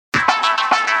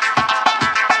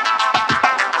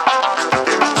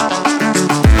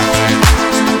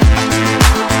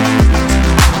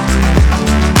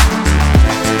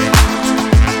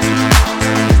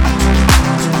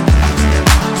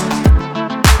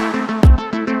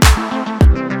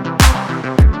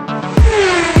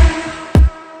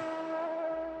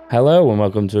Hello and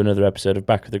welcome to another episode of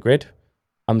Back of the Grid.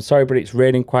 I'm sorry, but it's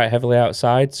raining quite heavily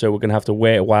outside, so we're going to have to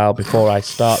wait a while before I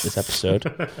start this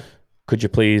episode. Could you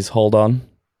please hold on?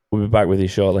 We'll be back with you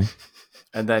shortly.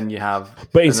 And then you have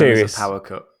But in serious, a power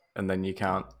cut, and then you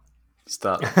can't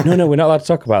start. No, we're not allowed to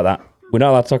talk about that. We're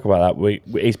not allowed to talk about that.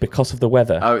 It's because of the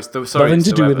weather. Oh, it's the nothing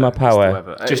to do with my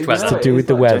power. Just to do with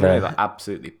the weather. Like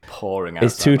absolutely pouring outside.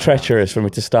 It's too treacherous for me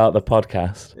to start the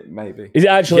podcast. Maybe. Is it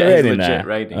actually raining it's legit there?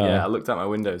 raining. Oh. Yeah, I looked out my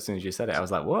window as soon as you said it. I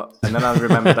was like, "What?" And then I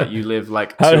remembered that you live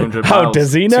like How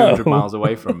does he know? 200 miles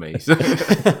away from me.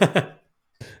 Yeah,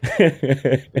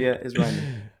 it's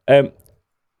raining.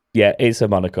 Yeah, it's a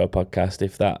Monaco podcast.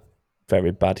 If that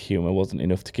very bad humour wasn't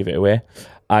enough to give it away,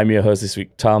 I'm your host this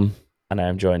week, Tom. And I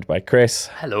am joined by Chris.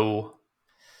 Hello.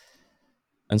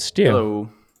 And Stu.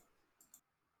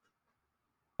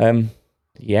 Hello.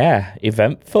 Yeah,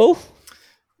 eventful?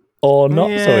 Or not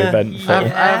so eventful? I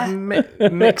have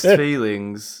mixed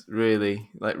feelings, really.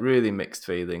 Like, really mixed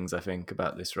feelings, I think,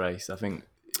 about this race. I think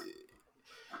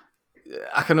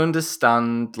I can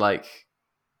understand, like,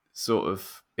 sort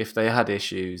of, if they had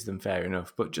issues, then fair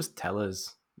enough. But just tell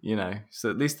us, you know. So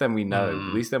at least then we know.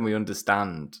 At least then we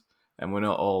understand. And we're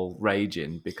not all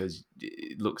raging because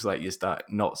it looks like you're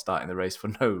not starting the race for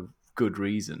no good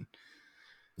reason.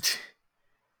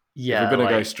 Yeah, if we're going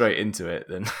to go straight into it,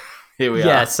 then here we are.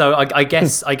 Yeah, so I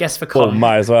guess for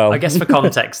might as well. I guess for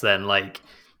context, then, like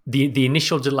the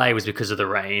initial delay was because of the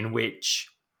rain, which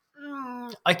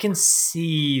I can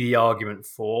see the argument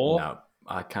for. No,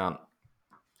 I can't.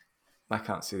 I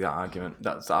can't see that argument.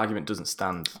 The argument doesn't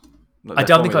stand. I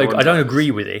don't agree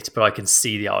with it, but I can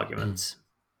see the argument.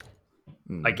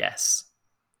 I guess.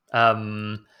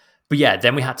 But yeah,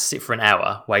 then we had to sit for an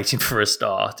hour waiting for a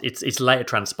start. It's later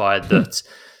transpired that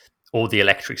all the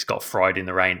electrics got fried in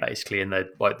the rain, basically, and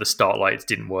the start lights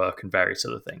didn't work and various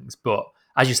other things. But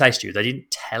as you say, Stu, they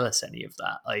didn't tell us any of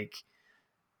that. Like,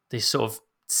 they sort of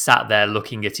sat there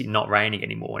looking at it not raining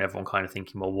anymore, and everyone kind of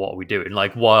thinking, well, what are we doing?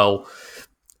 Like, while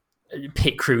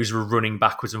pit crews were running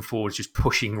backwards and forwards, just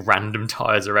pushing random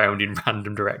tyres around in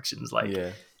random directions. Like,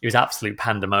 It was absolute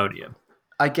pandemonium.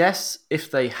 I guess if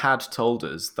they had told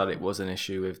us that it was an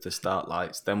issue with the start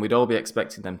lights, then we'd all be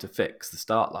expecting them to fix the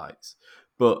start lights.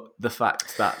 But the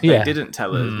fact that they didn't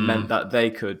tell us meant that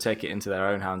they could take it into their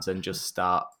own hands and just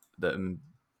start them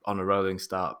on a rolling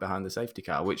start behind the safety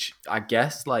car, which I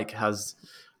guess I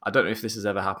don't know if this has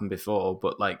ever happened before,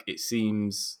 but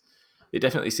it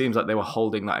definitely seems like they were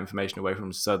holding that information away from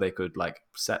us so they could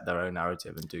set their own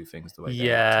narrative and do things the way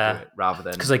they want to do it, rather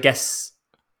than... Because I guess...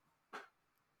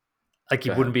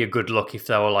 it wouldn't be a good look if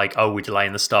they were like, oh, we're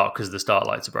delaying the start because the start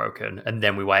lights are broken, and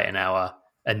then we wait an hour,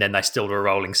 and then they still do a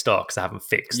rolling start because they haven't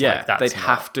fixed. Yeah, they'd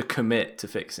have to commit to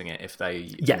fixing it if they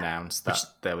announced that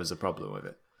there was a problem with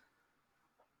it.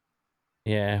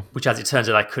 Yeah. Which, as it turns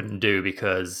out, they couldn't do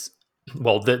because,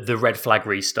 well, the red flag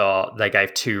restart, they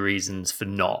gave two reasons for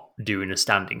not doing a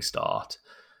standing start.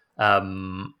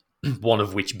 One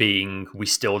of which being we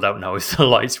still don't know if the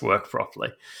lights work properly.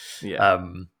 Yeah.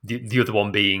 The other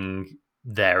one being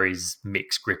there is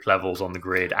mixed grip levels on the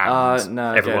grid and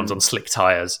everyone's on slick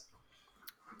tyres.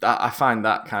 I find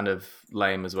that kind of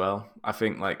lame as well. I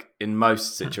think in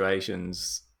most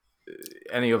situations,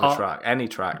 any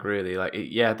track really,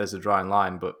 there's a drawing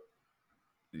line, but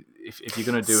if you're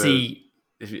going to do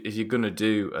if you're going to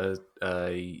do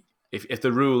if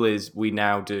the rule is we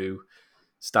now do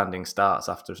standing starts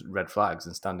after red flags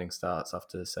and standing starts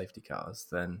after safety cars,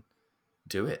 then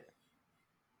do it.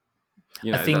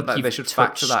 You know, I think they should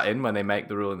factor that in when they make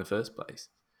the rule in the first place.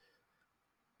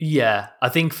 Yeah, I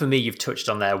think for me, you've touched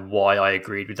on there why I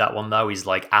agreed with that one, though, is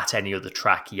at any other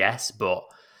track, yes, but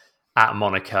at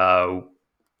Monaco,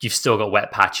 you've still got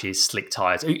wet patches, slick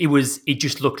tyres. It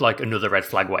just looked like another red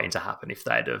flag waiting to happen if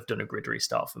they'd have done a grid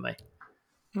restart for me.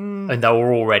 And they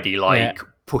were already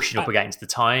pushing up against the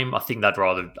time. I think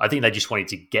they just wanted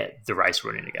to get the race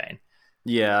running again.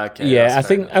 Yeah, okay. Yeah, I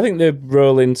think the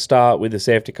rolling start with the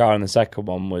safety car and the second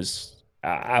one was...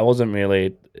 I wasn't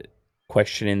really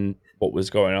questioning what was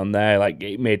going on there.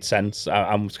 It made sense.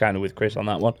 I was kind of with Chris on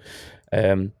that one.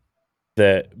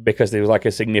 Because there was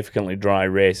a significantly dry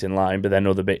racing line, but then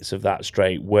other bits of that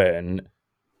straight weren't.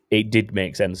 It did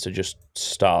make sense to just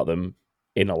start them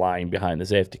in a line behind the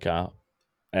safety car.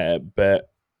 But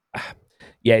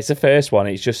yeah, it's the first one.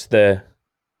 It's just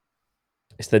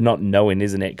it's the not knowing,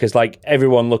 isn't it? Because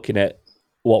everyone looking at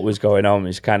what was going on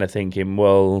is kind of thinking,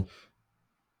 well,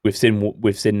 we've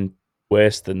seen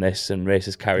worse than this, and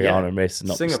races carry on, and races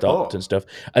not be stopped and stuff.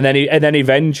 And then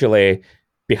eventually,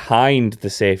 behind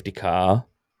the safety car,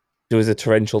 there was a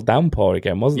torrential downpour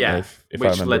again, wasn't there? If which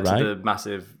I remember led right. to the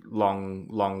massive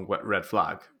long red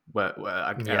flag.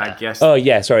 And I guess. Oh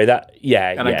yeah, sorry.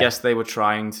 I guess they were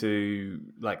trying to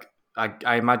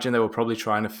I imagine they were probably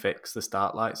trying to fix the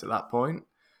start lights at that point,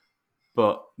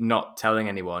 but not telling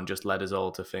anyone just led us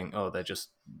all to think, oh, they're just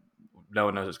no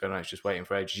one knows what's going on. It's just waiting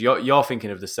for ages. You're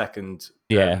thinking of the second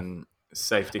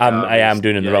safety car. I am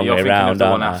doing it the wrong way around. The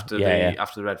one after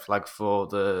the red flag for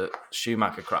the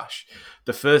Schumacher crash.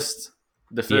 The first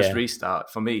restart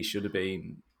for me should have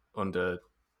been under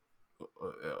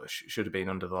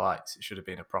the lights. It should have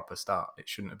been a proper start. It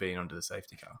shouldn't have been under the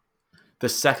safety car. The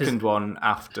second one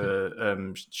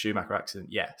after Schumacher accident,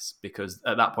 yes, because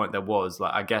at that point there was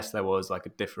a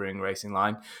differing racing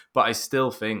line. But I still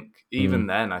think, even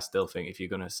then, if you're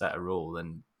going to set a rule,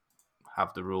 then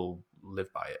have the rule,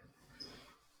 live by it.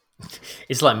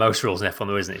 It's like most rules in F1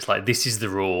 though, isn't it? It's like, this is the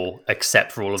rule,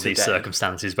 except for all of these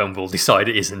circumstances when we'll decide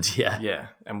it isn't. Yeah,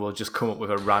 and we'll just come up with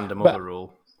a random other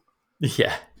rule.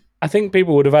 Yeah. I think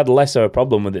people would have had less of a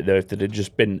problem with it though if they'd have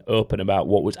just been open about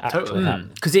what was actually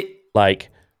happening. Because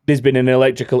there's been an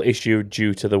electrical issue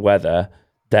due to the weather,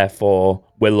 therefore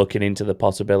we're looking into the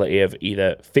possibility of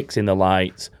either fixing the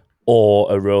lights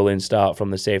or a rolling start from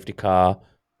the safety car.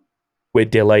 We're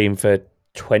delaying for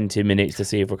 20 minutes to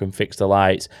see if we can fix the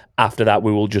lights. After that,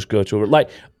 we will just go to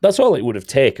that's all it would have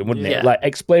taken, wouldn't it?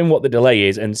 Explain what the delay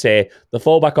is and say the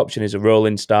fallback option is a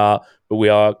rolling start, but we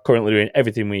are currently doing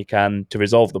everything we can to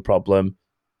resolve the problem.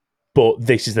 But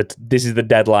this is the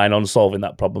deadline on solving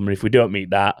that problem, and if we don't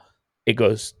meet that, it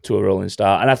goes to a rolling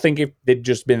start. And I think if they'd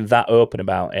just been that open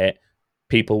about it,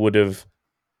 people would have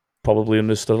probably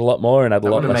understood a lot more and had a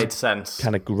lot less made sense.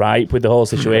 Kind of gripe with the whole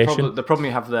situation. The problem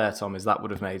you have there, Tom, is that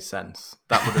would have made sense.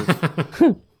 That would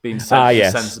have been a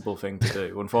sensible thing to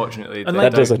do. Unfortunately,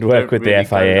 that doesn't work with the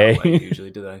FIA.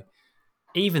 Usually, do they?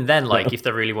 Even then, if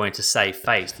they really wanted to save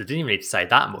face, they didn't even need to say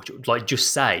that much.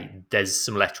 Just say there's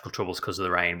some electrical troubles because of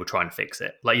the rain. We're trying to fix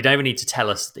it. You don't even need to tell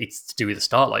us it's to do with the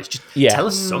start lights. Just tell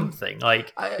us something.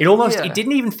 It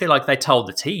didn't even feel like they told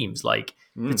the teams.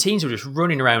 The teams were just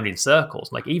running around in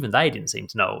circles. Even they didn't seem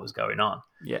to know what was going on.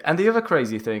 Yeah, and the other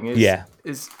crazy thing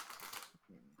is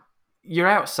you're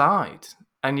outside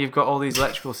and you've got all these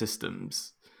electrical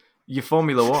systems. You're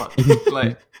Formula One.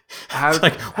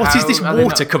 What is this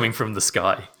water coming from the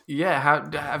sky? Yeah,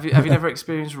 have you never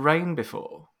experienced rain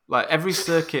before? Every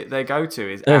circuit they go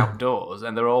to is outdoors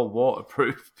and they're all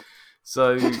waterproof.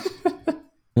 So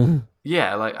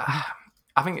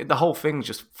I think the whole thing's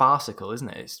just farcical, isn't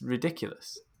it? It's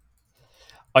ridiculous.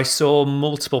 I saw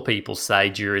multiple people say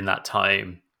during that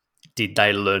time, did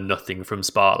they learn nothing from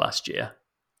Spa last year?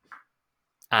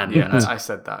 And I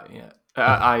said that, yeah.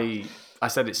 I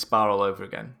said it's Spa all over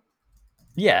again.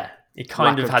 Yeah, it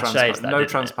kind of had shades. No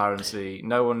transparency.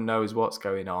 No one knows what's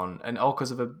going on, and all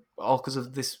because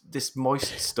of this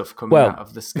moist stuff coming out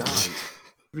of the sky.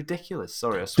 Ridiculous.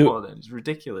 Sorry, I swore then. It's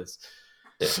ridiculous.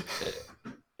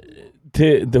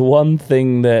 The one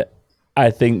thing that I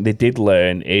think they did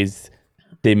learn is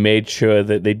they made sure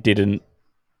that they didn't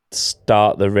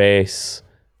start the race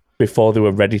before they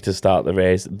were ready to start the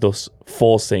race, thus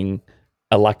forcing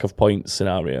a lack of points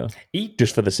scenario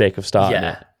just for the sake of starting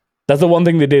it. That's the one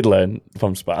thing they did learn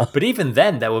from Spa. But even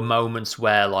then, there were moments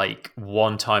where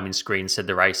one timing screen said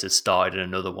the race has started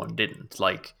and another one didn't.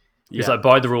 It's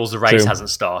by the rules, the race hasn't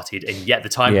started, and yet the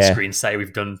timing screens say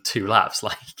we've done 2 laps.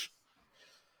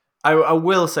 I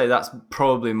will say that's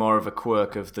probably more of a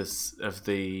quirk of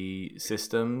the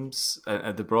systems,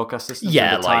 the broadcast systems,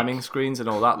 the timing screens and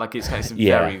all that. It's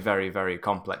very, very, very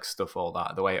complex stuff. All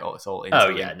that, the way it's all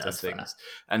interlinked and things. Fair.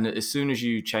 And as soon as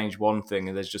you change one thing,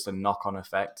 and there's just a knock-on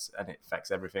effect, and it affects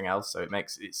everything else. So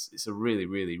it's a really,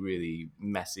 really, really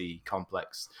messy,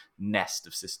 complex nest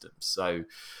of systems. So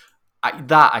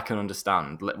I can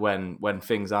understand when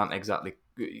things aren't exactly.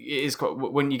 It is quite,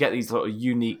 when you get these sort of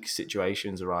unique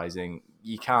situations arising,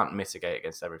 you can't mitigate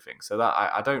against everything. So that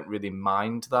I don't really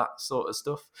mind that sort of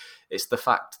stuff. It's the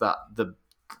fact that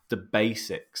the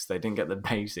basics, they didn't get the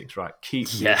basics right. Keep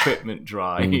the equipment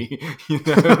dry.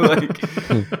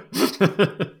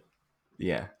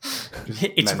 Yeah.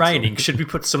 It's raining. Should we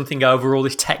put something over all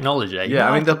this technology? Yeah,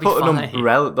 I mean they'll put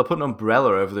an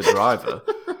umbrella over the driver.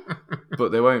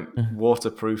 But they won't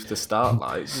waterproof the start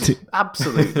lights.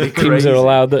 Absolutely crazy. Teams are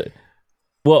allowed that.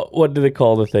 What do they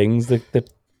call the things? The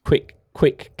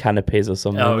quick canopies or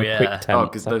something. Oh yeah. Quick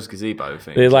tents. Those gazebo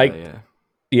things. They're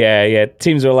yeah.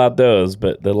 Teams are allowed those,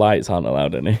 but the lights aren't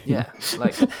allowed any. Yeah,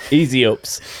 easy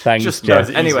ups. Thanks, Jeff.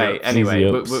 Anyway,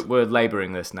 we're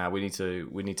labouring this now. We need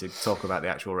to talk about the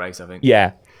actual race. I think.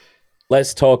 Yeah,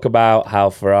 let's talk about how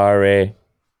Ferrari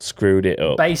screwed it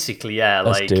up. Basically, yeah.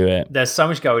 Let's do it. There's so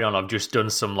much going on. I've just done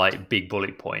some like big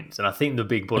bullet points, and I think the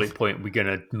big bullet point we're going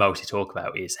to mostly talk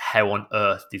about is how on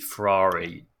earth did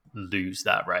Ferrari lose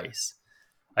that race?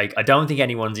 I don't think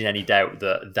anyone's in any doubt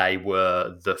that they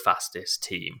were the fastest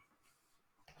team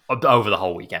over the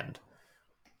whole weekend.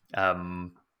 Yeah,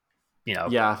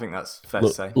 I think that's fair to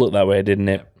say. Looked that way, didn't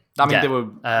it? I mean, they were.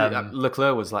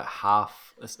 Leclerc was like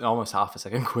almost half a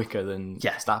second quicker than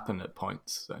Verstappen at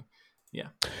points. So, yeah.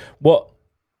 What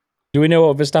do we know?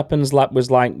 What Verstappen's lap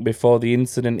was like before the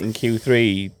incident in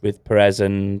Q3 with Perez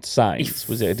and Sainz?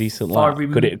 Was it a decent lap?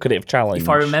 Could it have challenged? If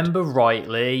I remember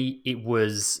rightly, it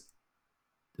was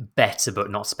better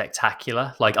but not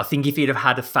spectacular. Like, I think if he'd have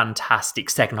had a fantastic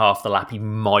second half of the lap, he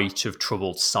might have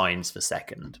troubled Sainz for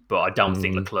second, but I don't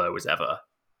think Leclerc was ever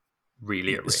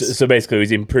really at risk. So basically he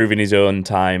was improving his own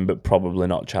time but probably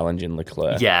not challenging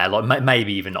Leclerc. Yeah, like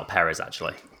maybe even not Perez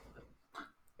actually.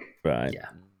 Right. Yeah.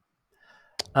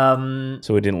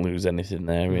 So we didn't lose anything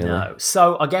there, really. No.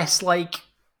 So I guess let's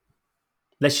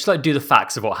just do the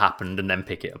facts of what happened and then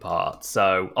pick it apart.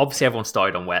 So obviously everyone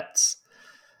started on wets.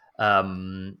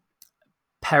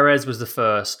 Perez was the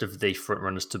first of the front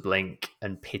runners to blink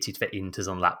and pitted for Inters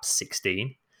on lap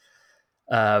 16.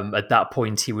 At that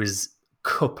point, he was a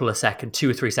couple of seconds, 2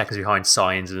 or 3 seconds behind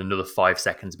Sainz and another 5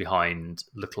 seconds behind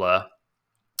Leclerc.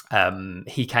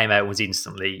 He came out and was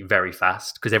instantly very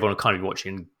fast because everyone was kind of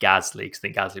watching Gasly because I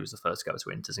think Gasly was the first to go to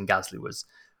Inters and Gasly was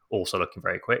also looking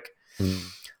very quick.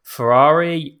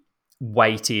 Ferrari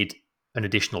waited an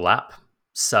additional lap.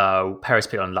 So Perez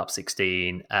pitted on lap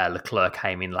 16, Leclerc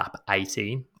came in lap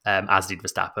 18, as did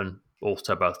Verstappen,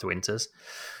 also both to Inters.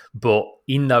 But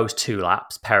in those 2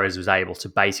 laps, Perez was able to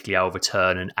basically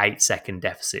overturn an 8-second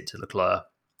deficit to Leclerc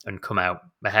and come out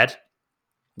ahead.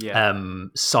 Yeah.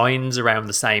 Sainz around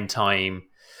the same time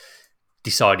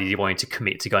decided he wanted to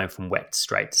commit to going from wet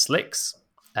straight to slicks.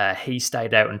 He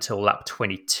stayed out until lap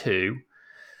 22,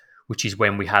 which is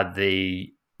when we had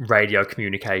the radio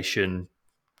communication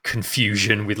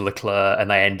confusion with Leclerc and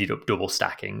they ended up double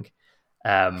stacking.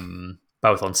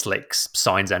 Both on slicks.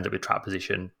 Sainz ended up with track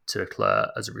position to Leclerc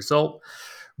as a result.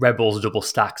 Red Bull's double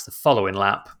stacks the following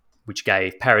lap, which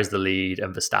gave Perez the lead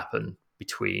and Verstappen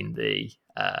between the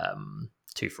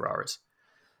 2 Ferraris.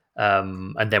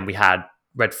 And then we had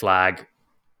red flag,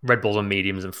 Red Bull on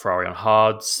mediums and Ferrari on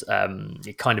hards.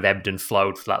 It kind of ebbed and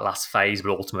flowed for that last phase,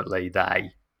 but ultimately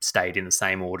they stayed in the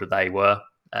same order they were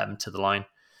to the line.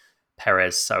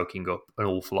 Perez soaking up an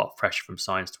awful lot of pressure from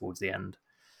Sainz towards the end.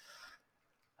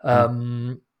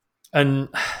 And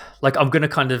like I'm going to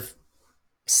kind of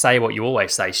say what you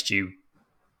always say, Stu,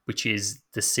 which is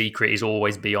the secret is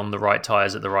always be on the right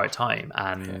tyres at the right time.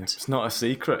 And it's not a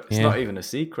secret. It's not even a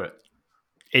secret.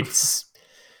 It's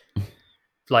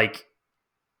like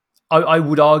I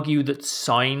would argue that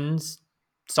Sainz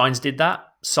did that.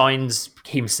 Sainz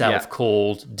himself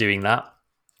called doing that.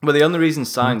 Well, the only reason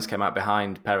Sainz came out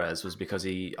behind Perez was because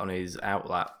he, on his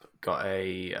outlap, got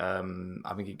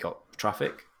I think he got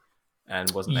traffic and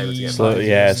wasn't able to get slow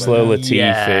Latifi.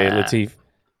 Yeah.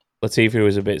 Latifi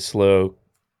was a bit slow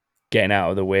getting out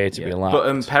of the way to be lapped.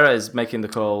 But Perez making the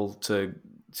call to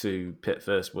pit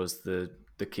first was the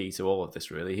key to all of this,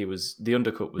 really. The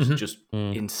undercut was just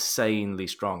insanely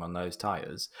strong on those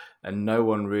tyres and no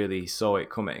one really saw it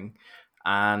coming.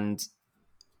 And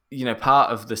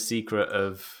part of the secret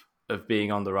of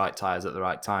being on the right tyres at the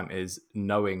right time is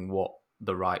knowing what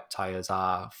the right tyres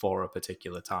are for a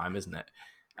particular time, isn't it?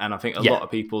 And I think a lot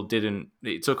of people didn't.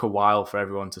 It took a while for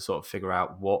everyone to sort of figure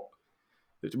out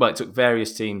it took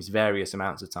various teams various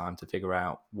amounts of time to figure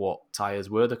out what tyres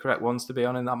were the correct ones to be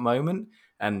on in that moment.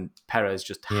 And Perez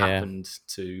just happened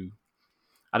to,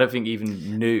 I don't think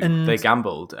even knew. They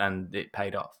gambled and it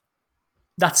paid off.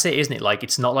 That's it, isn't it? Like,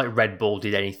 it's not like Red Bull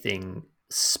did anything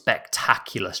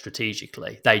spectacular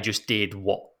strategically. They just did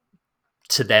what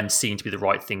to them seemed to be the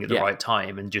right thing at the right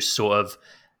time and just sort of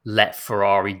let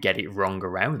Ferrari get it wrong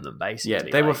around them, basically. Yeah,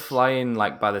 they were flying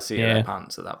like by the seat of their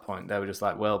pants at that point. They were just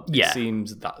like, well, it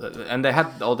seems that... And they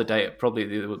had all the data, probably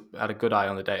they had a good eye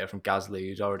on the data from Gasly,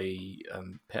 who's already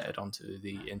pitted onto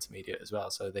the intermediate as well.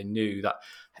 So they knew that...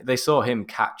 They saw him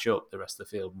catch up the rest of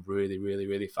the field really, really,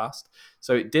 really fast.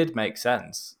 So it did make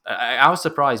sense. I was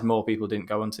surprised more people didn't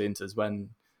go onto Inters when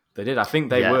they did. I think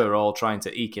they were all trying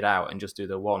to eke it out and just do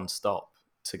the one stop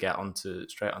to get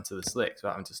straight onto the slicks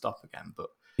without having to stop again. But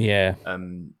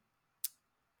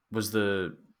was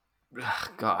the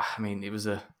God? I mean, it was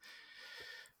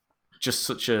just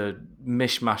such a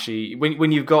mishmashy.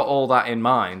 When you've got all that in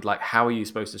mind, like how are you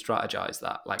supposed to strategize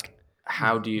that? Like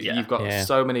how do you? Yeah. You've got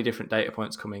so many different data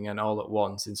points coming in all at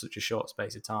once in such a short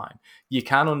space of time. You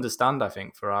can understand, I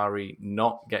think, Ferrari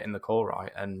not getting the call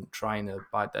right and trying to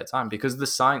bide their time, because the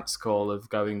Sainz call of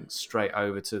going straight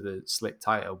over to the slick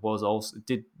tire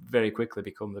did very quickly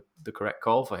become the correct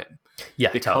call for him.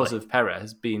 Yeah, because of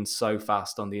Perez being so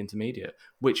fast on the intermediate,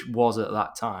 which was at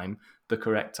that time the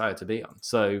correct tire to be on.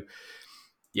 So,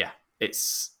 yeah,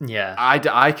 it's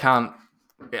I can't.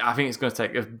 I think it's going to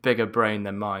take a bigger brain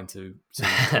than mine to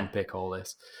unpick all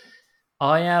this.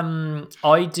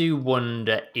 I do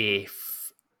wonder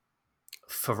if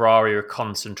Ferrari are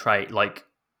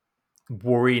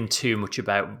worrying too much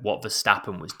about what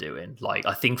Verstappen was doing. Like,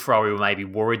 I think Ferrari were maybe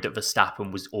worried that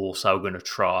Verstappen was also going to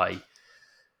try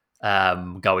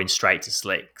going straight to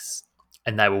slicks,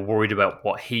 and they were worried about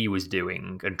what he was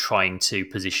doing and trying to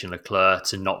position Leclerc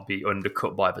to not be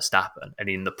undercut by Verstappen, and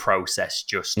in the process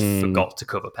just forgot to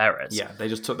cover Perez. Yeah, they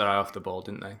just took their eye off the ball,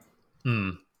 didn't they?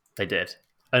 They did.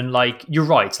 And you're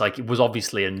right, it was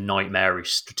obviously a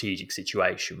nightmarish strategic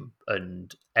situation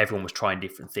and everyone was trying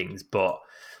different things, but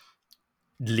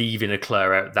leaving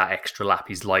Leclerc out that extra lap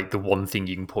is the one thing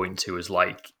you can point to as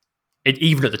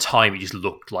even at the time, it just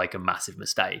looked like a massive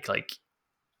mistake.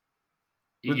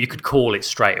 You could call it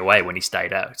straight away when he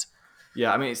stayed out.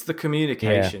 Yeah, I mean, it's the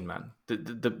communication, man.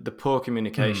 The poor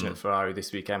communication at Ferrari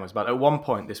this weekend was bad. At one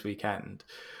point this weekend,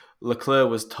 Leclerc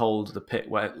was told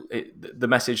the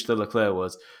message to Leclerc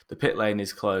was, the pit lane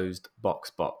is closed,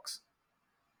 box.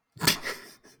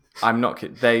 I'm not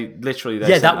kidding. They literally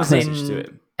sent that was message in to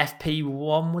him.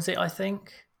 FP1, was it, I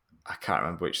think? I can't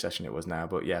remember which session it was now,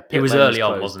 but yeah, it was early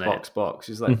on, wasn't it? Box.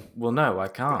 He's like, well, no, I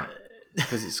can't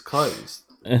because it's closed.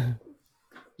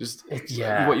 Just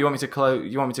what you want me to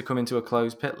close? You want me to come into a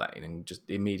closed pit lane and just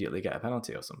immediately get a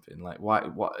penalty or something? Why?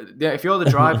 What? Yeah, if you're the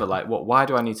driver, what? Why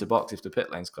do I need to box if the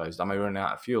pit lane's closed? Am I running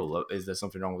out of fuel? Is there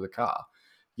something wrong with the car?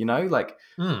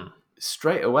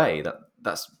 Straight away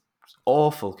that's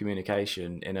awful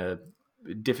communication in a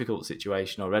difficult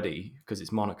situation already because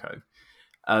it's Monaco.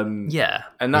 And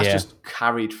that's just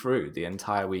carried through the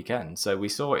entire weekend. So we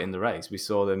saw it in the race. We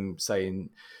saw them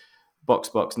saying, box,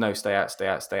 no, stay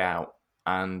out.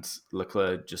 And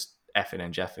Leclerc just effing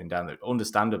and jeffing down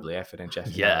understandably effing and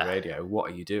jeffing down the radio.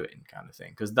 What are you doing? Kind of thing.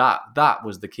 Because that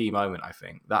was the key moment, I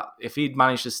think. That if he'd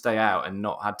managed to stay out and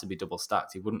not had to be double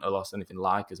stacked, he wouldn't have lost anything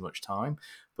like as much time.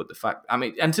 But the fact, I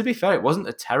mean, and to be fair, it wasn't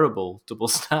a terrible double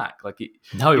stack. It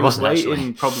wasn't waiting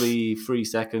actually. Probably 3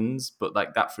 seconds, but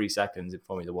that 3 seconds in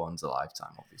Formula One's a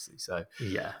lifetime, obviously. So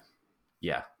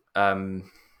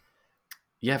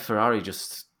Ferrari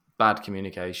just bad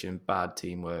communication, bad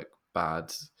teamwork,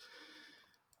 bad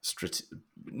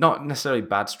not necessarily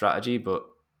bad strategy, but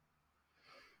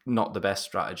not the best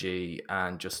strategy,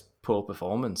 and just poor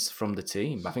performance from the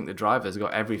team. I think the drivers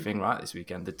got everything right this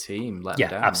weekend. The team let them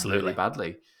down absolutely. really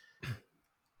badly.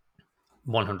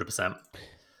 100%.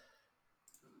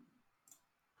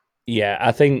 Yeah,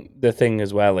 I think the thing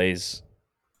as well is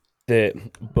that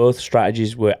both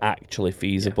strategies were actually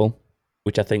feasible,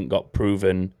 which I think got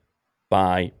proven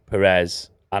by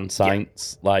Perez and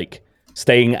Sainz.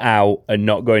 Staying out and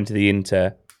not going to the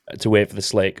Inter to wait for the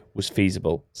slick was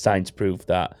feasible. Sainz proved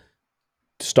that.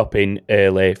 Stopping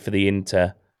early for the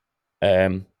Inter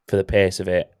for the pace of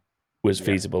it was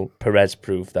feasible. Perez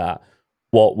proved that.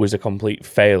 What was a complete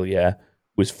failure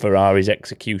was Ferrari's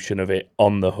execution of it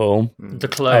on the whole.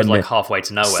 Leclerc was halfway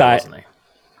to nowhere, wasn't he?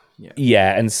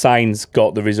 Yeah, and Sainz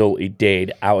got the result he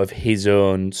did out of his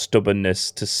own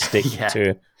stubbornness to stick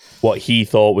to what he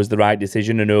thought was the right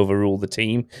decision and overrule the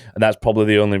team. And that's probably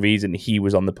the only reason he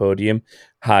was on the podium.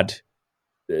 Had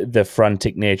the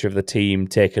frantic nature of the team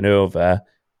taken over,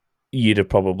 you'd have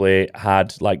probably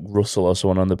had Russell or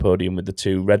someone on the podium with the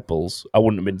 2 Red Bulls. I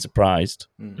wouldn't have been surprised.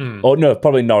 Or no,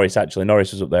 probably Norris, actually.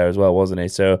 Norris was up there as well, wasn't he?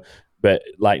 So, but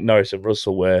Norris and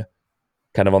Russell were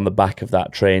kind of on the back of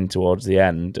that train towards the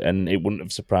end, and it wouldn't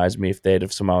have surprised me if they'd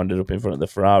have somehow ended up in front of the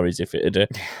Ferraris if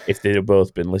they'd have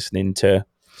both been listening to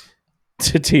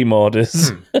team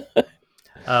orders.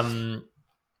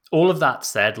 All of that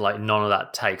said, none of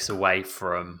that takes away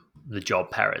from the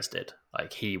job Perez did.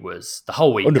 He was the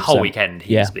whole 100%. weekend.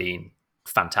 He's been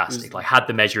fantastic. Had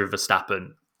the measure of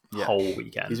Verstappen whole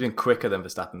weekend. He's been quicker than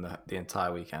Verstappen the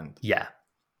entire weekend. Yeah.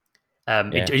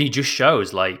 It just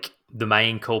shows the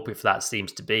main culprit for that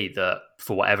seems to be that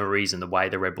for whatever reason, the way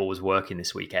the Red Bull was working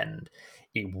this weekend,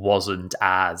 it wasn't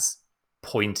as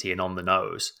pointy and on the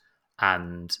nose,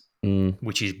 and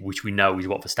which we know is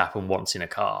what Verstappen wants in a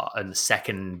car. And the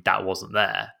second that wasn't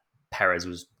there, Perez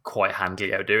was quite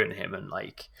handily outdoing him, and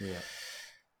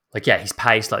his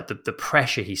pace, the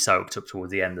pressure he soaked up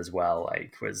towards the end as well,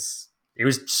 it It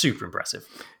was super impressive.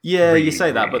 Yeah, Really, you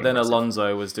say that, really but then impressive.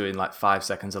 Alonso was doing like 5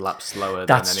 seconds a lap slower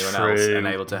That's than anyone else, and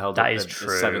true. able to hold That up is a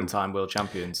true. 7-time world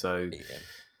champion. So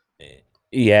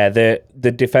Yeah,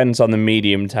 the defense on the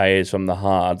medium tires from the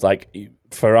hards, like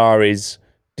Ferrari's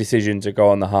decision to go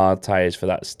on the hard tires for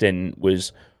that stint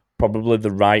was probably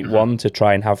the right one to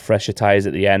try and have fresher tires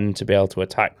at the end to be able to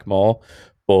attack more.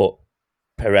 But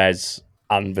Perez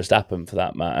and Verstappen, for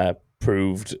that matter,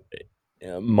 proved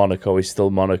Monaco is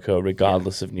still Monaco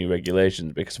regardless of new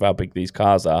regulations because of how big these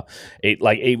cars are. It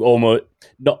almost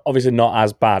not obviously not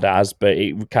as bad as, but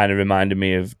it kind of reminded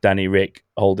me of Danny Rick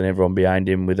holding everyone behind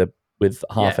him with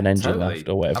half an engine totally. left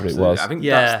or whatever Absolutely. it was. I think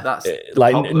that's the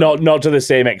like problem. not to the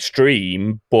same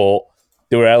extreme, but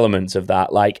there were elements of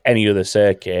that. Like any other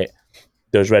circuit,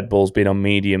 those Red Bulls being on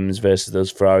mediums versus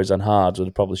those Ferraris on hards would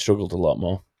have probably struggled a lot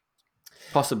more.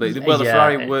 Possibly. Well, the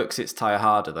Ferrari works its tyre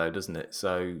harder though, doesn't it?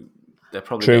 So they're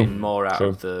probably getting more out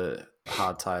of the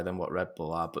hard tyre than what Red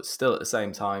Bull are. But still, at the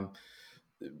same time,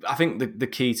 I think the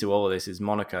key to all of this is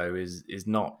Monaco is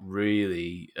not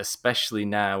really, especially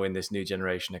now in this new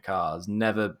generation of cars,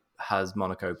 never has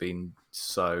Monaco been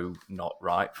so not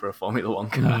right for a Formula One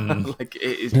car. Like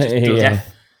it just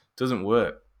doesn't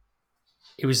work.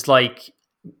 It was like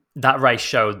that race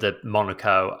showed that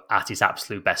Monaco at its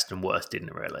absolute best and worst, didn't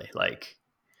it? Really, like.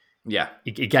 Yeah,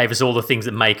 it gave us all the things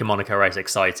that make a Monaco race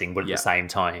exciting, but at the same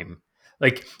time,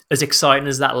 like as exciting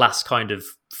as that last kind of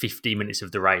 50 minutes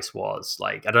of the race was,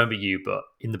 like I don't know about you, but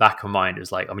in the back of my mind, it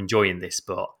was like I'm enjoying this,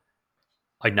 but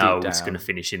I know it's going to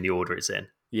finish in the order it's in.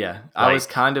 Yeah, I was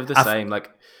kind of the same. Like,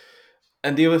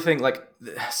 and the other thing, like,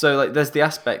 so like, there's the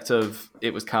aspect of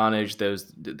it was carnage. There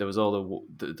was all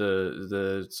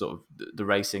the sort of the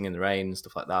racing in the rain and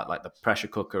stuff like that, like the pressure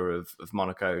cooker of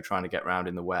Monaco trying to get around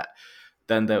in the wet.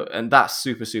 And that's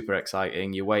super, super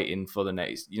exciting. You're waiting for the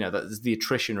next, there's the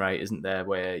attrition rate, isn't there,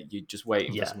 where you're just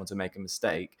waiting for someone to make a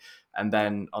mistake. And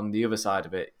then on the other side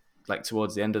of it, like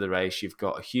towards the end of the race, you've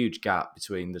got a huge gap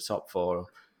between the top four,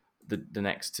 the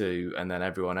next two, and then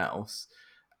everyone else.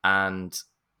 And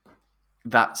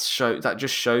that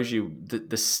just shows you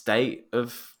the state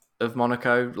of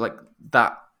Monaco, like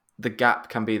that the gap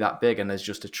can be that big and there's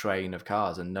just a train of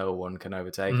cars and no one can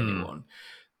overtake anyone.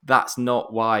 That's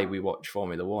not why we watch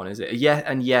Formula One, is it? Yeah,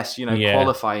 and yes,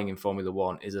 qualifying in Formula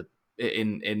One is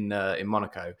in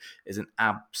Monaco is an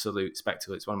absolute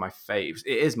spectacle. It's one of my faves.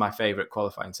 It is my favorite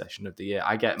qualifying session of the year.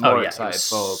 I get more excited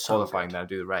for qualifying than I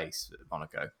do the race at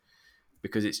Monaco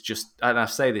because it's just, and I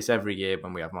say this every year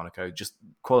when we have Monaco, just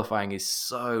qualifying is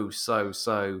so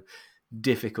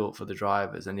difficult for the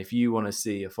drivers. And if you want to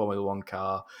see a Formula One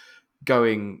car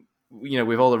going,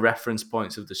 with all the reference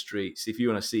points of the streets, if you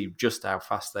want to see just how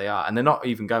fast they are, and they're not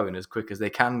even going as quick as they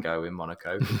can go in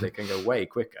Monaco because they can go way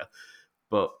quicker,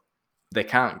 but they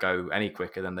can't go any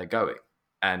quicker than they're going.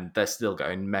 And they're still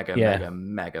going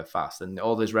mega fast. And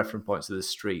all those reference points of the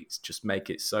streets just make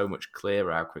it so much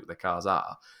clearer how quick the cars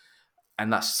are.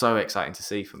 And that's so exciting to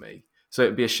see for me. So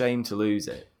it'd be a shame to lose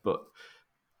it, but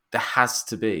there has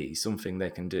to be something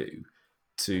they can do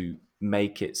to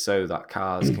make it so that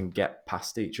cars can get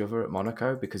past each other at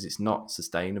Monaco, because it's not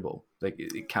sustainable. Like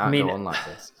it can't go on like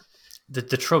this.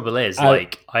 The trouble is,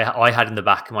 I had in the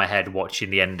back of my head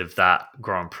watching the end of that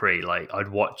Grand Prix, like I'd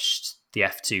watched the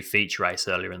F2 feature race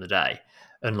earlier in the day,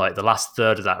 and like the last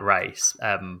third of that race,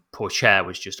 Pourchaire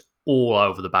was just all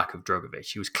over the back of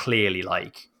Drugovich. He was clearly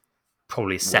like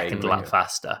probably a second lap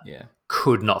faster. Yeah.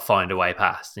 Could not find a way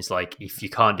past. It's like, if you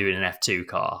can't do it in an F2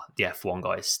 car, the F1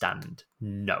 guys stand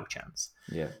no chance.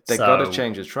 Yeah, they've got to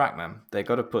change the track, man. They've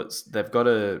got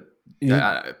to.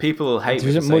 People hate. There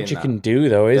isn't much you can do,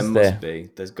 though, is there? There must be.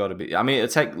 There's got to be. I mean, it'll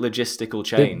take logistical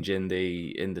change in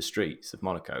the streets of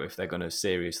Monaco if they're going to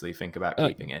seriously think about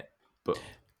keeping it. But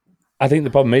I think the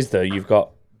problem is, though, you've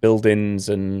got buildings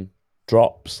and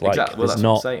drops. Like, exactly. Well, that's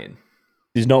what I'm saying.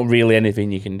 There's not really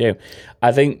anything you can do.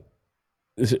 I think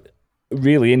there's a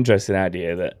really interesting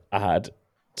idea that I had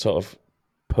sort of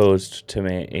posed to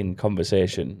me in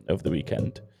conversation over the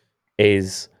weekend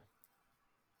is,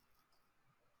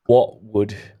 what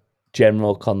would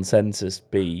general consensus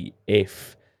be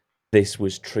if this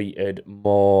was treated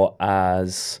more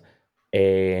as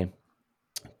a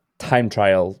time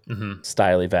trial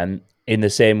style event, in the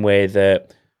same way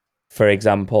that, for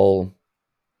example,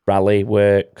 rally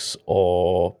works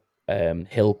or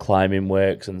hill climbing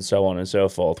works and so on and so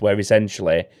forth, where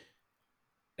essentially,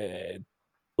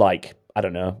 like, I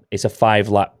don't know, it's a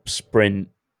 5-lap sprint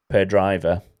per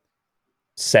driver,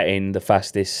 setting the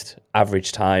fastest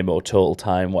average time or total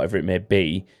time, whatever it may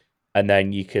be, and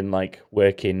then you can like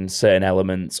work in certain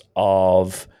elements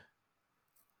of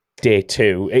day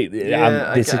two.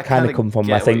 This has kind of come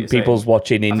from, I think, people's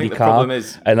watching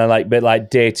IndyCar, and then but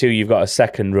day two, you've got a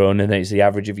second run, and then it's the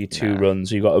average of your two runs.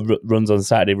 So you've got runs on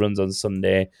Saturday, runs on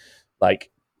Sunday, like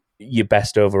your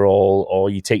best overall, or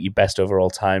you take your best overall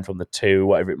time from the two,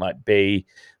 whatever it might be.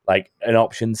 Like an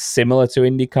option similar to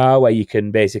IndyCar, where you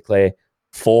can basically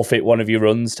forfeit one of your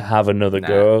runs to have another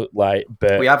go.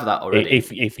 But we have that already.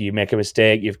 If you make a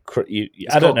mistake,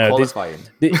 I don't know. Qualifying.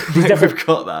 There's definitely We've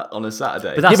got that on a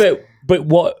Saturday. But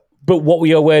what were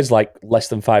your words like less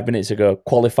than 5 minutes ago?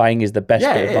 Qualifying is the best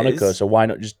bit of Monaco, so why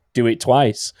not just do it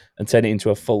twice and turn it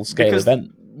into a full scale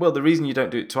event? Well, the reason you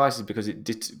don't do it twice is because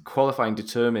qualifying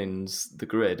determines the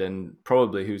grid and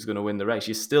probably who's going to win the race.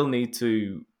 You still need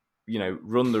to,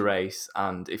 run the race,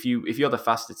 and if you're the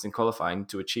fastest in qualifying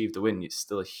to achieve the win, it's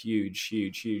still a huge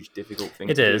difficult thing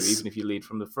to do, even if you lead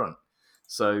from the front.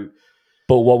 So,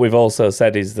 but what we've also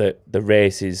said is that the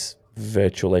race is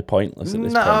virtually pointless at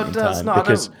this point in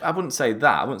time. I wouldn't say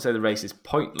that. I wouldn't say the race is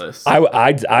pointless.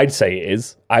 I'd say it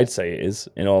is. I'd say it is.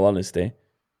 In all honesty,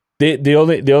 the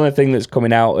only thing that's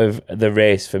coming out of the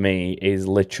race for me is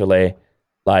literally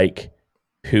like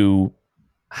who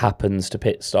happens to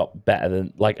pit stop better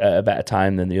than at a better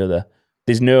time than the other.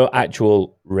 There's no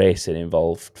actual racing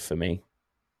involved for me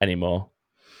anymore.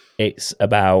 It's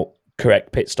about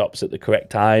correct pit stops at the correct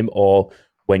time, or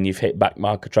when you've hit back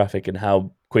marker traffic and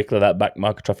how quickly that back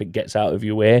marker traffic gets out of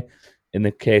your way. In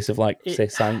the case of say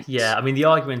Sainz. Yeah, I mean the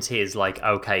argument here is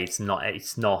okay, it's not.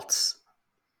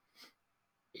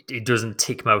 It doesn't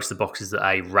tick most of the boxes that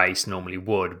a race normally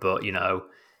would, but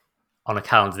on a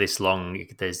calendar this long,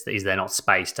 is there not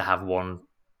space to have one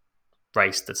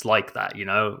race that's like that? I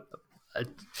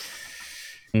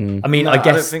mean, I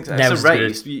guess don't think so. It's a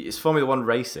race. It's Formula One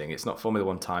racing. It's not Formula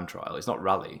One time trial. It's not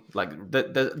rally.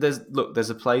 There's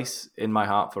a place in my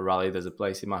heart for rally. There's a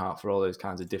place in my heart for all those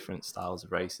kinds of different styles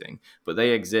of racing. But they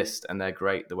exist and they're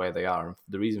great the way they are. And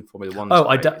the reason Formula One is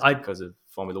because of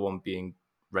Formula One being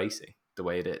racing the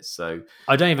way it is. So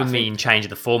I don't even mean changing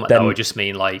the format though. I just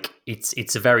mean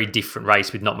it's a very different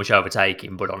race with not much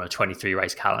overtaking, but on a 23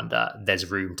 race calendar, there's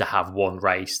room to have one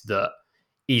race that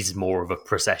is more of a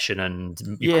procession and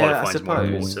qualifying is more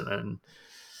important.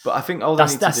 But I think all they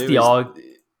need to do is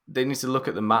they need to look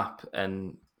at the map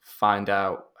and find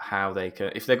out how they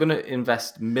can, if they're going to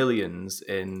invest millions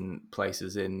in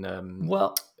places in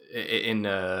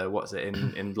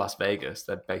Las Vegas,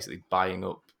 they're basically buying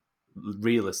up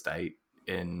real estate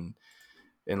in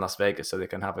Las Vegas so they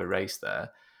can have a race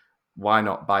there. Why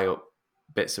not buy up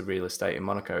bits of real estate in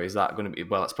Monaco? Is that going to be,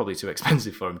 well, it's probably too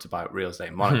expensive for them to buy up real estate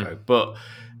in Monaco, but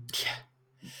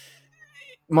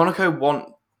Monaco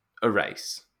want a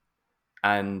race,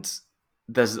 and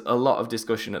there's a lot of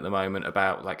discussion at the moment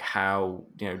about how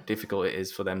difficult it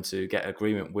is for them to get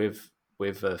agreement with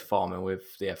FOM and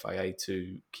with the FIA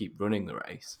to keep running the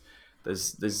race.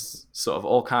 There's sort of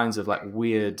all kinds of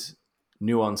weird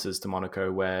nuances to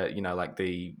Monaco where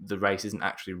the race isn't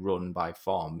actually run by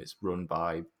FOM, it's run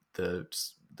by the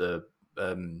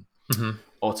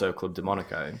Auto Club de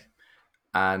Monaco,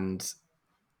 and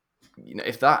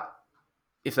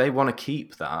if they want to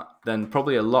keep that, then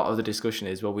probably a lot of the discussion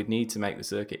is, well, we need to make the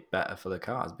circuit better for the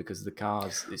cars, because the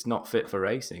cars, it's not fit for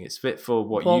racing. It's fit for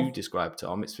what you described,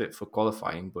 Tom. It's fit for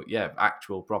qualifying, but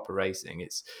actual proper racing,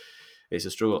 it's a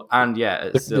struggle. And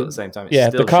at the same time,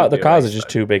 the cars are just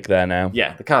too big there now.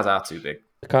 Yeah, the cars are too big.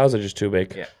 The cars are just too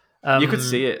big. Yeah. You could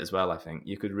see it as well, I think.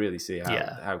 You could really see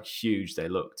how huge they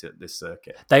looked at this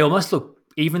circuit. They almost look,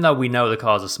 even though we know the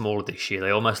cars are smaller this year,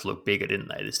 they almost look bigger, didn't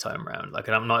they, this time around?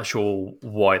 And I'm not sure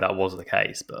why that was the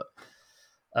case, but...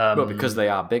 because they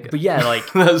are bigger. But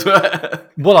that's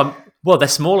what... Well, they're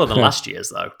smaller than last year's,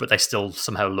 though, but they still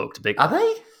somehow looked bigger. Are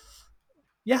they?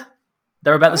 Yeah.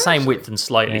 They're about the same width and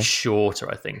slightly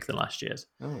shorter, I think, than last year's.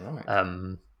 Oh, right.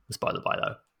 That's by the by,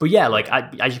 though. But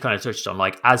as you kind of touched on,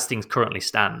 as things currently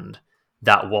stand,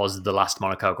 that was the last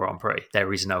Monaco Grand Prix.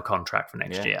 There is no contract for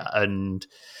next year. And,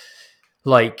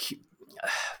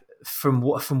 from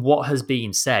what has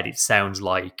been said, it sounds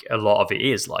like a lot of it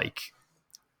is,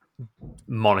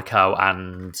 Monaco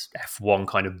and F1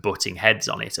 kind of butting heads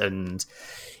on it. And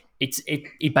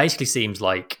it basically seems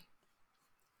like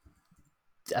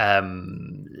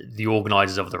the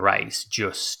organisers of the race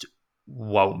just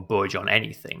won't budge on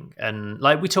anything. And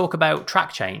we talk about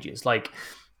track changes, the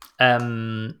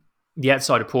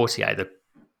outside of Portier, the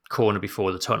corner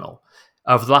before the tunnel,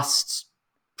 over the last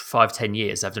 5-10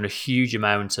 years, they've done a huge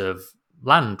amount of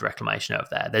land reclamation over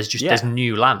there. There's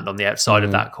new land on the outside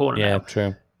of that corner now.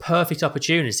 True. Perfect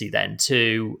opportunity then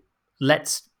to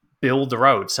let's build the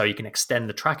road so you can extend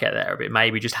the track out there a bit.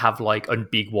 Maybe just have a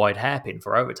big wide hairpin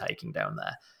for overtaking down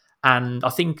there. And I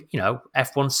think,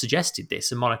 F1 suggested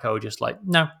this, and Monaco were just like,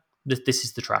 no, this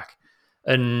is the track.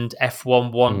 And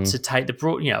F1 want to take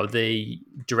the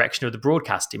direction of the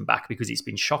broadcasting back because it's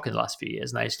been shocking the last few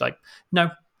years. And they're just like,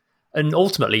 no. And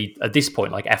ultimately, at this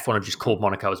point, like F1 have just called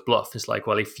Monaco's bluff. It's like,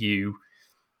 well, if you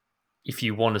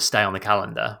want to stay on the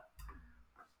calendar,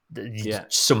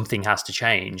 something has to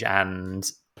change, and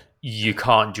you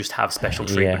can't just have special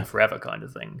treatment forever, kind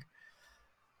of thing.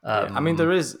 I mean,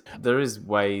 there is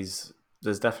ways.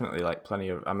 There's definitely like plenty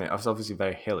of. I mean, it's obviously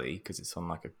very hilly because it's on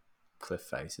like a cliff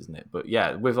face, isn't it? But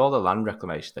yeah, with all the land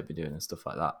reclamation they've been doing and stuff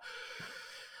like that,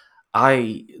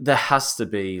 there has to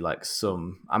be like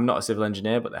some. I'm not a civil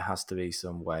engineer, but there has to be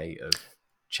some way of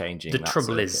changing. The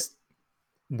trouble is,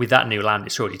 with that new land,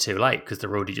 it's already too late because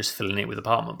they're already just filling it with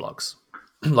apartment blocks.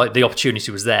 Like the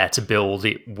opportunity was there to build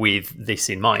it with this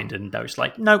in mind, and they were just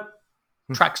like, no,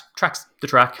 track's the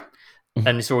track,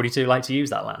 and it's already too late to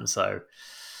use that land. So,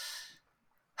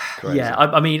 crazy. Yeah,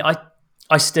 I mean, I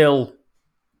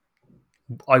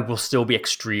will still be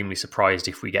extremely surprised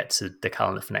if we get to the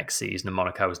calendar for next season and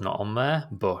Monaco is not on there,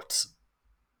 but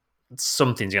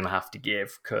something's going to have to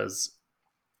give because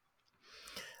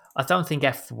I don't think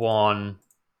F1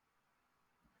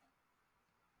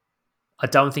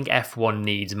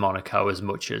 needs Monaco as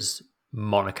much as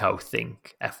Monaco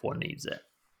think F1 needs it.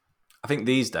 I think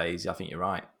these days, I think you're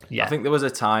right. Yeah. I think there was a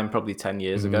time probably 10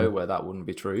 years ago where that wouldn't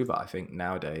be true, but I think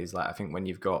nowadays, like I think when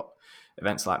you've got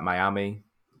events like Miami,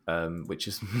 which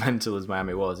is mental as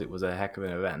Miami was, it was a heck of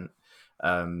an event.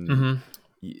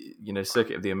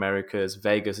 Circuit of the Americas,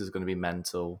 Vegas is going to be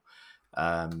mental.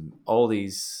 All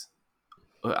these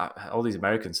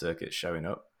American circuits showing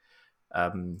up.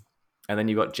 And then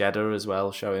you've got Jeddah as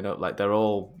well showing up. Like they're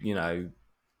all,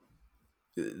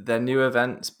 they're new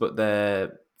events, but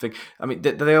they're. I mean,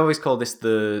 they always call this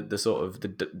the sort of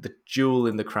the jewel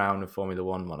in the crown of Formula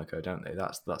One Monaco, don't they?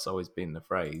 That's always been the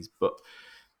phrase. But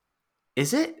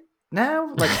is it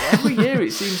now? Like every year,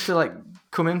 it seems to like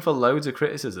come in for loads of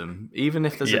criticism. Even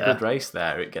if there's a good race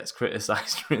there, it gets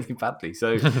criticised really badly.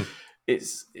 So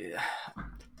it's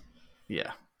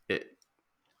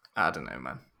I don't know,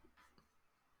 man.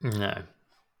 No.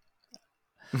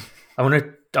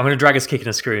 I'm gonna drag us kicking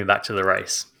and screwing back to the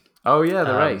race. Oh yeah,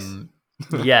 the race.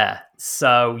 Yeah.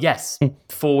 So yes,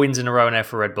 4 wins in a row now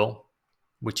for Red Bull,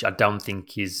 which I don't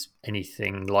think is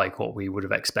anything like what we would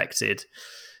have expected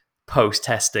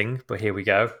post-testing, but here we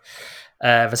go.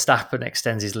 Verstappen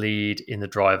extends his lead in the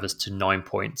drivers to 9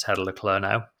 points ahead of Leclerc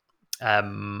now.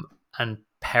 And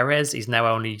Perez is now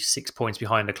only 6 points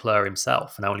behind Leclerc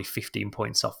himself and only 15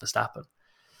 points off Verstappen.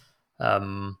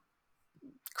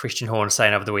 Christian Horner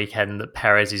saying over the weekend that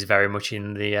Perez is very much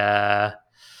in the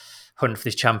hunt for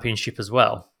this championship as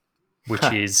well, which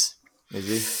is a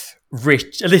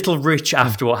little rich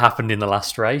after what happened in the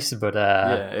last race. But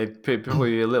it'd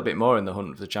probably be a little bit more in the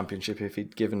hunt for the championship if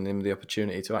he'd given him the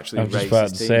opportunity to actually race his team. I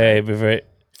was just about to say,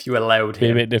 if you allowed him,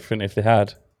 be a bit different if they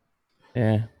had.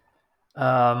 Yeah.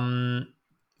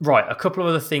 Right, a couple of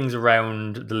other things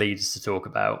around the leaders to talk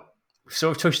about. We've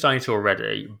sort of touched on it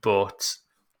already, but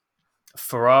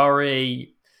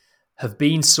Ferrari have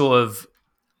been sort of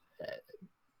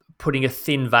putting a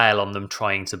thin veil on them,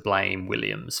 trying to blame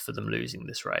Williams for them losing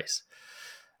this race.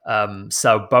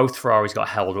 So both Ferraris got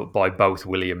held up by both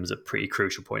Williams at pretty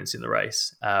crucial points in the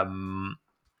race. Albon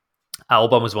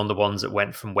was one of the ones that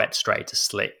went from wet straight to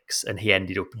slicks, and he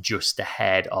ended up just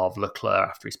ahead of Leclerc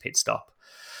after his pit stop.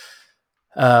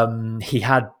 He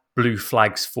had blue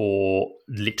flags for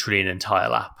literally an entire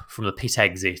lap. From the pit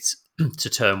exit to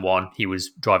turn one, he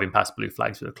was driving past blue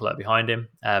flags with Leclerc behind him.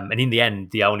 And in the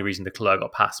end, the only reason Leclerc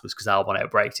got past was because Albon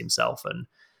outbraked himself and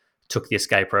took the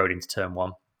escape road into turn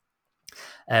one.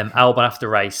 Albon after the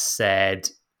race said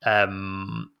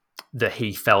that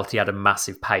he felt he had a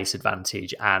massive pace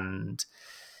advantage and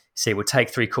he would take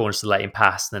 3 corners to let him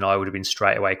pass, and then I would have been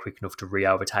straight away quick enough to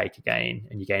re-overtake again.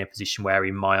 And you gain a position where,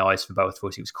 in my eyes, for both of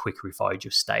us, it was quicker if I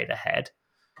just stayed ahead,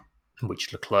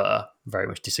 which Leclerc very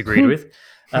much disagreed with.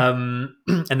 And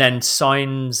then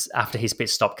Sainz, after his pit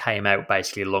stop, came out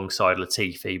basically alongside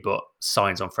Latifi, but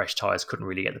Sainz on fresh tyres couldn't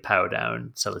really get the power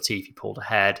down, so Latifi pulled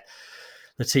ahead.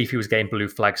 Latifi was getting blue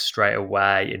flags straight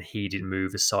away, and he didn't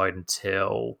move aside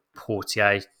until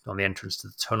Portier on the entrance to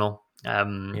the tunnel.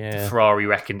 Ferrari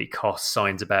reckoned it cost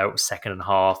Sainz about 1.5 seconds,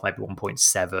 maybe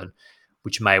 1.7,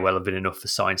 which may well have been enough for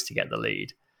Sainz to get the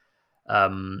lead.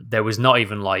 There was not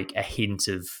even like a hint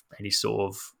of any sort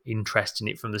of interest in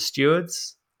it from the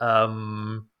stewards. I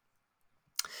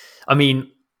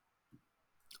mean,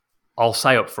 I'll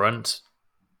say up front,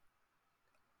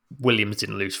 Williams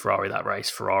didn't lose Ferrari that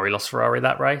race. Ferrari lost Ferrari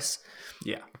that race.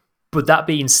 Yeah. But that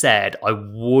being said, I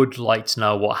would like to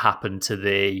know what happened to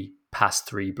the past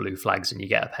 3 blue flags and you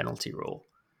get a penalty rule.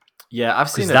 Yeah,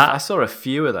 I saw a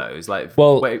few of those, like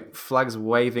flags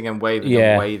waving and waving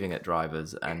and waving at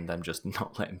drivers, and them just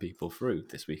not letting people through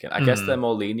this weekend. I guess they're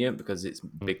more lenient because it's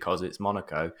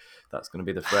Monaco. That's going to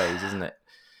be the phrase, isn't it?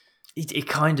 It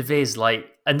kind of is, like,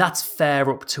 and that's fair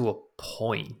up to a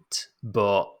point,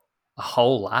 but a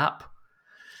whole lap,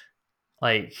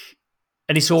 like.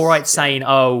 And it's all right saying,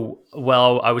 oh,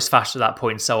 well, I was fast at that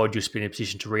point, so I'd just be in a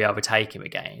position to re-overtake him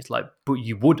again. It's like, but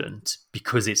you wouldn't,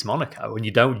 because it's Monaco, and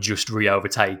you don't just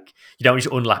re-overtake. You don't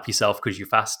just unlap yourself because you're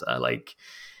faster. Like,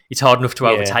 it's hard enough to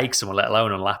overtake someone, let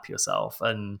alone unlap yourself.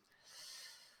 And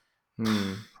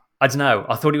I don't know.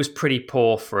 I thought it was pretty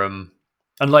poor from...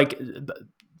 And, like,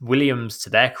 Williams, to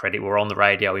their credit, were on the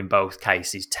radio in both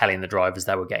cases telling the drivers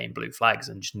they were getting blue flags,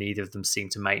 and just neither of them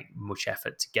seemed to make much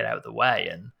effort to get out of the way.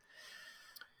 And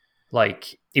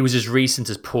like, it was as recent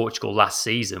as Portugal last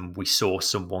season, we saw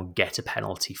someone get a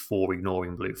penalty for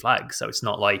ignoring blue flags. So it's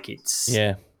not like it's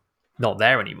not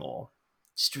there anymore.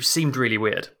 It just seemed really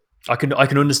weird. I can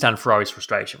understand Ferrari's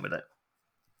frustration with it.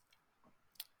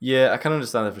 Yeah, I can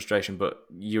understand the frustration, but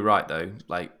you're right, though.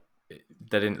 Like,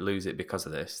 they didn't lose it because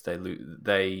of this.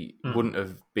 They wouldn't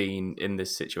have been in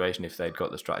this situation if they'd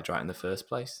got the strategy right in the first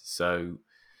place. So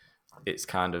it's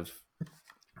kind of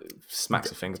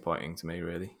smacks of finger pointing to me,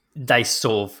 really. They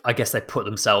sort of, I guess they put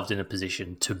themselves in a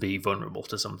position to be vulnerable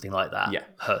to something like that,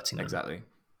 hurting them.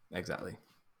 Exactly.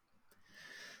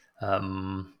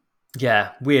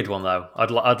 Yeah, weird one though.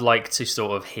 I'd like to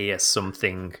sort of hear some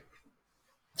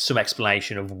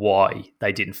explanation of why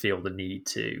they didn't feel the need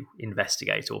to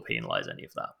investigate or penalise any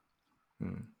of that.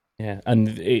 Yeah,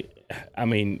 and I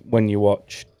mean, when you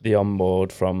watch the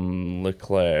onboard from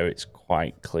Leclerc, it's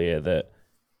quite clear that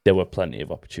there were plenty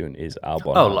of opportunities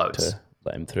Albon had to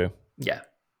let him through. Yeah.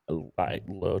 Like,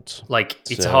 loads. Like,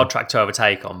 it's a hard track to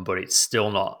overtake on, but it's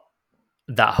still not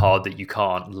that hard that you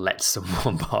can't let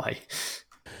someone by.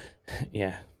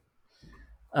 Yeah.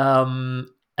 And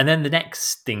then the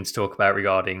next thing to talk about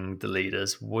regarding the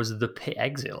leaders was the pit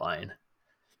exit line.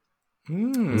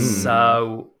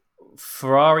 So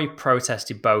Ferrari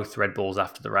protested both Red Bulls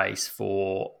after the race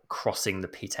for crossing the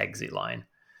pit exit line.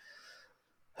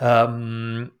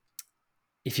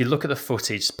 If you look at the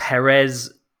footage,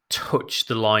 Perez touched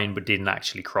the line but didn't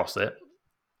actually cross it.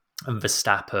 And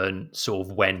Verstappen sort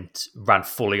of ran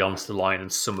fully onto the line, and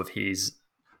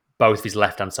both of his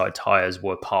left-hand side tyres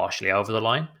were partially over the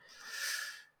line.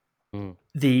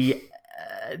 The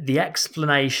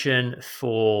explanation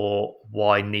for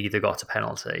why neither got a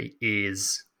penalty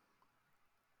is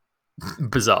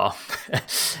bizarre.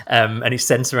 And it's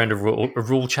centered around a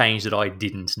rule change that I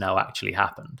didn't know actually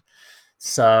happened.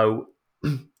 So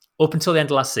up until the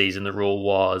end of last season, the rule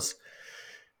was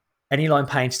any line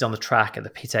painted on the track at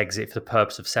the pit exit for the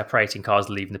purpose of separating cars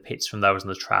leaving the pits from those on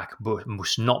the track but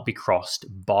must not be crossed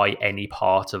by any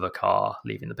part of a car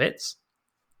leaving the pits.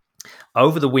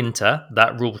 Over the winter,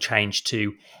 that rule changed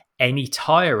to any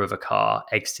tyre of a car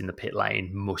exiting the pit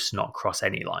lane must not cross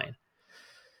any line.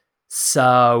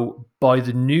 So by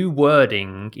the new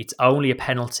wording, it's only a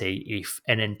penalty if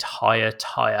an entire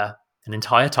tyre,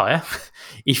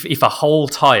 if a whole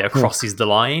tyre crosses the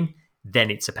line,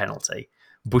 then it's a penalty.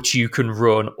 But you can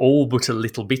run all but a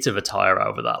little bit of a tyre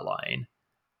over that line,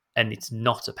 and it's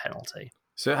not a penalty.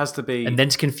 So it has to be... And then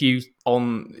to confuse...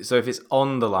 So if it's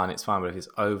on the line, it's fine, but if it's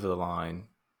over the line...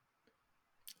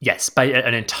 Yes,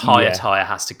 an entire tyre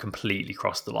has to completely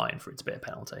cross the line for it to be a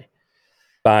penalty.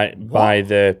 By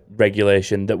the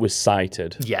regulation that was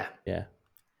cited. Yeah.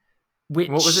 What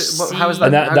was it? How is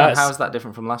that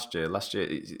different from last year? Last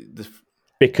year...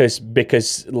 Because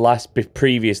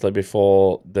previously,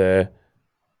 before the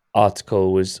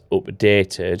article was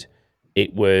updated,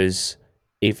 it was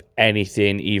if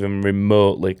anything even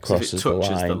remotely crosses the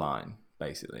line,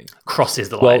 basically. Crosses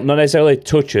the line. Well, not necessarily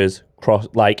touches,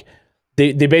 like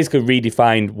they basically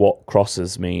redefined what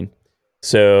crosses mean.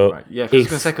 So right. Yeah, I was going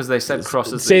to say, because they said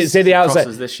crosses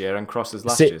crosses this year and crosses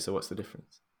last year, so what's the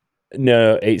difference?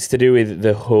 No, it's to do with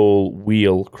the whole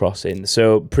wheel crossing.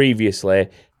 So previously,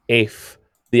 if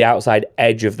the outside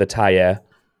edge of the tyre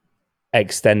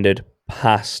extended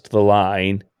past the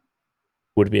line,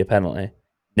 would be a penalty.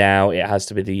 Now it has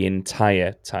to be the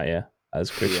entire tyre,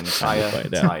 as Chris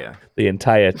pointed out. The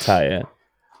entire tyre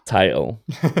title.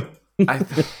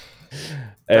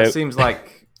 That seems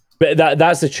like... But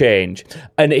that's a change.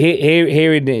 And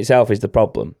here in itself is the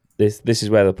problem. This is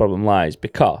where the problem lies,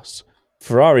 because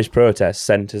Ferrari's protest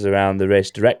centres around the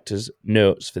race director's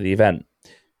notes for the event.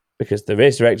 Because the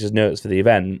race director's notes for the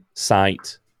event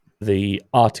cite the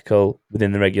article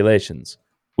within the regulations,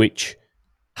 which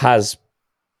has,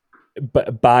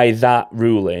 but by that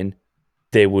ruling,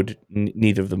 they would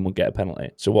neither of them would get a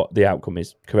penalty. So what the outcome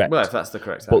is correct. Well, if that's the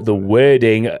correct but the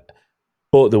wording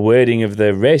of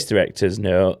the race director's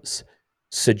notes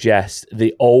suggests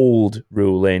the old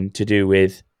ruling to do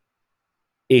with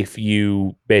if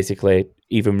you basically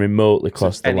even remotely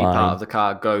cross the line, any part of the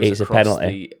car goes across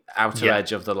the outer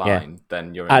edge of the line,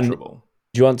 then you're in trouble.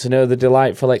 Do you want to know the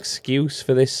delightful excuse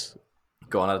for this?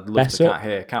 Go on, I'd love to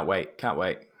hear. Can't wait.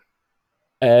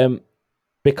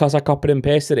 Because I copied and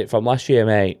pasted it from last year,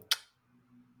 mate.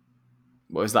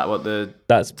 What is that?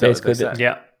 That's basically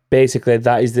basically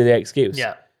that is the excuse.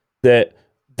 Yeah.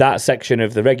 That section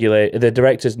of the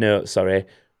director's notes,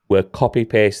 were copy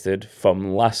pasted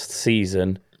from last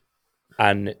season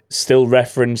and still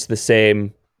reference the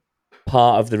same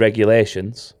part of the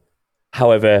regulations.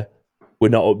 However, were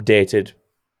not updated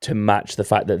to match the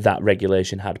fact that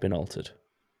regulation had been altered.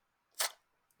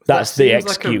 That's the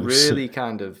excuse. Like a really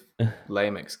kind of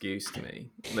lame excuse to me.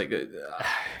 Like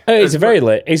it's a very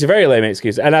lame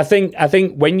excuse, and I think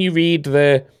when you read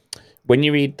the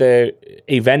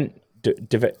event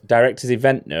director's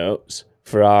event notes,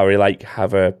 Ferrari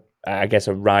have a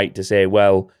right to say,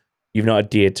 well, you've not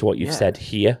adhered to what you've said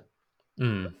here,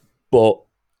 but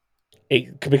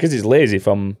because it's lazy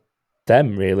from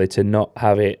them really to not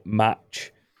have it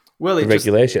match. Well, the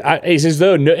regulation. It's as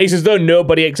though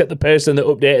nobody except the person that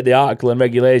updated the article and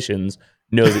regulations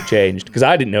knows it changed. Because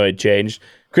I didn't know it changed.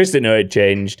 Chris didn't know it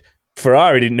changed.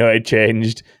 Ferrari didn't know it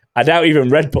changed. I doubt even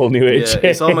Red Bull knew it changed.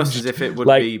 It's almost as if it would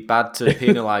be bad to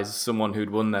penalise someone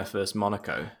who'd won their first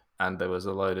Monaco, and there was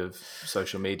a load of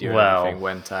social media and everything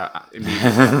went out immediately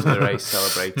after the race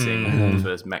celebrating the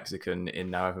first Mexican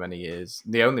in however many years.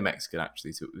 The only Mexican,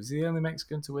 actually. Was he the only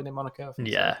Mexican to win in Monaco?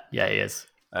 Yeah, he is.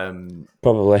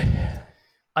 Probably.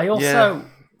 I also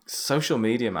social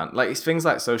media, man. Like it's things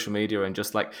like social media and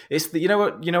just like it's the you know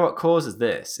what causes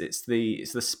this. It's the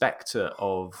spectre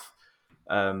of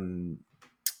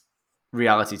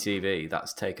reality TV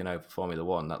that's taken over Formula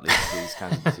One that leads to these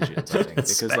kinds of decisions. I think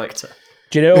because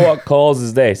do you know what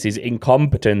causes this? Is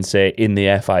incompetency in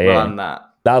the FIA. Well, and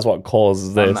that's what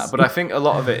causes this. But I think a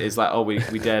lot of it is like,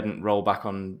 we daren't roll back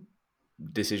on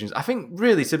decisions. I think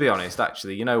really, to be honest,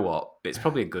 actually, you know what? It's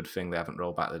probably a good thing they haven't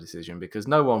rolled back the decision because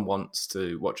no one wants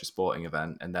to watch a sporting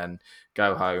event and then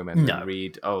go home and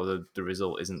read, the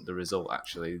result isn't the result,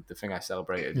 actually. The thing I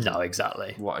celebrated. No,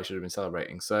 exactly. What I should have been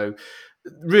celebrating. So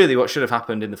really what should have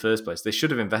happened in the first place, they should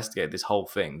have investigated this whole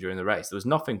thing during the race. There was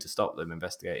nothing to stop them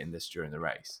investigating this during the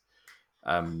race.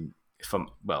 For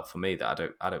me, that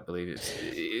I don't believe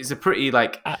it's a pretty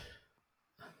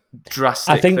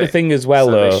drastic. I think the thing as well,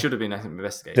 though, they should have been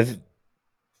investigated.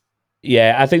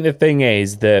 I think the thing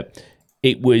is that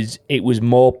it was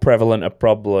more prevalent a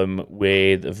problem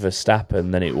with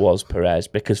Verstappen than it was Perez,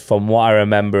 because from what I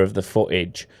remember of the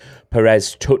footage,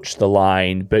 Perez touched the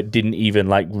line but didn't even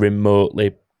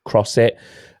remotely cross it,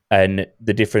 and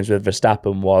the difference with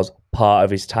Verstappen was part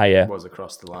of his tyre was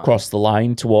across the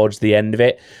line towards the end of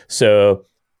it. So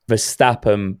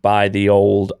Verstappen, by the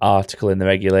old article in the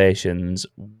regulations,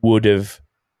 would have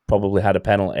probably had a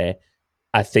penalty.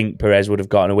 I think Perez would have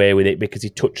gotten away with it because he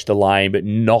touched the line, but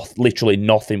literally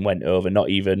nothing went over, not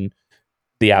even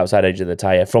the outside edge of the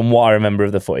tyre, from what I remember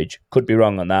of the footage. Could be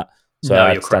wrong on that. So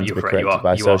I stand to be corrected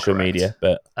by social media.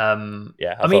 But I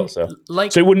thought so.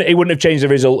 So it wouldn't have changed the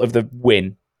result of the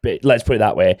win. But let's put it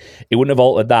that way. It wouldn't have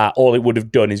altered that. All it would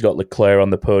have done is got Leclerc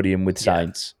on the podium with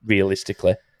Sainz,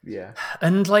 realistically. Yeah.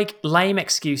 And lame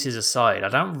excuses aside, I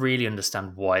don't really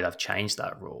understand why they've changed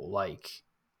that rule.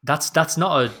 That's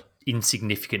not a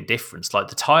insignificant difference. The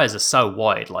tires are so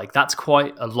wide, that's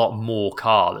quite a lot more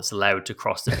car that's allowed to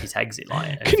cross the pit exit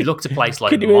line. And if you look to place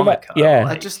Monaco,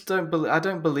 I just don't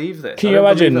believe this. Can you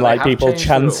imagine people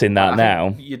chancing that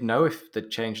now? You'd know if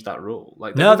they'd changed that rule.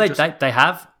 They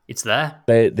have. It's there.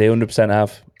 They 100%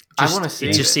 have. I want to see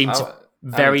it. Just seemed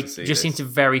to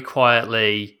very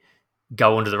quietly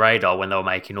go under the radar when they were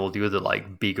making all the other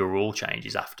bigger rule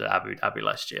changes after Abu Dhabi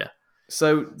last year.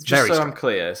 So I'm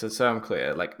clear,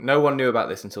 no one knew about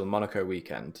this until the Monaco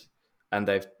weekend, and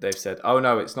they've said, oh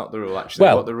no, it's not the rule.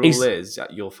 Actually, what the rule is,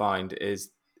 you'll find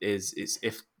is it's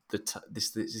if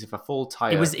if a full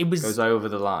tire goes over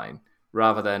the line,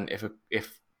 rather than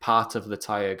if part of the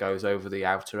tire goes over the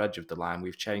outer edge of the line.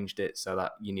 We've changed it so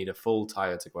that you need a full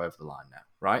tire to go over the line now,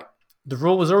 right? The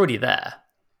rule was already there.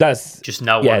 That's just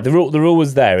no one. Yeah, the rule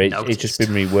was there. It's just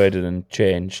been reworded and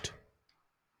changed.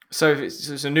 So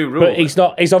it's a new rule, but it's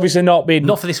not. It's obviously not been.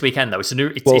 Not for this weekend though. It's a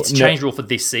new. It's a changed rule for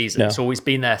this season. No. It's always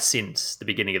been there since the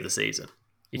beginning of the season.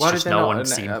 It's Why just did no one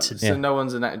seemed to. So no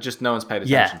one's paid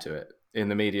attention to it. in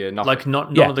the media. Nothing. Like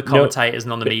none of the commentators,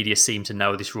 none of the media seem to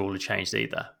know this rule had changed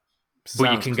either.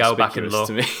 But you can go back and look.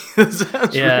 To me. Sounds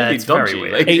really it's dodgy.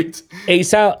 very weird.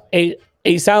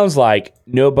 It sounds like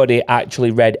nobody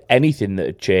actually read anything that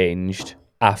had changed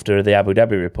after the Abu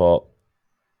Dhabi report.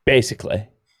 Basically.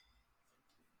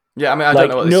 Yeah, I mean, I don't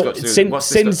know what this got to do. What's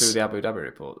this got to do with the Abu Dhabi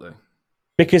report, though?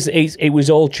 Because it was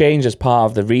all changed as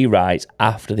part of the rewrites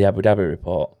after the Abu Dhabi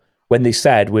report, when they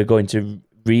said we're going to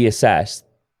reassess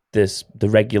the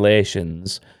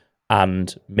regulations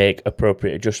and make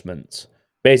appropriate adjustments.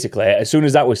 Basically, as soon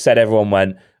as that was said, everyone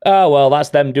went, "Oh well, that's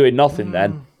them doing nothing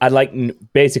then." And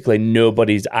basically,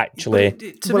 nobody's actually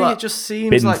to me it just seems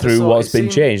been like through what's been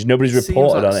changed. Nobody's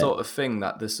reported on it. Sort of thing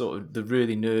that the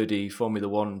really nerdy Formula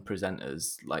One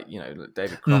presenters, like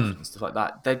David Croft and stuff like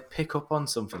that, they'd pick up on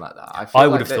something like that. I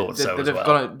would have thought so as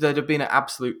well. They'd have been at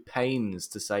absolute pains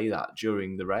to say that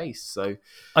during the race. So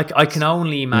I can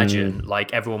only imagine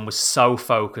like everyone was so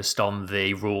focused on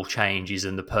the rule changes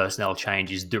and the personnel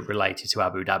changes that related to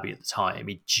Abu Dhabi at the time,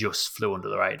 it just flew under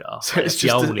the radar. So it's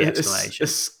just the only explanation.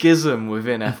 A schism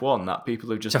within F1 that people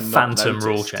have just a phantom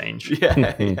rule change.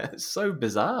 Yeah, it's so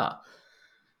bizarre.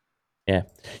 Yeah,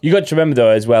 you got to remember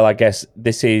though as well. I guess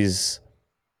this is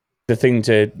the thing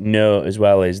to know as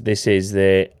well is this is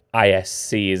the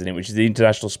ISC, isn't it? Which is the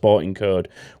International Sporting Code,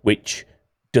 which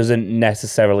doesn't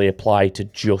necessarily apply to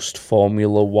just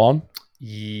Formula One.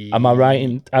 Am I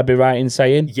right? I'd be right in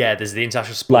saying? Yeah, there's the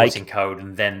International Sporting Code,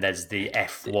 and then there's the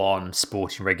F1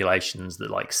 sporting regulations that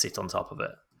like sit on top of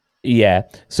it. Yeah.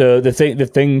 So the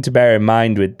thing to bear in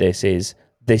mind with this is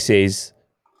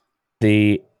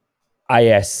the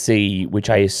ISC,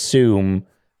 which I assume,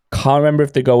 can't remember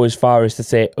if they go as far as to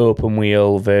say open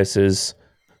wheel versus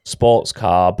sports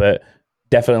car, but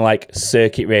definitely like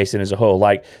circuit racing as a whole.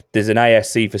 Like there's an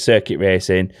ISC for circuit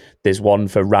racing, there's one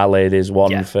for rally, there's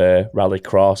one for rally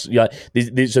cross. Yeah,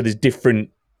 so there's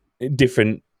different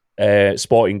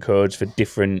sporting codes for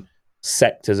different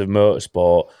sectors of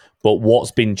motorsport. But what's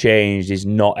been changed is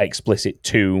not explicit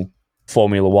to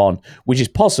Formula One, which is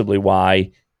possibly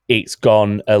why it's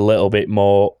gone a little bit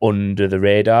more under the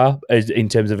radar in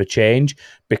terms of a change,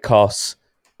 because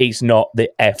it's not the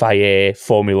FIA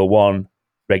Formula One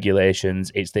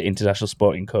regulations, it's the International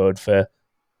Sporting Code for,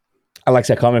 like I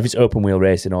said, I can't remember if it's open wheel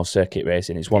racing or circuit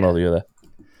racing. It's one or the other.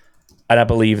 And I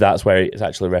believe that's where it's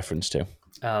actually referenced to.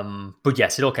 But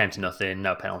yes, it all came to nothing,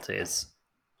 no penalties.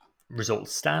 Result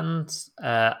stands.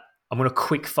 I'm going to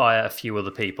quick fire a few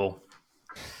other people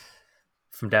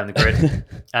from down the grid.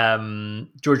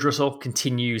 George Russell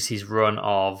continues his run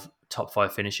of top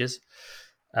 5 finishes.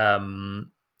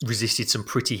 Resisted some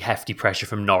pretty hefty pressure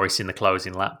from Norris in the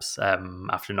closing laps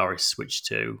after Norris switched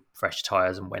to fresh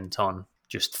tyres and went on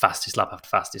just fastest lap after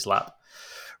fastest lap.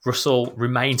 Russell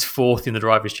remains 4th in the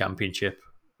Drivers' Championship,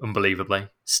 unbelievably,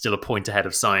 still a point ahead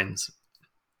of Sainz,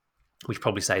 which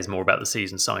probably says more about the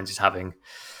season Sainz is having,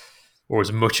 or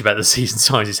as much about the season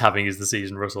Sainz is having as the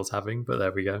season Russell's having, but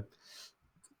there we go.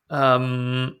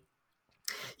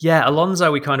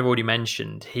 Alonso we kind of already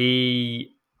mentioned.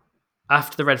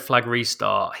 After the red flag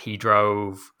restart, he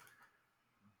drove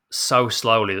so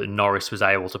slowly that Norris was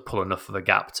able to pull enough of a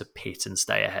gap to pit and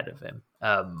stay ahead of him.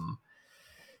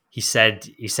 He said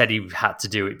he had to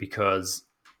do it because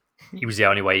it was the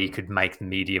only way he could make the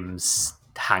mediums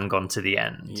hang on to the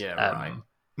end. Yeah, right.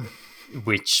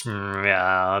 Which,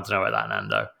 I don't know about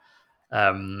that,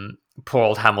 Nando. Poor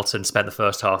old Hamilton spent the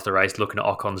first half of the race looking at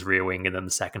Ocon's rear wing, and then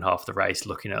the second half of the race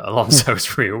looking at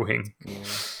Alonso's rear wing. Yeah.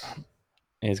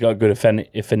 He's got a good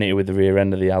affinity with the rear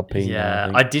end of the Alpine. Yeah,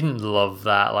 I didn't love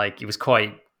that. Like, it was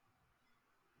quite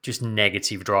just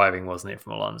negative driving, wasn't it,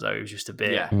 from Alonso? It was just a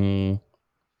bit... Yeah. I mean,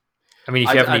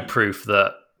 if you have any proof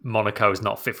that Monaco is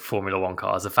not fit for Formula One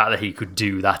cars, the fact that he could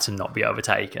do that and not be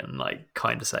overtaken, like,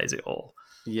 kind of says it all.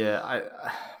 Yeah,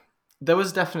 there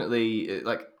was definitely,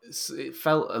 like, it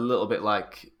felt a little bit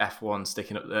like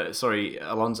F1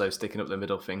 Alonso sticking up the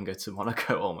middle finger to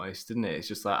Monaco almost, didn't it? It's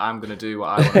just like, I'm going to do what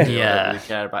I want to do. I don't really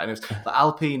care about it. And it was, like,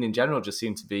 Alpine in general just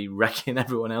seemed to be wrecking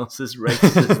everyone else's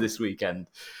races this weekend.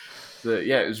 So,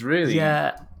 it was really...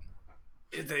 Yeah.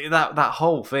 That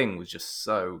whole thing was just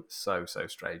so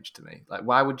strange to me. Like,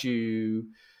 why would you...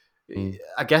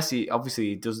 I guess he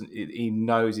doesn't. He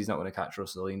knows he's not going to catch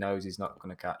Russell. He knows he's not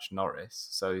going to catch Norris,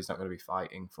 so he's not going to be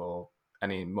fighting for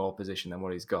any more position than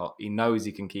what he's got. He knows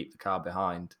he can keep the car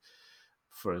behind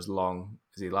for as long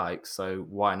as he likes. So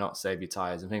why not save your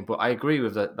tires and things? But I agree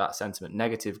with that sentiment.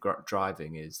 Negative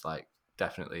driving is like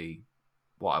definitely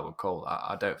what I would call that.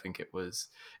 I don't think it was.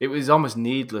 It was almost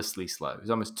needlessly slow. It was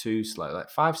almost too slow, like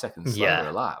 5 seconds slower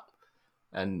a lap,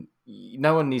 and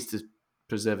no one needs to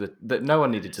preserve that no one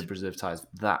needed to preserve tyres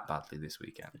that badly this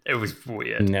weekend. It was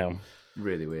weird. No.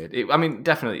 Really weird.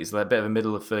 Definitely it's like a bit of a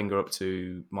middle finger up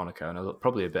to Monaco and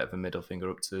probably a bit of a middle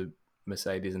finger up to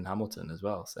Mercedes and Hamilton as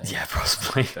well. Saying, Yeah,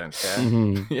 possibly. Don't care.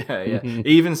 Yeah.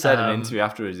 He even said in an interview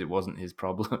afterwards it wasn't his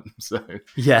problem. So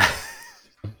yeah,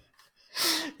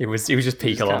 it was just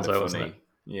peak Alonso, wasn't it?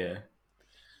 Yeah.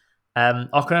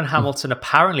 Ocon and Hamilton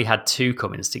apparently had two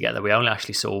come-ins together. We only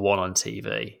actually saw one on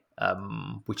TV,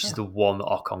 which is the one that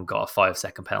Ocon got a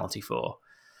 5-second penalty for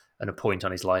and a point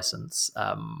on his license.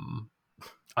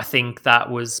 I think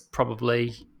that was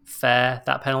probably fair,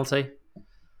 that penalty.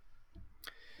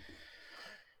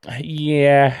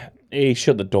 Yeah, he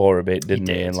shut the door a bit, didn't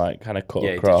he? did. And like kind of cut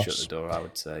Yeah, across. he did shut the door, I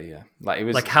would say, yeah. Like it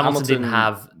was Like Hamilton didn't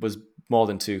have... was more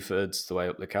than 2/3 the way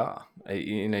up the car.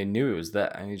 He knew it was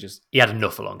there and he had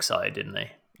enough alongside, didn't he?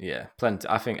 Yeah, plenty.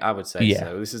 I think I would say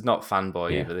so. This is not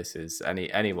fanboy either. This is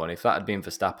anyone. If that had been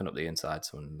Verstappen up the inside,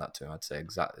 someone that to him, I'd say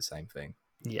exactly the same thing.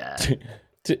 Yeah.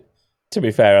 To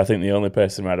be fair, I think the only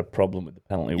person who had a problem with the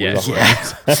penalty was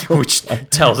Ocon. Which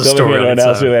tells a story. Anyone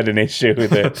else who had an issue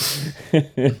with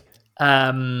it.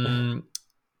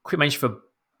 Quick mention for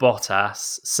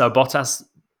Bottas. So Bottas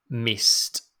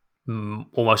missed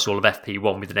almost all of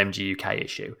FP1 with an MG UK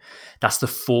issue. That's the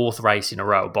 4th race in a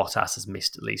row Bottas has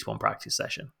missed at least one practice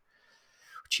session,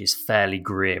 which is fairly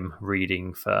grim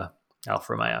reading for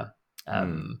Alfa Romeo.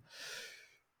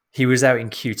 He was out in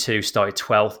Q2, started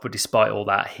 12th, but despite all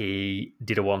that, he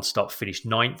did a one-stop, finished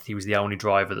 9th. He was the only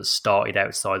driver that started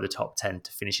outside the top 10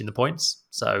 to finish in the points.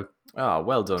 So,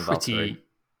 well done, Valtteri.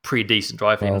 Pretty decent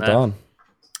driving there. Well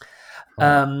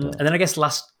done. And then I guess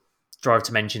last driver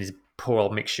to mention is poor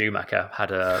old Mick Schumacher.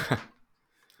 Had a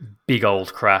big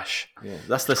old crash. Yeah,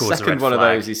 that's the second one of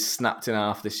those he's snapped in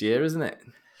half this year, isn't it?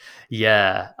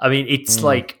 Yeah, I mean, it's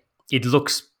like it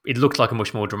looked like a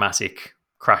much more dramatic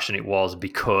crash than it was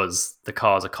because the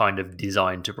cars are kind of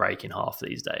designed to break in half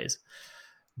these days.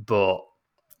 But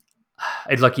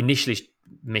initially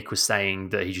Mick was saying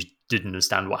that he just didn't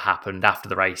understand what happened. After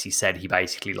the race, he said he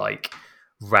basically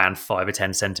ran 5 or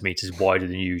 10 centimeters wider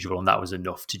than usual, and that was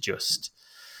enough to just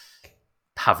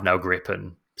have no grip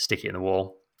and stick it in the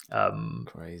wall.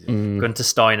 Crazy. Gunter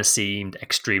Steiner seemed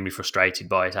extremely frustrated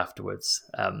by it afterwards.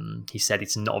 He said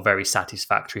it's not very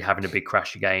satisfactory having a big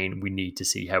crash again. We need to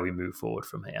see how we move forward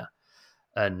from here.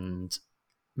 And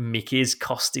Mick is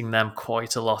costing them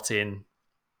quite a lot in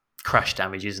crash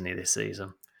damage, isn't he, this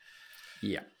season?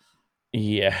 Yeah.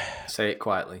 Yeah. Say it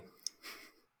quietly.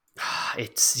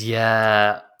 It's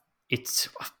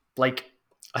like,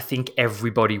 I think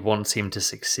everybody wants him to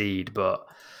succeed, but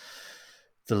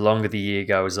the longer the year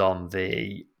goes on,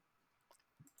 the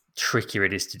trickier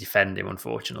it is to defend him,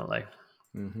 unfortunately.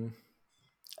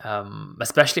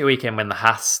 Especially a weekend when the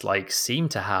Haas seem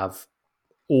to have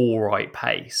all right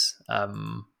pace. I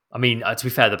mean, to be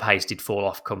fair, the pace did fall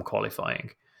off come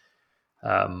qualifying.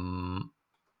 But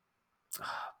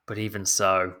even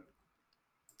so,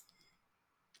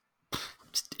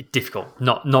 it's difficult.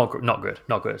 Not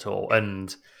good at all.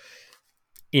 And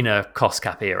in a cost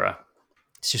cap era,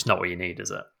 it's just not what you need, is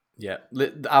it? Yeah.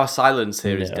 Our silence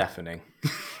here is deafening.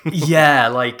 Yeah,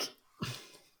 I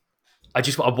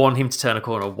want him to turn a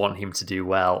corner, I want him to do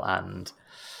well, and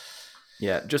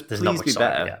just please be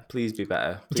better. Please be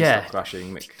better. Please stop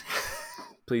crashing, Mick.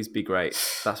 Please be great.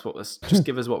 Just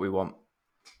give us what we want.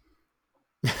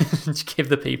 Just give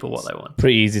the people what they want.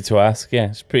 Pretty easy to ask. Yeah,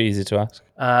 it's pretty easy to ask.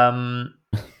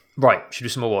 Right, should we do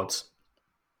some awards?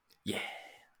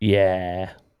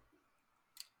 Yeah.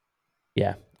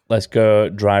 Let's go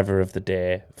driver of the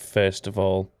day first of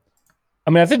all.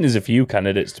 I mean, I think there's a few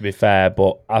candidates, to be fair,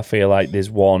 but I feel like there's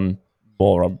one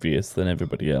more obvious than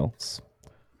everybody else.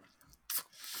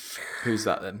 Who's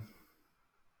that then?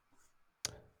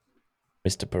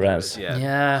 Mr. Perez.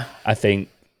 Yeah. I think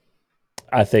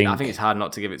it's hard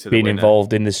not to give it to the being winner.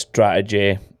 involved in the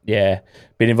strategy. Yeah,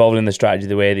 being involved in the strategy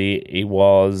the way that he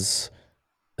was,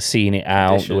 seeing it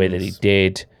out the way that he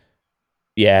did.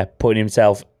 Yeah, putting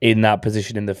himself in that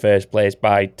position in the first place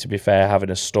by, to be fair, having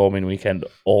a storming weekend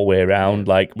all the way around,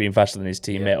 being faster than his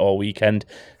teammate all weekend.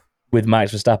 With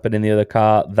Max Verstappen in the other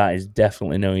car, that is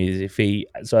definitely no easy feat.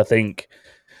 So I think,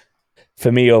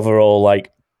 for me overall,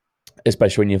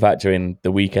 especially when you factor in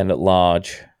the weekend at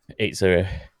large, it's a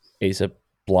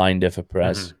blinder for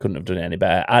Perez. Couldn't have done it any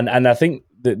better. And I think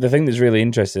the thing that's really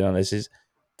interesting on this is,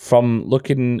 from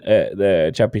looking at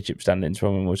the championship standings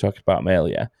from when we were talking about them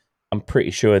earlier, I'm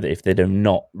pretty sure that if they'd have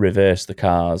not reversed the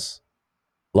cars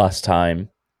last time,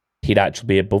 he'd actually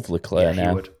be above Leclerc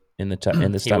now in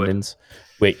the standings,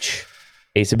 which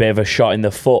is a bit of a shot in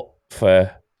the foot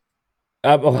for.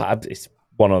 It's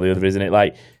one or the other, isn't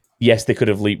it? yes, they could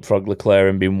have leapfrogged Leclerc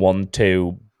and been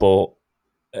 1-2, but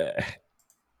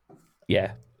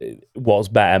what's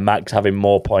better, Max having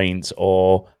more points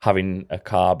or having a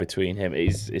car between him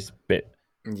is a bit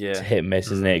hit and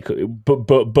miss, isn't it? But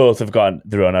both have got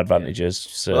their own advantages.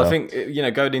 So well, I think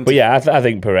going into. But I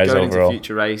think Perez going overall. into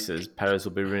future races, Perez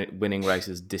will be winning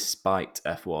races despite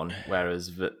F1,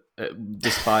 whereas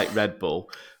despite Red Bull,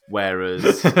 whereas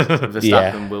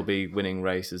Verstappen will be winning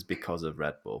races because of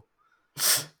Red Bull.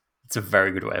 It's a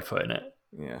very good way of putting it.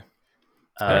 Yeah.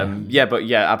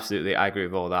 Absolutely. I agree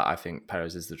with all that. I think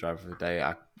Perez is the driver of the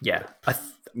day.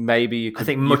 Maybe you could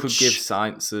give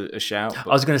Sainz a shout.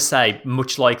 But I was going to say,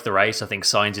 much like the race, I think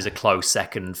Sainz is a close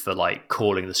second for like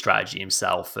calling the strategy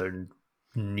himself and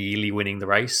nearly winning the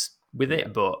race with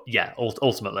it. But yeah,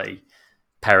 ultimately,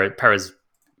 Perez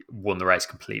won the race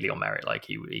completely on merit. Like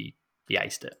he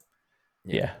aced it.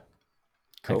 Yeah.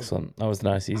 Cool. Excellent. That was a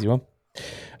nice, easy one.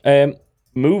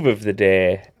 Move of the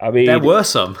day. I mean, there were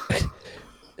some.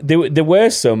 There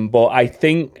were some, but I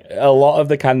think a lot of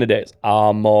the candidates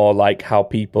are more like how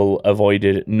people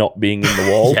avoided not being in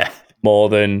the wall more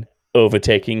than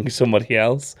overtaking somebody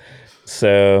else.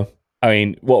 So, I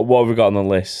mean, what have we got on the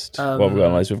list?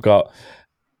 We've got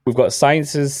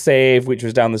Sainz's save, which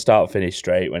was down the start-finish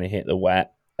straight when he hit the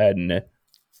wet and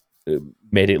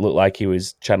made it look like he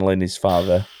was channeling his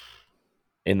father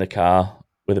in the car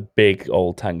with a big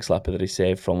old tank slapper that he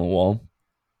saved from the wall.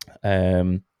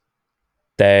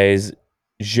 There's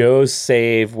Zhou's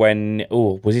save when it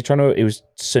was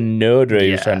Tsunoda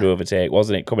he was trying to overtake,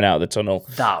 wasn't it? Coming out of the tunnel.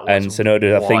 And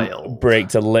Tsunoda, I think,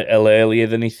 braked a little earlier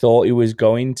than he thought he was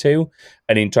going to.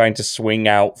 And in trying to swing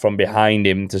out from behind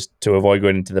him to avoid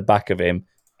going into the back of him,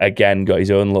 again, got his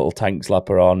own little tank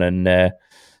slapper on and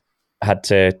had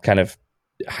to kind of,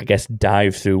 I guess,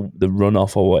 dive through the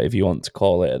runoff or whatever you want to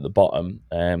call it at the bottom.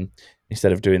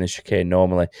 Instead of doing the chicane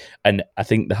normally. And I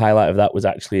think the highlight of that was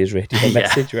actually his radio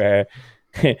message where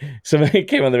somebody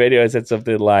came on the radio and said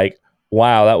something like,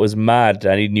 wow, that was mad.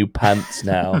 I need new pants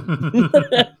now. So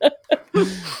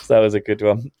that was a good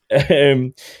one.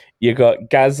 You got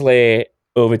Gasly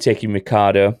overtaking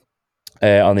Ricciardo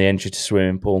on the entry to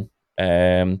swimming pool.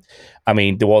 I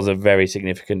mean, there was a very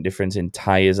significant difference in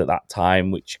tyres at that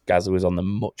time, which Gasly was on the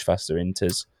much faster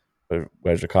inters,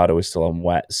 whereas Ricciardo was still on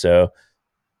wet. So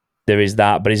there is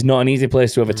that, but it's not an easy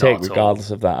place to overtake regardless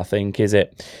of that, I think, is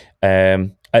it?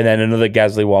 And then another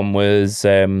Gasly one was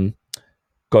going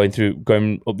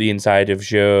up the inside of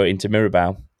Zhou into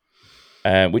Mirabao,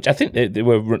 which I think they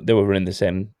were running the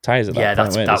same tyres at that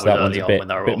point. That was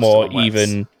a bit more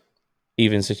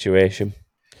even situation.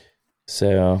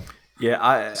 So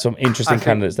some interesting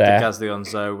candidates there. The Gasly on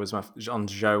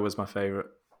Zhou was my favourite.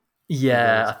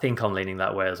 Yeah, I think I'm leaning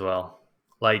that way as well.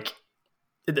 Like,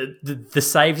 the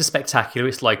saves are spectacular.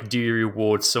 It's like, do you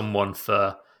reward someone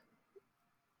for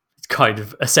kind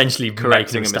of essentially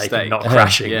making a mistake and not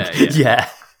crashing? Yeah.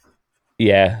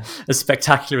 As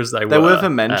spectacular as they were. They're worth a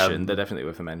mention. They're definitely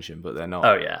worth a mention, but they're not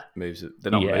moves.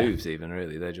 They're not moves even,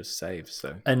 really. They're just saves.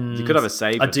 So you could have a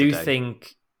save. I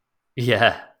think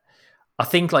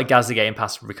like Gasly getting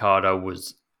past Ricciardo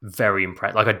was very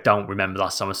impressed. Like, I don't remember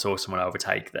last time I saw someone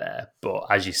overtake there, but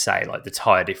as you say, like, the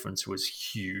tyre difference was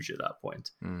huge at that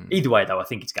point. Either way, though, I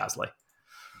think it's Gasly.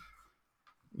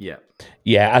 Yeah.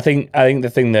 I think the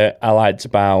thing that I liked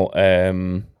about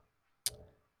the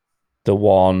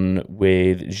one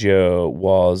with Zhou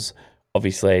was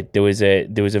obviously there was a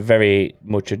very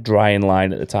much a drying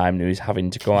line at the time, and he was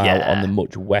having to go out on the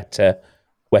much wetter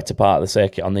part of the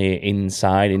circuit on the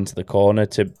inside into the corner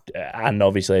and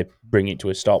obviously bring it to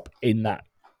a stop in that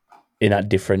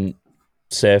different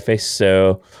surface.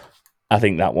 So I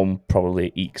think that one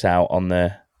probably ekes out on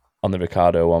the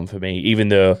Ricciardo one for me, even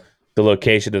though the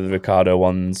location of the Ricciardo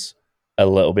one's a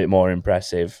little bit more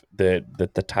impressive. The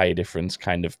tyre difference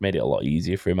kind of made it a lot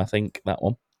easier for him, I think, that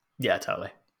one. Yeah, totally.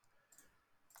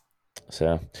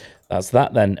 So that's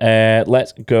that then.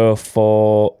 Let's go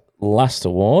for last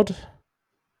award.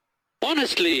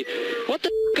 Honestly, what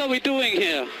the f*** are we doing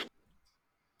here?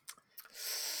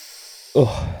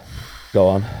 Oh, go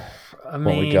on. I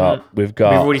mean, we've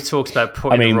already talked about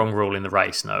putting the wrong rule in the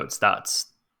race notes. That's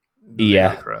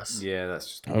ludicrous. Yeah, that's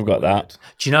just. I've got that.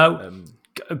 Do you know?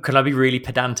 Can I be really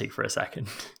pedantic for a second?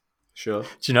 Sure. Do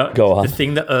you know? Go on. The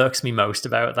thing that irks me most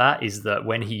about that is that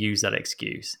when he used that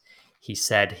excuse, he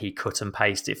said he cut and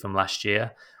pasted it from last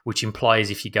year, which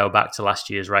implies if you go back to last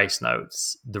year's race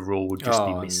notes, the rule would just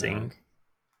be missing.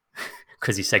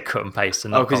 Because he said cut and paste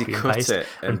and not copy and paste.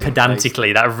 And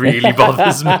pedantically, that really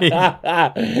bothers me. Do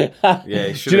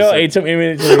you know what? It took me a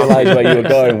minute to realise where you were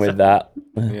going with that.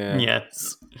 Yeah.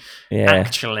 Yes. Yeah.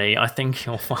 Actually, I think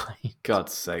you're fine.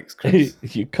 God's sakes, Chris.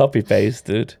 You copy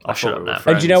pasted. I'll shut up now.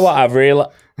 And do you know what? I've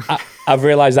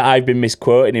realized that I've been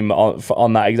misquoting him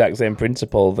on that exact same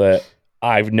principle, that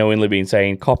I've knowingly been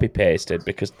saying copy pasted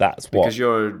because that's what Because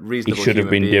you're a reasonable he should have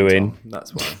human been being, doing. Tom.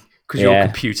 That's why. Because you're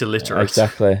computer literate.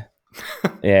 Exactly.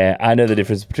 Yeah, I know the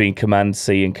difference between Command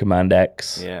C and Command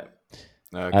X. Yeah.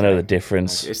 Okay. I know the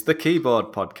difference. Okay. It's the keyboard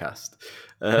podcast.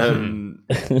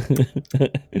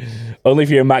 Only if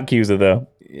you're a Mac user, though.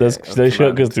 Those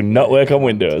shortcuts do not work on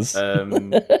Windows.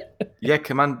 Yeah,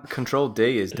 Control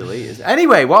D is delete.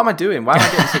 Anyway, what am I doing? Why am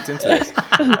I getting sucked into this?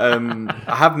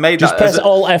 I have made Just that press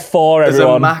Alt F4, everyone. as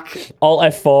a Mac, Alt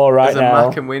F4 right now. As a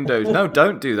Mac and Windows. No,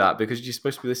 don't do that because you're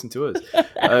supposed to be listening to us.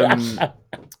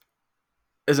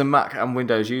 As a Mac and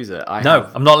Windows user, I'm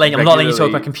not letting you talk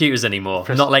about computers anymore.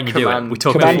 I'm not letting you do it. We're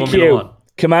talking about Formula 1.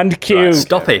 Command Q. Right,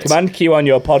 stop it. Command Q on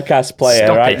your podcast player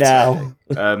now.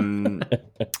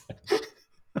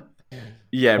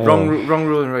 Yeah, wrong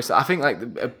rule and race. I think like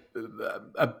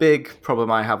a big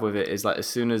problem I have with it is like as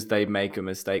soon as they make a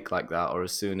mistake like that, or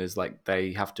as soon as like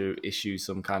they have to issue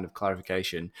some kind of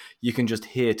clarification, you can just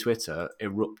hear Twitter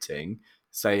erupting,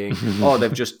 saying, "Oh,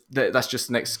 that's just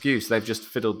an excuse. They've just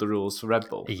fiddled the rules for Red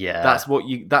Bull." Yeah,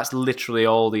 that's literally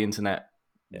all the internet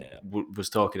was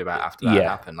talking about after that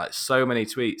happened. Like so many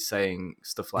tweets saying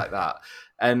stuff like that,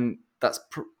 and that's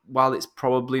while it's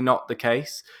probably not the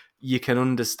case, you can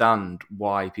understand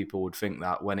why people would think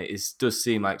that when it does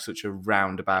seem like such a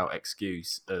roundabout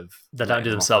excuse of they don't do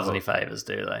themselves any favors,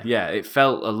 do they? Yeah, it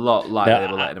felt a lot like they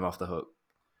were letting him off the hook.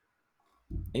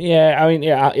 Yeah, I mean,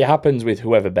 yeah, it happens with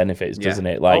whoever benefits, doesn't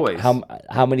it? Like, always.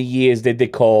 how many years did they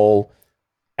call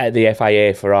at the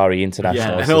FIA Ferrari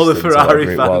International? Yeah, and all the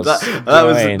Ferrari fans. That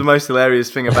was the most hilarious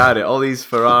thing about it. All these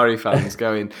Ferrari fans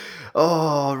going,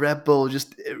 "Oh, Red Bull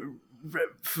just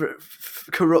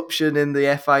corruption in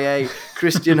the FIA.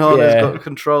 Christian Horner's got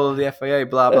control of the FIA.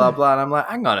 Blah blah blah." And I'm like,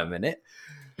 hang on a minute.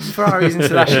 Ferrari's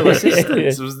International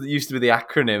Assistance used to be the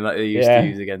acronym that they used to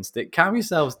use against it. Calm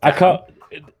yourselves down.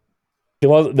 There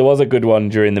was a good one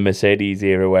during the Mercedes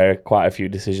era where quite a few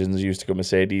decisions used to go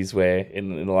Mercedes' way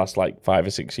in the last like 5 or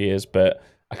 6 years, but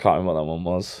I can't remember what that one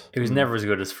was. It was never as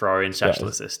good as Ferrari International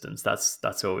Assistance.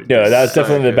 That's always that's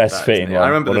definitely the best fitting one. I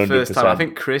remember 100%. The first time. I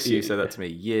think Chris, you Yeah. said that to me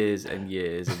years and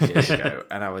years and years ago,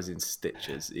 and I was in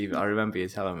stitches. Even I remember you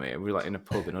telling me we were like in a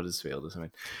pub in Huddersfield or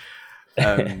something.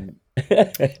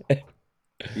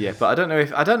 Yeah, but I don't know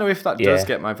if that does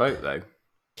get my vote though.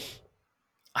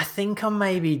 I think I'm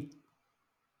maybe.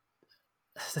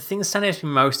 The thing that's standing out to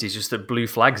me most is just that blue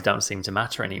flags don't seem to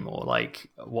matter anymore. Like,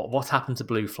 what happened to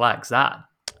blue flags? Do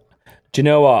you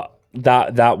know what?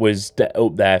 That was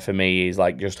up there for me. Is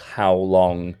like just how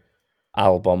long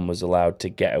Albon was allowed to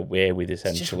get away with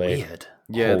essentially. It's just weird.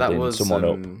 Yeah, that was someone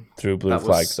up through blue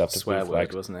flags after swear blue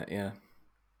flags, wasn't it? Yeah.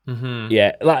 Mm-hmm.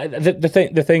 Yeah, like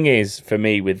the thing is for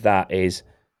me with that is,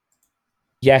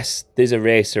 yes, there's a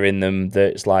racer in them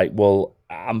that's like, well,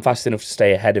 I'm fast enough to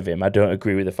stay ahead of him. I don't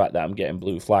agree with the fact that I'm getting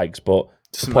blue flags, but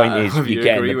the point is you're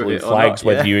getting the blue flags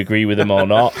whether you agree with them or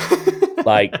not.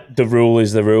 Like, the rule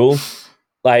is the rule.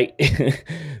 Like,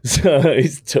 so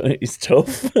it's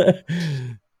tough.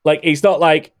 Like, it's not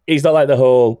like the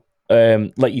whole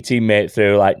let your teammate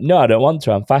through. Like, no, I don't want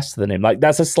to. I'm faster than him. Like,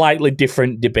 that's a slightly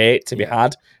different debate to be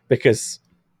had because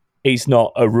it's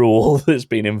not a rule that's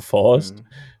been enforced.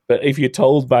 But if you're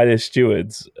told by the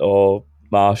stewards or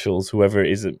marshals, whoever it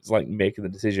is that's like making the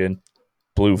decision,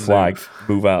 blue flag,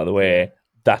 move out of the way,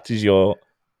 that is your,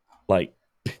 like,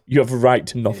 you have a right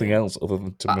to nothing else other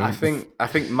than to move. I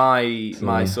think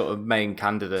my sort of main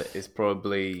candidate is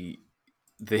probably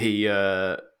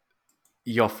the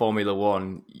your Formula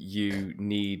One. You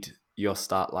need your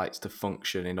start lights to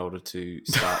function in order to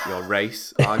start your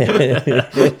race argument.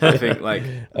 I think, like,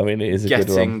 I mean, it is a getting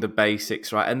good one. the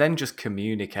basics right, and then just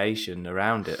communication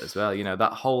around it as well. You know,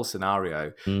 that whole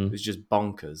scenario was just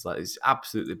bonkers. Like, it's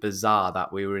absolutely bizarre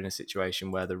that we were in a situation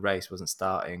where the race wasn't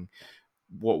starting.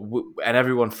 And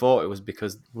everyone thought it was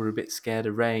because we're a bit scared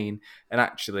of rain, and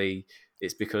actually,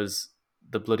 it's because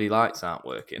the bloody lights aren't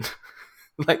working.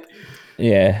 Like,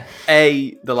 yeah,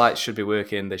 A, the lights should be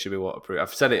working, they should be waterproof.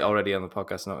 I've said it already on the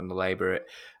podcast, not going to labour it.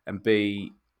 And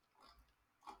B,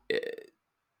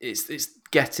 it's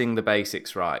getting the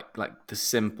basics right, like the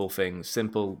simple things,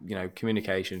 you know,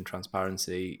 communication,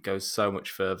 transparency goes so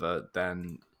much further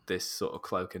than this sort of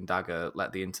cloak and dagger.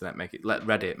 Let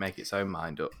Reddit make its own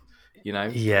mind up, you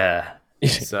know? Yeah.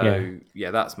 So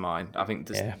yeah, that's mine. I think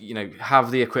you know,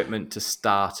 have the equipment to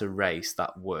start a race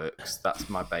that works. That's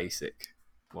my basic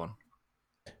one.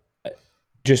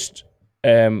 Just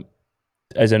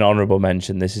as an honourable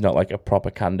mention, this is not like a proper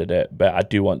candidate, but I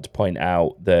do want to point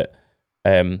out that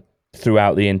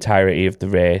throughout the entirety of the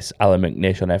race, Alan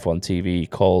McNish on F1 TV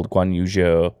called Guan Yu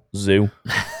Zhou Zhu,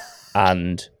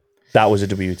 and that was a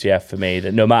WTF for me.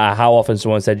 That no matter how often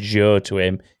someone said Zhou to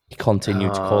him, he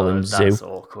continued to call him Zhu. That's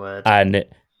awkward. And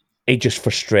it just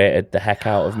frustrated the heck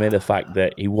out of me, the fact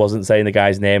that he wasn't saying the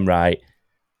guy's name right,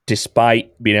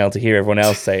 despite being able to hear everyone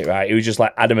else say it right. He was just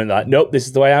like adamant, like, nope, this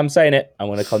is the way I'm saying it. I'm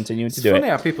going to continue to do it. It's funny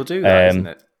how people do that, isn't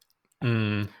it?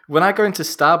 Mm. When I go into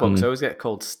Starbucks, I always get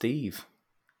called Steve.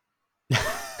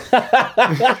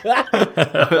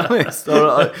 Honest,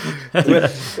 like,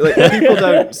 people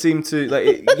don't seem to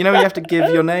like. You know, you have to give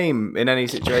your name in any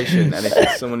situation, and if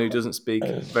it's someone who doesn't speak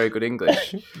very good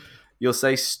English, you'll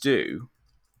say Stu,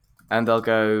 and they'll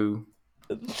go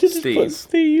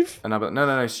Steve, and I'll be like,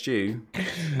 no, Stu,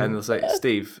 and they'll say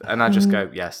Steve, and I just go,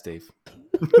 yeah, Steve,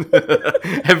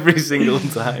 every single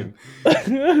time.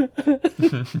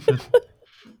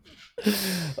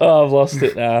 Oh, I've lost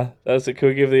it now. That's it. Can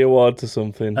we give the award to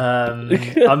something? I'm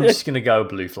just gonna go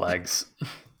blue flags.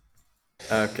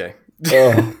 Okay.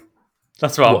 Oh.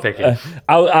 That's what I'm picking.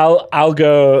 I'll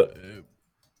go.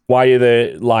 Why are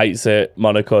the lights at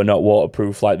Monaco not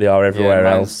waterproof like they are everywhere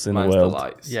else in the world? The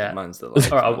lights. Yeah, mine's the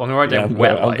lights. All right, I'm gonna write down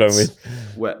wet lights. I'm going with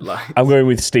wet lights. I'm going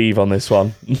with Steve on this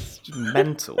one. Just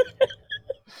mental.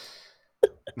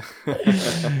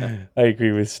 I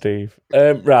agree with Steve.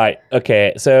 Right,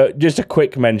 okay. So just a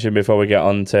quick mention before we get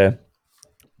on to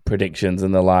predictions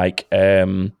and the like.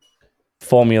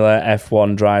 Formula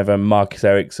F1 driver Marcus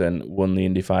Ericsson won the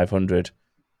Indy 500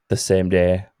 the same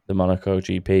day the Monaco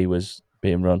GP was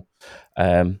being run.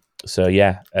 So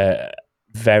yeah,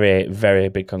 very, very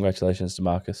big congratulations to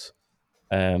Marcus.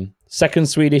 Second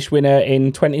Swedish winner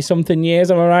in 20-something years,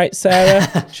 am I right,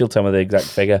 Sarah? She'll tell me the exact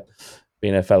figure.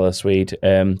 Being a fellow Swede,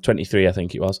 23, I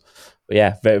think it was. But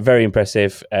yeah, very, very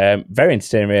impressive. Very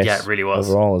entertaining race. Yeah, it really was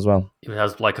overall as well. It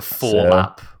was like a four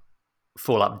lap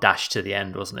dash to the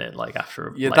end, wasn't it? Like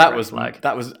after that was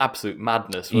absolute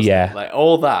madness. Wasn't it? Like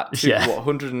all that took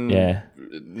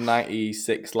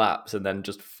 196 laps, and then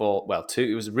just two.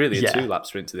 It was really a 2 lap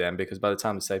sprint to the end because by the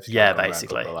time the safety car ran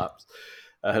basically around laps.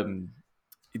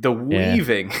 The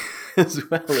weaving as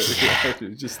well. It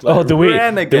was just like the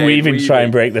weaving try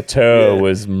and break the toe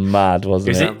was mad,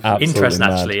 wasn't it? Absolutely interesting,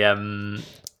 mad. Actually.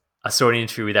 I saw an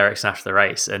interview with Ericsson after the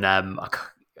race, and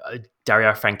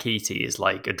Dario Franchitti is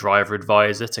like a driver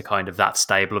advisor to kind of that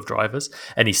stable of drivers.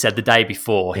 And he said the day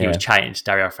before he was changed,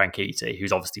 Dario Franchitti,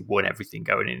 who's obviously won everything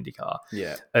going in IndyCar.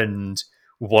 Yeah. And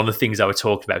one of the things I was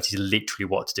talking about is literally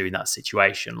what to do in that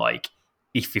situation. Like,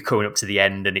 if you're coming up to the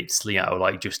end and it's,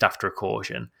 like just after a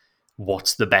caution,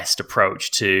 what's the best approach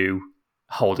to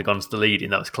holding on to the lead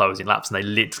in those closing laps? And they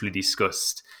literally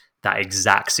discussed that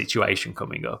exact situation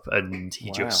coming up, and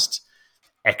he just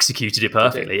executed it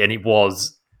perfectly. And it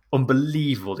was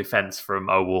unbelievable defense from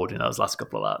O'Ward in those last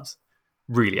couple of laps.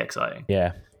 Really exciting.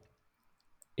 Yeah.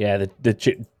 Yeah, the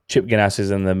Chip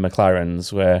Ganassis and the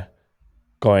McLarens were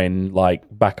going like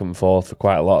back and forth for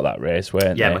quite a lot of that race,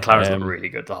 weren't they? Yeah, McLaren's looked really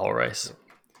good the whole race.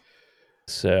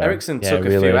 So Ericsson took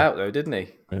a few out though, didn't he?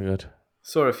 Very good.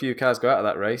 Saw a few cars go out of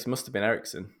that race. Must have been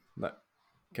Ericsson. Like,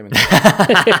 there it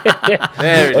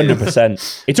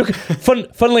 100%. It took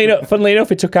funnily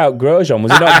enough, it took out Grosjean.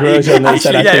 Was it not Grosjean that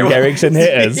said, "I think Ericsson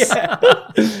hit us"? Yeah.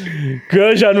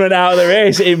 Grosjean went out of the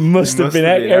race. It must have been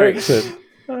Ericsson.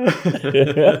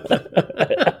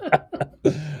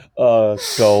 Oh,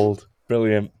 gold!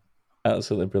 Brilliant,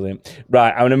 absolutely brilliant.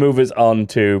 Right, I'm going to move us on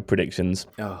to predictions.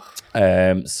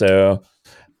 The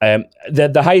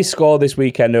highest score this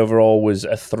weekend overall was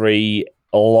a 3.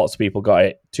 Lots of people got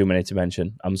it. Too many to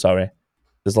mention. I'm sorry.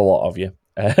 There's a lot of you.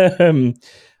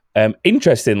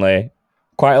 Interestingly,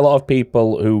 quite a lot of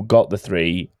people who got the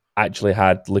 3 actually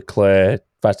had Leclerc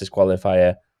fastest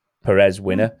qualifier, Perez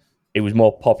winner. It was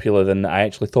more popular than I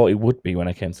actually thought it would be when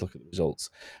I came to look at the results.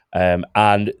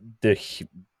 And the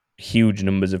huge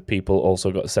numbers of people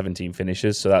also got 17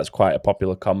 finishes, so that's quite a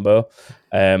popular combo.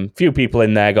 Few people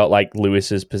in there got like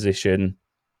Lewis's position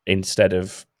instead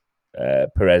of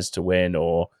Perez to win,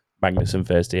 or Magnussen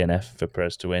first DNF for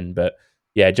Perez to win. But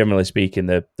yeah, generally speaking,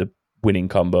 the winning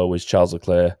combo was Charles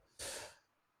Leclerc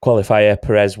qualifier,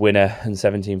 Perez winner, and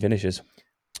 17 finishes.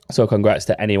 So congrats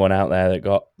to anyone out there that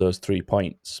got those 3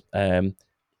 points.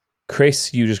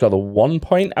 Chris, you just got the 1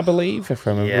 point, I believe, if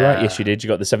I remember right. Yes, you did. You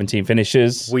got the 17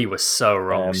 finishes. We were so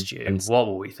wrong, Stu. What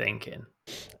were we thinking?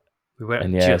 We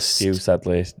were Stu,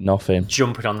 sadly, nothing.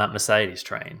 Jumping on that Mercedes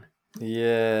train.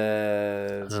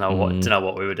 Yeah. I don't know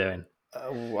what we were doing.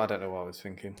 I don't know what I was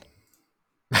thinking.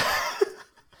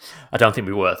 I don't think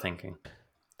we were thinking.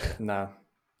 No.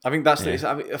 I think that's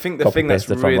Yeah. I think the thing that's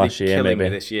Copy-pasted from really last year, killing me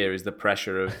maybe. this year is the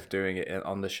pressure of doing it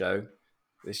on the show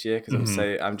this year, because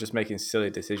I'm just making silly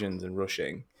decisions and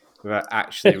rushing without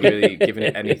actually really giving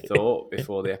it any thought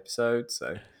before the episode.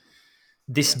 So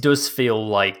This does feel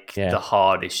like Yeah. the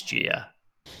hardest year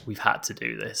we've had to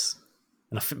do this.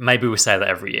 And maybe we say that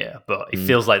every year, but it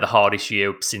feels like the hardest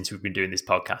year since we've been doing this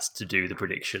podcast to do the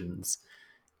predictions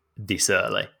this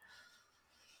early.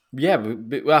 yeah,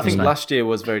 well, I think last year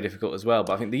was very difficult as well,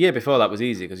 but I think the year before that was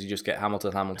easy because you just get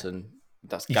Hamilton.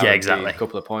 That's guaranteed Yeah, exactly. a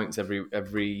couple of points every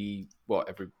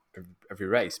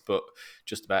race, but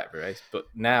just about every race. But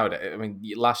now, I mean,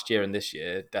 last year and this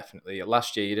year, definitely.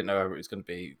 Last year, you didn't know whether it was going to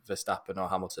be Verstappen or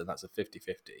Hamilton. That's a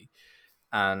 50-50.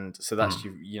 And so that's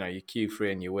your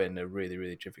Q3 and your win are really,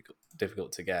 really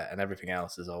difficult to get, and everything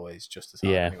else is always just as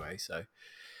hard anyway. So,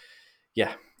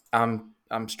 yeah, I'm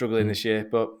struggling this year,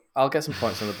 but I'll get some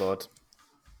points on the board.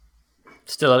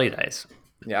 Still early days.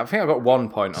 Yeah, I think I've got 1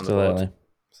 point on the board. Early.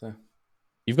 So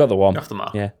You've got the one. Off the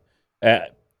mark. Yeah.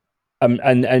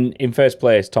 And in first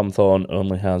place, Tom Thorne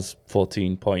only has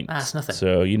 14 points. That's nothing.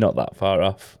 So you're not that far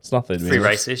off. It's nothing. 3 really.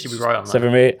 races, you'll be right on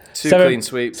that. Two clean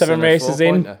sweeps, 7 and a races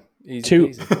in. 4-pointer. Easy 2.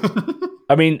 peasy.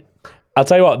 I mean, I'll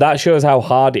tell you what, that shows how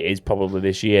hard it is probably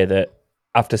this year that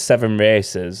after 7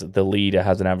 races, the leader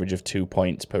has an average of 2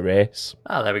 points per race.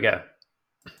 Oh, there we go.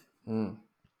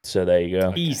 So there you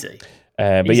go. Easy.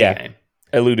 But Easy yeah, game.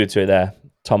 alluded to it there.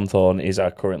 Tom Thorne is our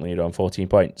current leader on 14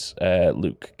 points.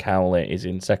 Luke Cowley is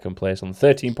in second place on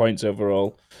 13 points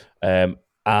overall. And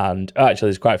actually,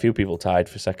 there's quite a few people tied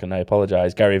for second. I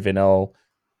apologise. Gary Vinol,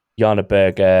 Jana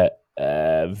Berger,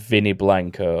 Vinny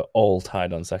Blanco, all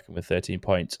tied on second with 13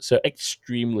 points. So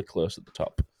extremely close at the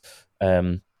top.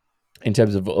 In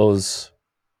terms of us,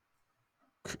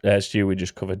 Stu, we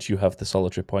just covered. You have the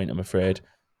solitary point, I'm afraid.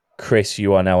 Chris,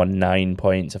 you are now on 9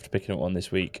 points after picking up 1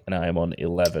 this week, and I am on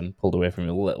 11. Pulled away from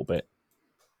you a little bit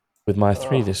with my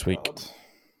 3 this week.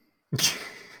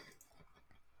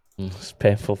 It's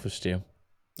painful for Stu.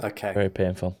 Okay. Very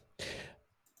painful.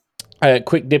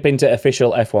 Quick dip into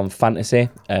official F1 fantasy.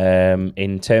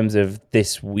 In terms of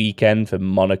this weekend for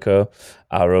Monaco,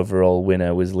 our overall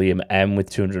winner was Liam M with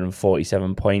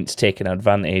 247 points, taking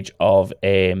advantage of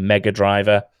a Mega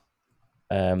Driver.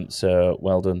 So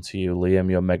well done to you, Liam.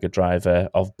 Your Mega Driver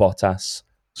of Bottas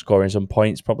scoring some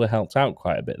points probably helped out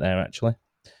quite a bit there, actually.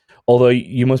 Although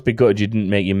you must be gutted you didn't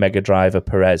make your Mega Driver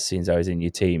Perez since I was in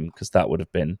your team, because that would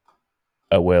have been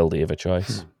a worldie of a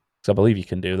choice. Because I believe you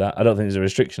can do that. I don't think there's a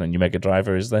restriction on your Mega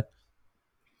Driver, is there?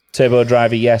 Turbo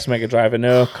Driver, yes. Mega Driver,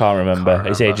 no. Can't remember.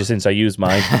 It's ages since I used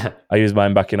mine. I used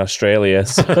mine back in Australia.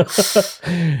 So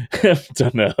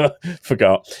don't know.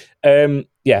 Forgot.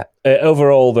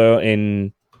 Overall, though,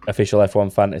 in official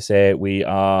F1 fantasy, we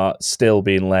are still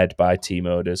being led by Team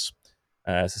Oders.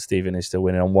 So Stephen is still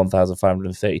winning on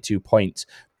 1,532 points.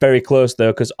 Very close,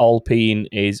 though, because Alpine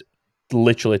is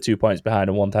literally 2 points behind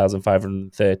on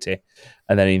 1,530.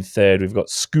 And then in third, we've got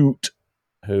Scoot,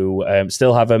 who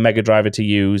still have a Mega Driver to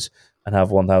use and have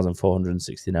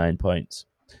 1,469 points.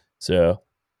 So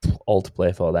all to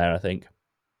play for there, I think.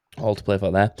 All to play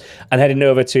for there. And heading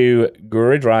over to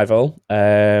Grid Rival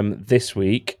this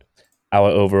week, our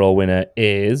overall winner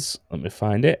is, let me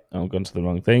find it. I've gone to the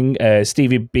wrong thing.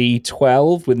 Stevie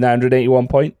B12 with 981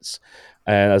 points.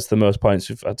 That's the most points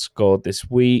we've had scored this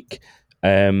week.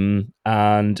 And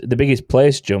the biggest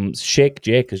place jumps, Shake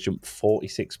Jake has jumped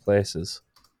 46 places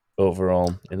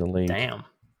overall in the league. Damn.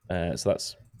 So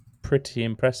that's pretty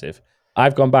impressive.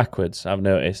 I've gone backwards, I've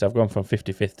noticed. I've gone from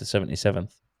 55th to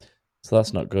 77th. So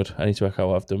that's not good. I need to work out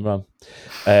what I've done wrong.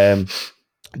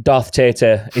 Darth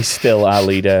Tater is still our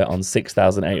leader on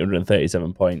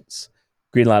 6,837 points.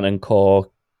 Green Lantern Corps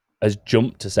has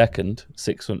jumped to second,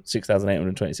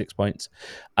 6,826 points.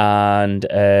 And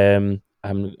I'm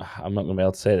not going to be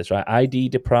able to say this right. ID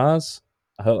Depraz,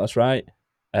 I hope that's right,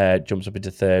 jumps up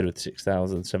into third with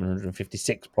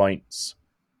 6,756 points.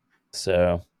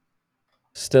 So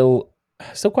still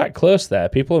quite close there.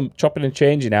 People are chopping and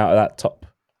changing out of that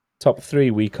top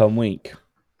 3 week on week.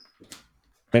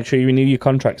 Make sure you renew your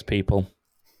contracts, people.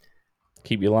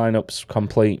 Keep your lineups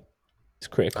complete. It's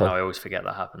critical. I always forget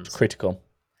that happens. It's critical.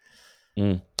 If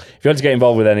you want to get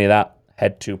involved with any of that,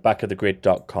 head to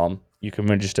backofthegrid.com. You can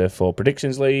register for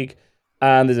Predictions League,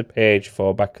 and there's a page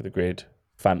for Back of the Grid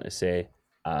Fantasy,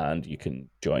 and you can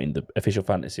join the official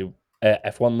Fantasy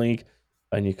F1 League,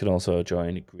 and you can also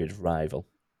join Grid Rival.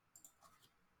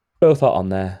 Both are on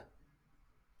there.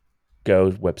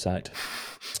 Go website.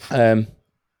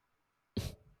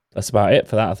 That's about it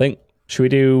for that, I think. Should we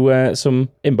do some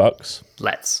inbox?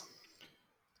 Let's.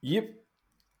 Yep.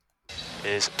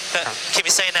 is... keep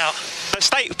it saying now.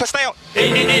 Stay out.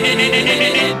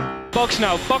 Box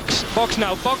now, box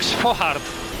now, box for hard.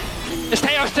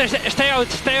 Stay out.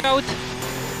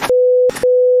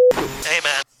 Hey,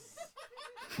 man.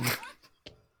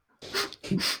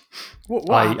 What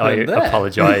I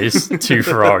apologise to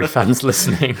Ferrari fans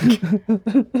listening.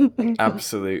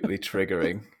 Absolutely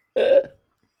triggering.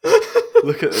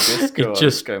 Look at the Discord.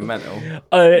 Just go mental.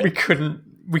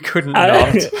 We couldn't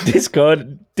not.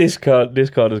 Discord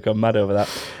has gone mad over that.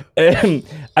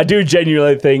 I do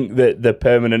genuinely think that the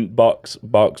permanent box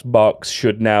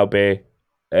should now be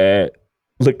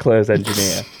Leclerc's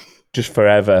engineer, just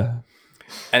forever.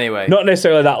 Anyway, not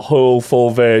necessarily that whole full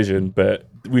version, but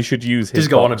we should use his. Does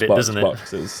go on a bit, doesn't it?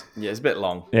 Boxes. Yeah, it's a bit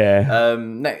long. Yeah.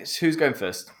 Next, who's going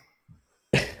first?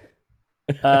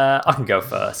 I can go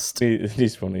first.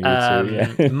 He's funny.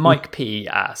 Yeah. Mike P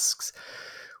asks,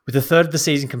 with a third of the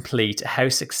season complete, how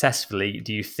successfully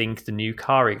do you think the new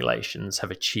car regulations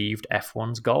have achieved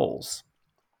F1's goals?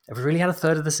 Have we really had a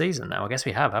third of the season now? I guess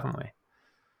we have, haven't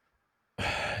we?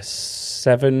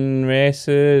 7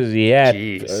 races. Yeah.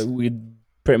 We're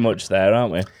pretty much there,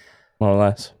 aren't we? More or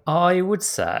less. I would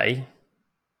say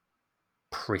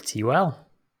pretty well,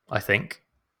 I think.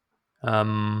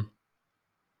 I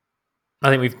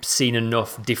think we've seen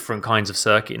enough different kinds of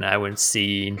circuit now and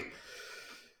seen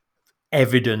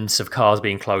evidence of cars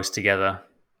being close together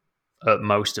at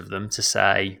most of them to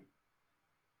say,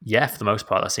 yeah, for the most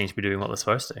part, that seems to be doing what they're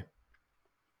supposed to.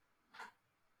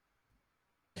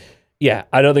 Yeah,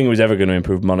 I don't think it was ever going to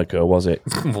improve Monaco, was it?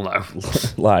 Well, no.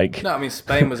 No, I mean,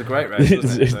 Spain was a great race,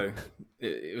 wasn't it? So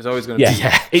it was always going to be...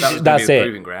 Yeah, that's a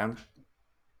proving ground.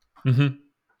 Mm-hmm.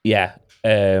 Yeah.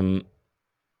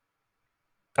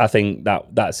 I think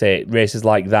that's it. Races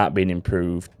like that being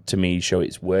improved, to me, show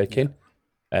it's working.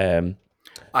 I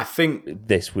think...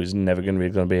 This was never going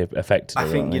to be affected. I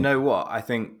think, you know what? I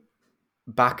think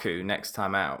Baku, next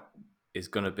time out, is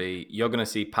going to be... You're going to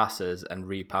see passers and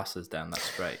repassers down that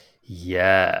straight.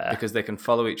 Yeah. Because they can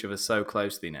follow each other so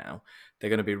closely now.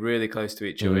 They're going to be really close to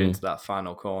each other into that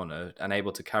final corner and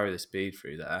able to carry the speed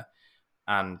through there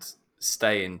and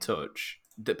stay in touch.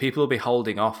 That people will be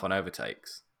holding off on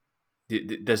overtakes.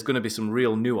 There's going to be some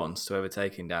real nuance to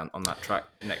overtaking down on that track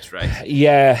next race.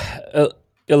 Yeah, a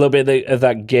little bit of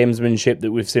that gamesmanship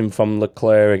that we've seen from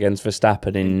Leclerc against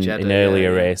Verstappen in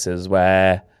earlier races,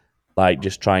 where like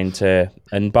just trying to,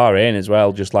 and Bahrain as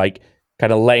well, just like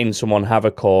kind of letting someone have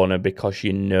a corner because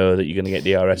you know that you're going to get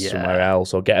DRS somewhere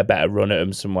else or get a better run at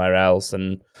them somewhere else,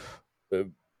 and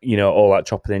all that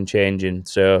chopping and changing.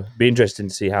 So be interesting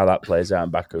to see how that plays out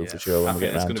in Baku for sure. I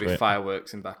think there's going to be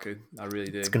fireworks in Baku. I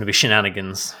really do. It's going to be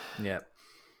shenanigans. Yeah.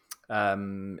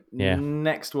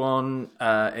 Next one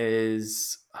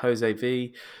is Jose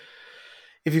V.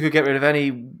 If you could get rid of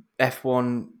any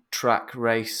F1 track,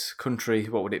 race, country,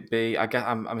 what would it be?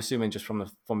 I'm assuming just from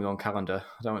the Formula 1 calendar.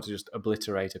 I don't want to just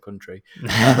obliterate a country.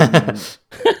 I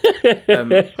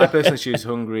personally choose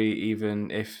Hungary, even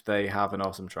if they have an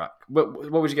awesome track.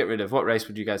 What would you get rid of? What race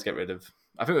would you guys get rid of?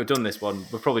 I think we've done this one.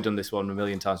 We've probably done this one a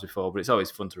million times before, but it's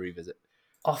always fun to revisit.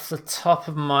 Off the top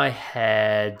of my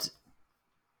head,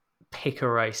 pick a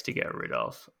race to get rid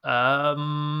of.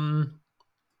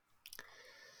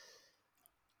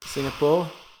 Singapore?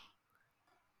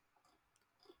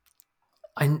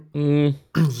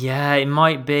 Yeah, it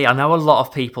might be. I know a lot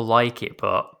of people like it,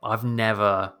 but I've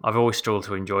always struggled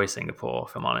to enjoy Singapore,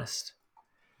 if I'm honest.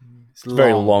 It's a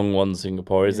very long one,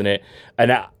 Singapore, isn't it?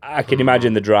 And I can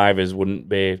imagine the drivers wouldn't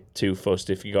be too fussed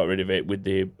if you got rid of it with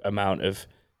the amount of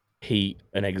heat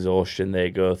and exhaustion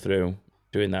they go through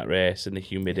doing that race and the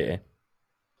humidity.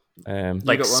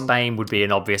 Spain would be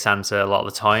an obvious answer a lot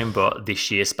of the time, but this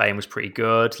year Spain was pretty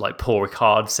good. Like Paul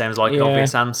Ricard sounds like an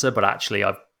obvious answer, but actually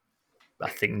I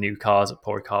think new cars at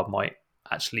Paul Ricard might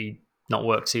actually not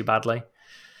work too badly.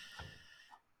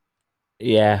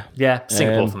 Yeah,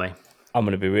 Singapore for me. I'm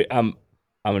gonna be I'm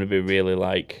gonna be really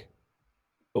like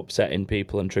upsetting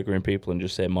people and triggering people and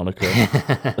just say Monaco.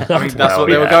 I mean, that's what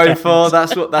they were going for.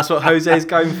 That's what Jose's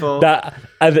going for.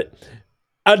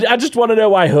 I just want to know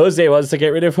why Jose wants to get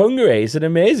rid of Hungary. It's an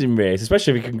amazing race,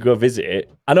 especially if you can go visit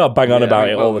it. I know I bang on about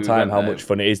it all the time, how much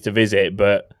fun it is to visit,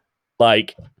 but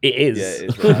like it is. Yeah, it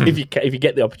is right. if you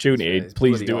get the opportunity,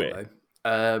 please do it.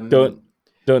 Don't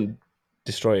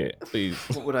destroy it, please.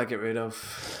 What would I get rid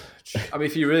of? I mean,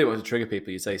 if you really want to trigger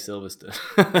people, you'd say Silverstone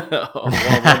on one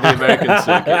of the American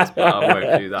circuits, but I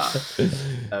won't do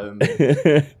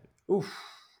that.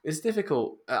 It's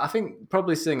difficult. I think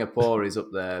probably Singapore is up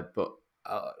there, but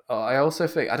I also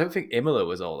think I don't think Imola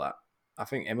was all that. I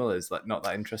think Imola is like not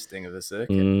that interesting of a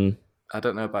circuit. I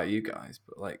don't know about you guys,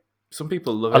 but like some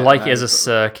people love it. I like it and as a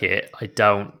circuit. I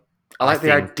don't. I like the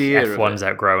think idea F1's of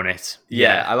it. outgrown it.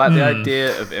 Yeah, I like the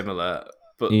idea of Imola,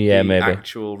 but Yeah, the maybe.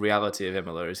 actual reality of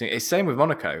Imola is it's same with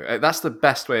Monaco. That's the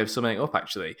best way of summing it up.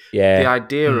 Actually, Yeah. the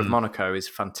idea of Monaco is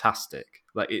fantastic.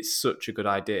 Like it's such a good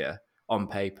idea on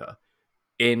paper.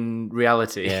 In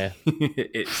reality, Yeah.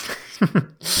 it's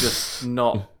just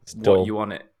not dull. what you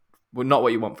want it. Well, not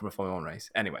what you want from a Formula 1 race.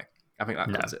 Anyway, I think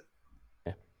that covers it.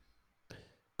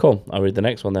 Cool. I'll read the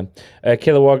next one then.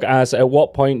 Kilowog asks, at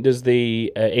what point does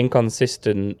the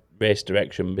inconsistent race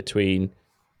direction between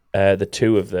the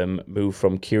two of them move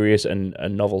from curious and a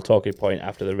novel talking point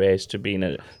after the race to being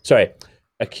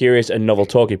a curious and novel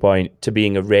talking point to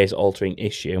being a race-altering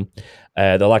issue?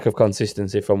 The lack of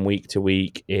consistency from week to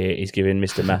week is giving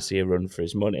Mr. Massey a run for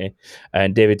his money.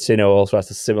 And David Sino also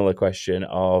asked a similar question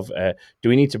of, do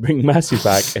we need to bring Massey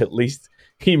back? At least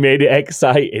he made it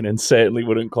exciting and certainly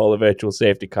wouldn't call a virtual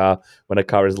safety car when a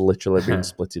car has literally been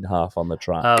split in half on the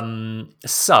track.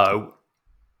 So,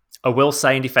 I will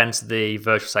say in defense of the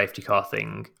virtual safety car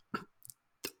thing,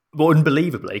 well,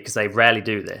 unbelievably, because they rarely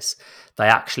do this, they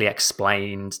actually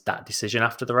explained that decision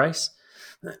after the race.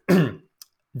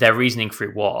 Their reasoning for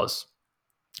it was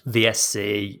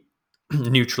VSC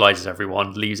neutralizes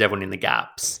everyone, leaves everyone in the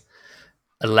gaps,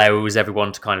 allows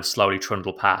everyone to kind of slowly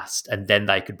trundle past, and then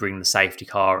they could bring the safety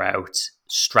car out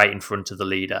straight in front of the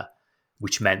leader,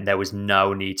 which meant there was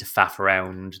no need to faff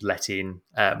around letting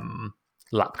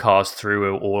lap cars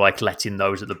through or like letting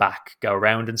those at the back go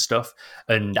around and stuff.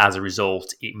 And as a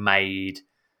result, it made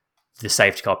the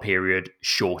safety car period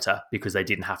shorter because they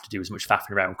didn't have to do as much faffing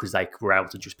around because they were able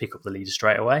to just pick up the leader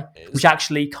straight away, which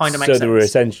actually kind of makes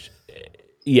sense.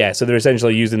 So they're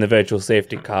essentially using the virtual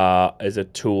safety car as a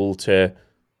tool to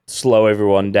slow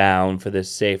everyone down for the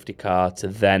safety car to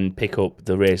then pick up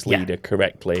the race leader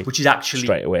correctly, which is actually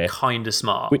straight away, kind of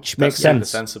smart. Which makes sense.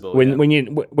 Sensible, when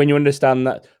you understand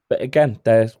that. But again,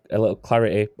 there's a little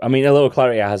clarity. I mean, a little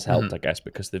clarity has helped, I guess,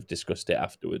 because they've discussed it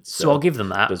afterwards. So I'll give them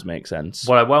that. It does make sense.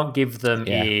 What I won't give them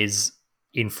is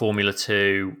in Formula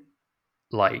 2,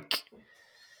 like,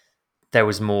 there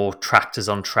was more tractors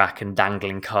on track and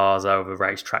dangling cars over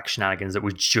racetrack shenanigans that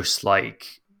was just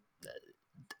like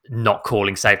not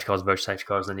calling safety cars, virtual safety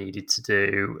cars they needed to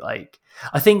do. Like,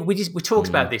 I think we talked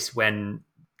about this when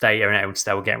they announced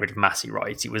they were getting rid of Massey,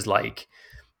 right? It was like,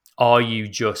 are you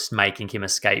just making him a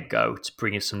scapegoat,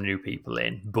 bringing some new people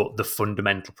in, but the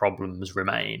fundamental problems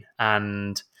remain?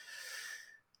 And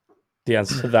the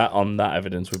answer to that on that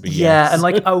evidence would be yes. Yeah, and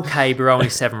like, okay, we're only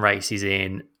 7 races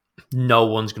in. No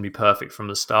one's going to be perfect from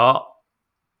the start.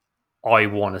 I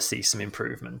want to see some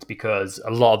improvement because a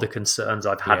lot of the concerns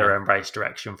I've had around race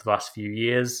direction for the last few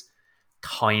years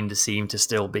kind of seem to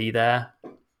still be there.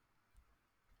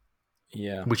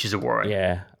 Yeah. Which is a worry.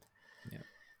 Yeah.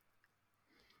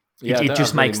 It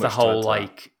just makes the whole,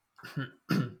 like...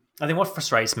 I think what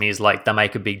frustrates me is, like, they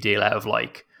make a big deal out of,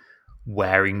 like,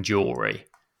 wearing jewellery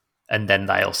and then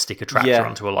they'll stick a tractor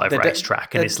onto a live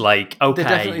racetrack and it's like, okay...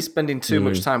 They're definitely spending too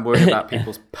much time worrying about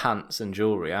people's pants and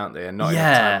jewellery, aren't they? And not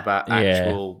enough time about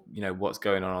actual, what's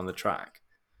going on the track.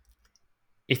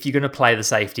 If you're going to play the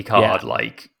safety card,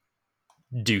 like,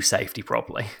 do safety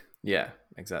properly. Yeah,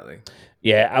 exactly.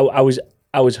 Yeah,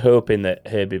 I was hoping that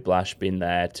Herbie Blash being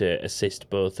there to assist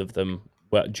both of them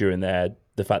during the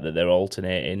fact that they're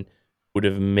alternating would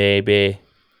have maybe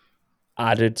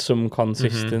added some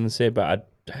consistency, but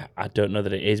I don't know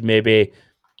that it is. Maybe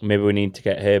we need to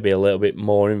get Herbie a little bit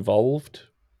more involved.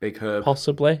 Big Herb.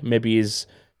 Possibly. Maybe he's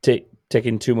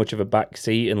taking too much of a back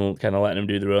seat and kind of letting them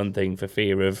do their own thing for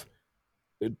fear of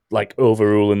like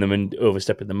overruling them and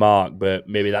overstepping the mark, but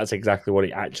maybe that's exactly what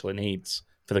he actually needs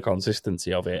for the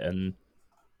consistency of it. And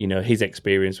his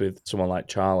experience with someone like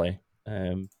Charlie,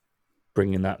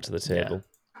 bringing that to the table.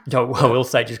 I will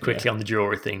say just quickly on the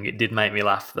jewellery thing, it did make me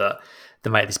laugh that they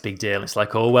made this big deal. It's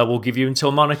like, oh, well, we'll give you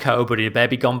until Monaco, but it better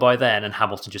be gone by then. And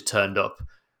Hamilton just turned up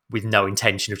with no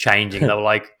intention of changing. They were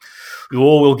like,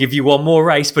 oh, we'll give you one more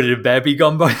race, but it better be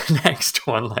gone by the next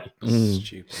one. Like,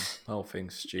 Stupid. The whole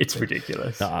thing's stupid. It's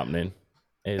ridiculous. Not happening.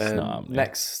 It's not happening.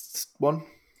 Next one.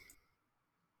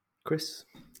 Chris?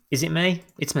 Is it me?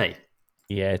 It's me.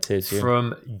 Yeah, it is. Yeah.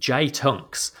 From Jay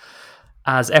Tunks.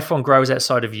 As F1 grows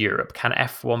outside of Europe, can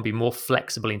F1 be more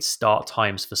flexible in start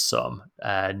times for some,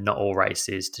 not all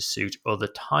races, to suit other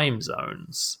time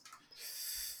zones?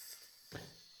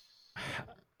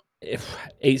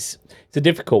 It's a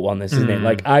difficult one, this, isn't it?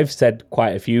 Like I've said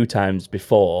quite a few times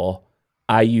before,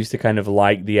 I used to kind of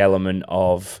like the element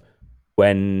of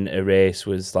when a race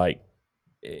was like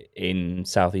in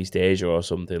Southeast Asia or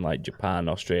something like Japan,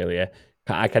 Australia.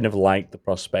 I kind of like the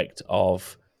prospect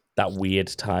of that weird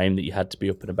time that you had to be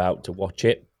up and about to watch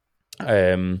it.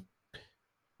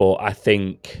 But I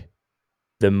think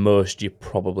the most you're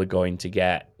probably going to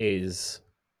get is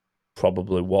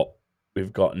probably what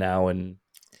we've got now, and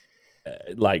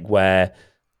like where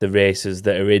the races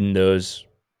that are in those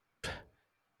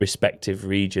respective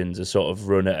regions are sort of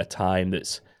run at a time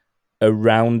that's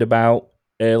around about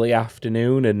early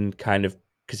afternoon, and kind of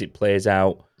because it plays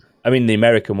out. I mean, the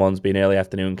American ones being early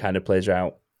afternoon kind of plays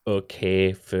out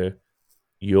okay for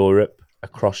Europe,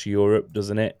 across Europe,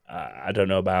 doesn't it? I don't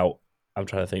know about. I'm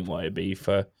trying to think what it'd be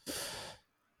for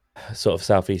sort of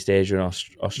Southeast Asia and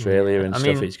Australia and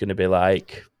stuff. It's going to be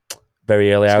like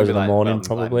very early hours of the morning,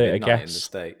 probably. Like I guess in the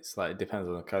States, like it depends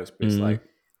on the coast, but it's like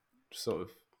sort of.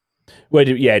 Well,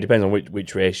 yeah, it depends on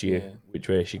which race you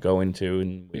go into,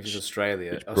 and which, if it's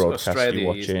Australia,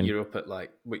 you're up at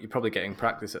like, you're probably getting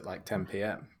practice at like 10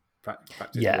 p.m.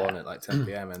 Practice one at like 10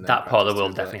 p.m. and then that part of the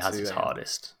world definitely has its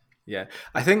hardest. Yeah,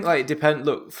 I think like it depends.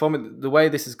 Look, the way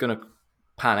this is going to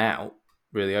pan out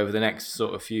really over the next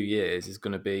sort of few years is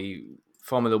going to be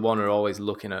Formula One are always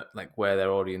looking at like where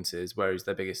their audience is, where is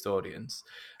their biggest audience,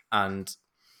 and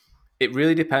it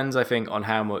really depends, I think, on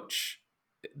how much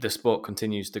the sport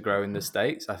continues to grow in the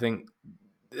States. I think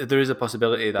there is a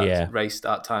possibility that race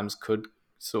start times could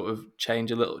sort of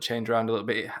change around a little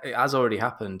bit. It has already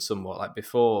happened somewhat. Like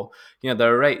before,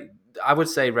 I would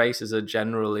say races are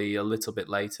generally a little bit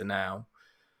later now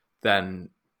than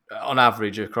on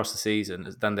average across the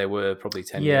season than they were probably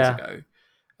 10 years ago.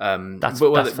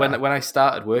 When I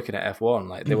started working at F1,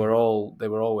 like they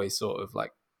were always sort of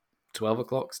like 12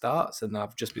 o'clock starts, and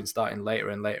I've just been starting later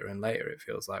and later and later, it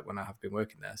feels like, when I have been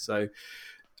working there. So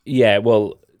yeah,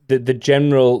 well, the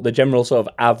general sort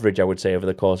of average, I would say, over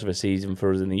the course of a season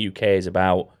for us in the UK is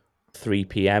about 3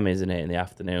 p.m, isn't it, in the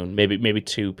afternoon? Maybe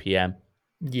 2 p.m.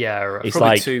 Yeah, it's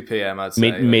probably like 2 p.m. I'd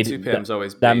say. 2 p.m. is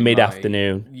always that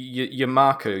mid-afternoon. Your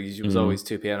Marco was always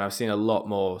 2 p.m. I've seen a lot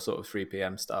more sort of 3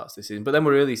 p.m. starts this season, but then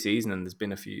we're early season and there's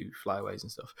been a few flyaways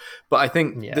and stuff. But I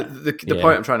think the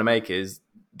point I'm trying to make is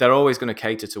they're always going to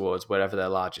cater towards wherever their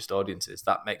largest audience is.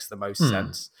 That makes the most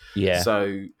sense. Yeah.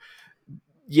 So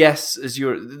yes,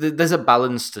 there's a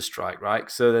balance to strike,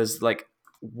 right? So there's like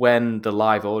when the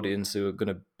live audience who are going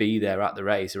to be there at the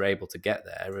race are able to get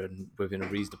there and within a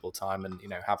reasonable time and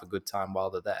have a good time while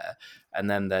they're there, and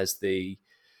then there's the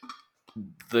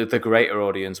greater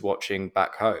audience watching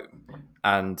back home.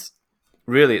 And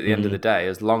really at the end of the day,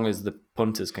 as long as the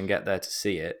punters can get there to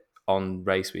see it on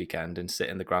race weekend and sit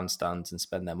in the grandstands and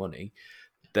spend their money,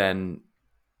 then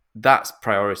that's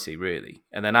priority, really.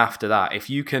 And then after that, if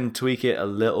you can tweak it a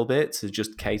little bit to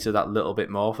just cater that little bit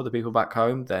more for the people back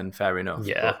home, then fair enough.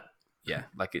 But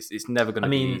like it's never going to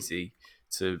be easy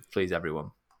to please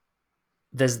everyone.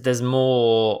 There's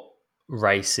more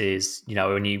races,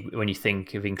 when you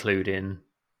think of including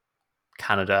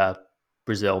Canada,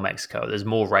 Brazil, Mexico, there's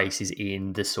more races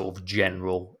in the sort of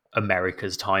general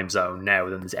America's time zone now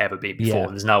than there's ever been before.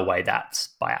 There's no way that's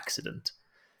by accident.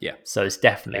 Yeah. So it's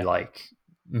definitely like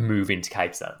moving to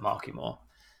cater that market more.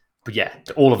 But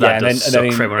all of that does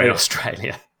suck for everyone in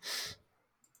Australia.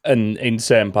 And in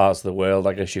certain parts of the world,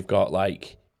 I guess you've got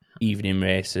like evening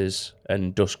races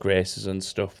and dusk races and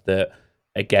stuff that,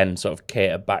 again, sort of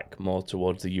cater back more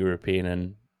towards the European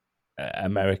and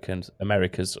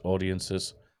America's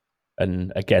audiences.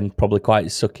 And again, probably quite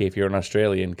sucky if you're an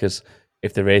Australian, because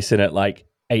if they're racing at like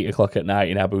 8 o'clock at night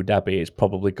in Abu Dhabi, it's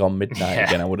probably gone midnight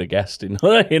again, I would have guessed, in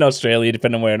Australia,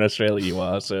 depending on where in Australia you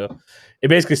are. So it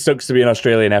basically sucks to be an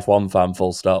Australian F1 fan,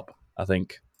 full stop, I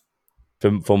think,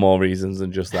 for more reasons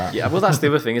than just that. Yeah, well, that's the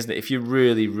other thing, isn't it? If you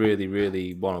really, really,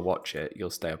 really want to watch it,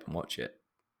 you'll stay up and watch it.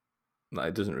 Like,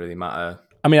 it doesn't really matter.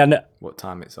 I mean, I know what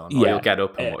time it's on. Or you'll get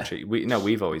up and watch it.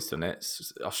 We've always done it.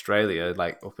 It's Australia,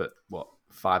 like up at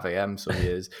 5 a.m. some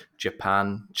years.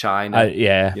 Japan, China,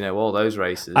 all those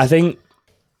races. I think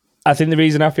the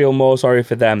reason I feel more sorry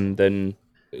for them than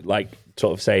like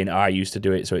sort of saying I used to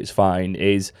do it so it's fine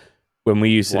is when we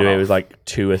used to do it was like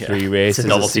 2 or 3 races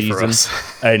a season,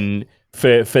 and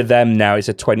for them now it's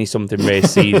a 20-something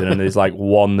race season and there's like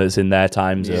one that's in their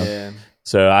time zone. Yeah.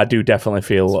 So I do definitely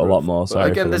feel a lot more sorry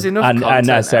for them. There's enough and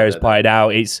as Sarah's pointed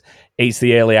out, it's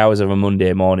the early hours of a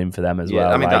Monday morning for them as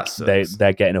well. I mean, like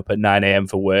they're getting up at 9 a.m.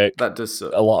 for work. That does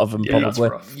suck. A lot of them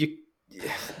probably.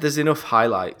 There's enough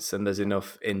highlights and there's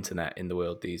enough internet in the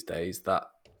world these days that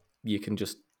you can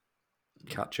just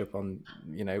catch up on,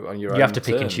 on your own. You have to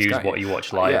pick and choose what you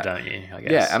watch live, don't you? I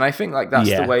guess. Yeah, and I think like that's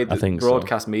the way that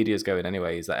broadcast media is going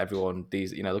anyway. Is that everyone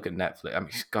look at Netflix. I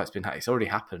mean, God, it's already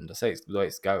happened. I say it's the way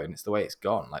it's going. It's the way it's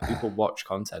gone. Like people watch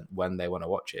content when they want to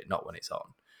watch it, not when it's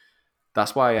on.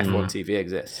 That's why F1 TV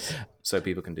exists, so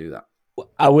people can do that.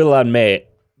 I will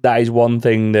admit that is one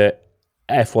thing that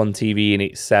F1 TV in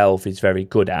itself is very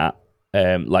good at.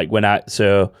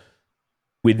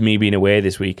 With me being away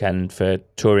this weekend for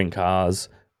touring cars,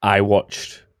 I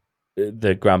watched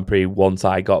the Grand Prix once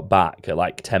I got back at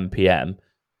like 10 p.m.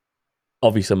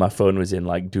 Obviously, my phone was in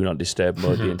like do not disturb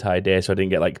mode the entire day, so I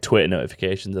didn't get like Twitter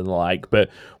notifications and the like.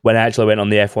 But when I actually went on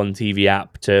the F1 TV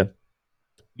app to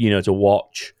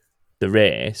watch the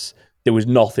race, there was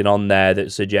nothing on there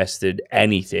that suggested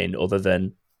anything other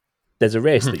than there's a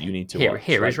race that you need to watch.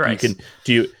 Here is race.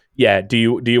 Do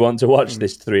you want to watch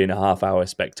this 3.5 hour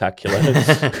spectacular,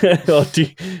 or do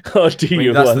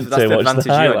you want to watch the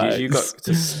highlights? You got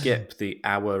to skip the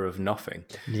hour of nothing.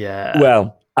 Yeah.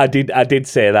 Well, I did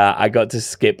say that. I got to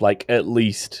skip like at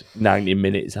least 90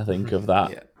 minutes, I think, of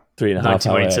that 3.5 90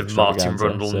 hour minutes of Martin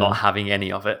extravaganza, Brundle not having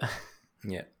any of it.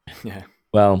 Yeah.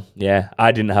 Well, yeah,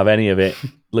 I didn't have any of it.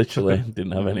 Literally,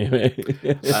 didn't have any of it.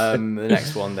 The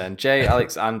next one then. J.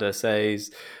 Alexander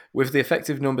says, with the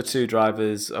effective number 2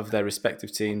 drivers of their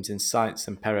respective teams in Sainz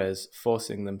and Perez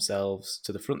forcing themselves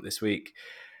to the front this week,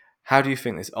 how do you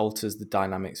think this alters the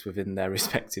dynamics within their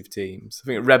respective teams? I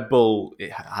think Red Bull,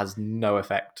 it has no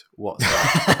effect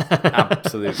whatsoever.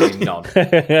 Absolutely none.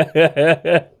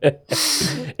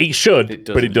 It should,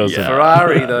 but it doesn't. Yeah.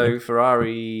 Ferrari, though, if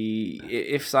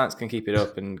Sainz can keep it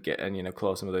up and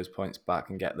claw some of those points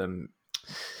back and get them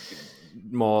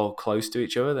more close to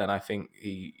each other, then I think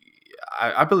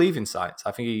I believe in Sainz.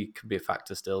 I think he could be a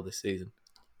factor still this season.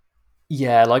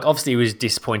 Yeah, like obviously it was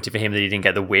disappointing for him that he didn't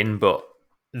get the win, but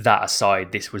that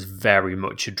aside, this was very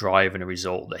much a drive and a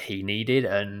result that he needed.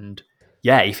 And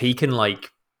yeah, if he can like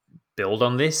build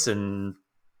on this and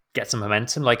get some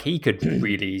momentum, like he could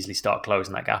really easily start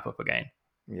closing that gap up again.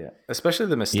 Yeah, especially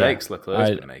the mistakes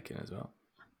Leclerc's been making as well.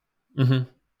 Mm-hmm.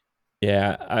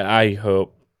 Yeah, I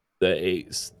hope that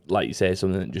it's, like you say,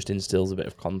 something that just instills a bit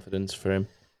of confidence for him,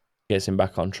 gets him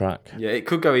back on track. Yeah, it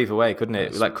could go either way, couldn't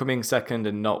it? Like coming second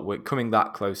and not coming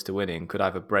that close to winning could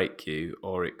either break you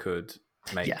or it could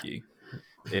make you.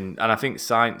 And I think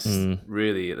Sainz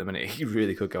really at the minute, he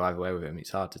really could go either way with him.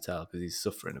 It's hard to tell because he's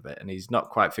suffering a bit and he's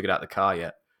not quite figured out the car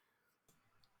yet.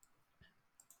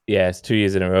 Yeah, it's 2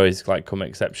 years in a row. He's like come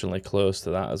exceptionally close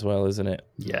to that as well, isn't it?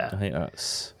 Yeah, I think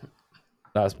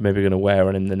that's maybe going to wear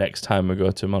on him the next time we go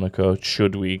to Monaco.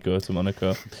 Should we go to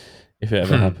Monaco, if it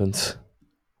ever happens?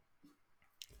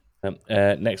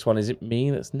 Next one, is it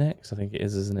me that's next? I think it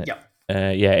is, isn't it? Yeah.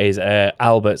 Yeah, it is.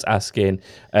 Albert's asking,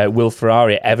 will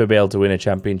Ferrari ever be able to win a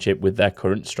championship with their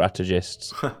current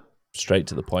strategists? Straight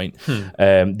to the point.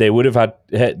 They would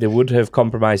have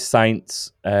compromised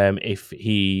Sainz if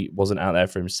he wasn't out there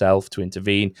for himself to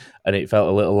intervene, and it felt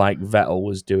a little like Vettel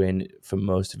was doing for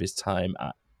most of his time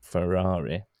at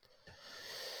Ferrari.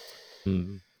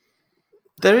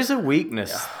 There is a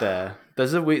weakness there.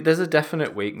 There's a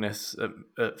definite weakness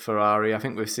at Ferrari. I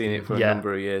think we've seen it for a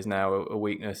number of years now. A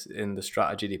weakness in the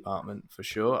strategy department for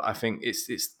sure. I think it's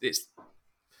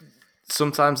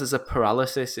sometimes there's a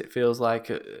paralysis. It feels like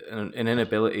an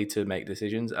inability to make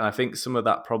decisions, and I think some of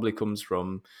that probably comes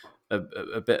from a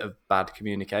bit of bad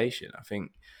communication. I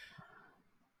think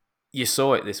you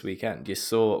saw it this weekend.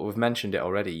 We've mentioned it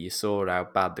already. You saw how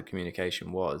bad the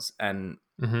communication was, and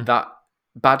that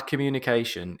bad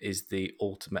communication is the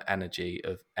ultimate energy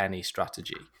of any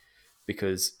strategy.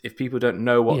 Because if people don't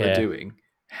know what they're doing,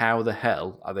 how the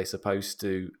hell are they supposed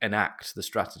to enact the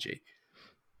strategy?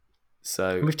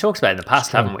 So we've talked about it in the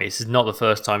past, haven't we? This is not the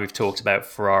first time we've talked about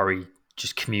Ferrari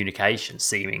just communication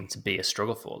seeming to be a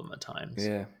struggle for them at times.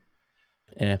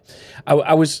 Yeah.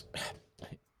 I was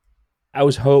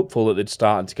hopeful that they'd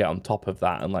started to get on top of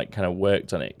that and like kind of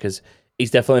worked on it, because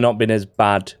it's definitely not been as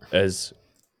bad as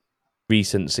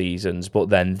recent seasons, but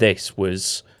then this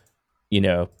was,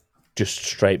 just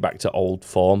straight back to old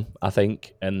form, I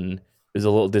think, and it was a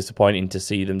little disappointing to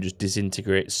see them just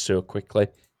disintegrate so quickly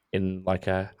in like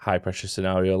a high pressure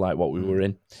scenario like what we were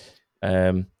in.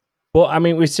 But I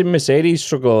mean, we've seen Mercedes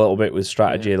struggle a little bit with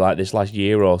strategy like this last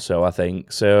year or so, I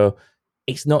think. So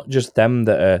it's not just them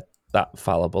that are that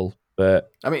fallible, but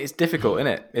I mean, it's difficult, isn't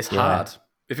it? It's hard.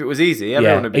 If it was easy,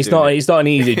 everyone would be it's not an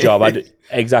easy job.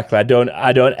 Exactly. I don't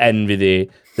envy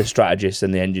the strategists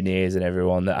and the engineers and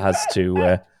everyone that has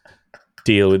to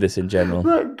deal with this in general.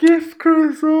 That gift,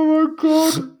 Chris! Oh my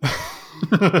god.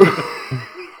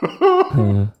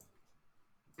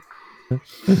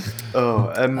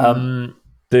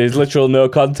 There's literal no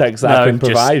context that I can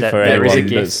provide for anyone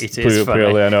that's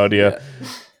purely on audio. Yeah.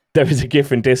 There is a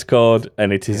GIF in Discord,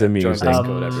 and it is amusing.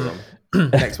 Discord, everyone.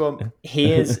 Next one.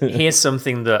 Here's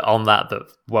something that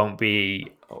won't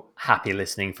be happy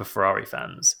listening for Ferrari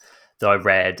fans that I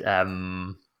read.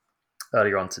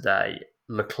 earlier on today.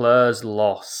 Leclerc's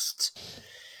lost.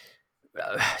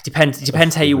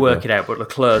 Depends how you work it out, but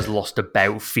Leclerc's lost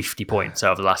about 50 points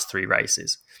over the last 3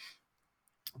 races.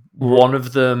 One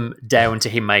of them down to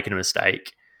him making a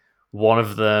mistake, one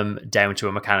of them down to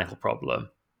a mechanical problem,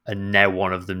 and now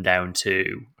one of them down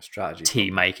to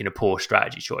team making a poor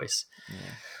strategy choice. Yeah.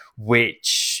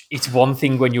 Which, it's one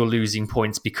thing when you're losing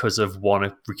points because of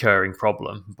one recurring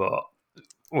problem, but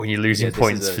when you're losing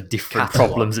points for different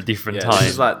problems at different times. This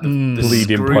is like the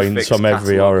bleeding points from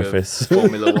every orifice.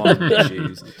 Formula One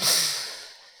issues.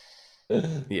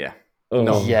 Yeah.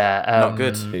 Not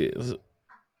good.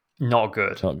 Not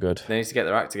good. Not good. They need to get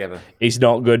their act together. It's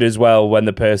not good as well when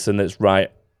the person that's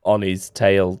right on his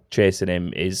tail chasing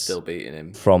him is still beating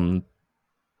him from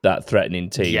that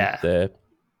threatening team. Yeah.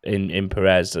 In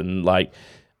Perez. And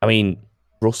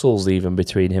Russell's even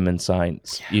between him and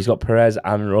Sainz. Yeah. He's got Perez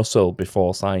and Russell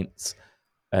before Sainz.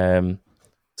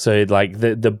 So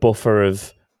the buffer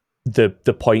of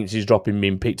the points he's dropping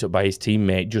being picked up by his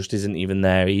teammate just isn't even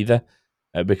there either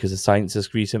because of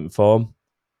Sainz's recent form.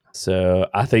 So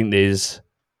I think there's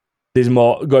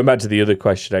more. Going back to the other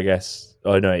question, I guess.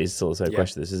 Oh no, it is still the same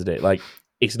question. This isn't it.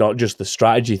 It's not just the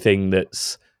strategy thing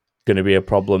that's going to be a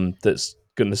problem. That's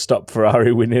going to stop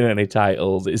Ferrari winning any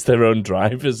titles. It's their own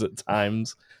drivers at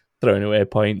times throwing away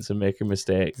points and making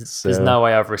mistakes. There's no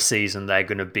way over a season they're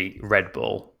going to beat Red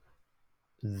Bull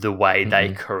the way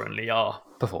they currently are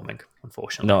performing.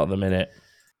 Unfortunately, not at the minute.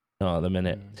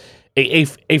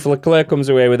 If Leclerc comes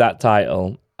away with that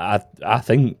title. I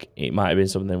think it might have been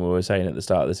something we were saying at the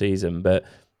start of the season, but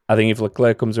I think if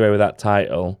Leclerc comes away with that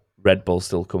title, Red Bull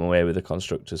still come away with the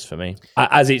constructors for me.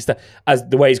 As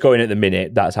the way it's going at the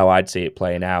minute, that's how I'd see it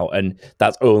playing out, and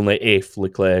that's only if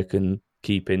Leclerc can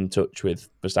keep in touch with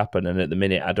Verstappen. And at the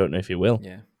minute, I don't know if he will.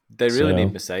 Yeah, they really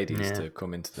need Mercedes to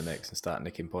come into the mix and start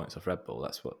nicking points off Red Bull.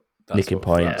 That's what's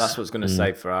going to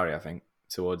save Ferrari, I think,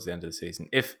 towards the end of the season,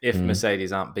 if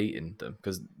Mercedes aren't beating them,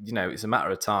 because it's a matter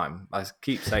of time. I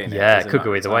keep saying it could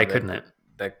go either way, couldn't it?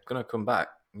 They're gonna come back.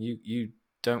 You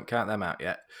don't count them out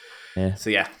yet.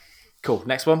 So cool.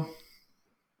 Next one.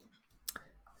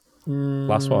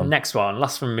 Last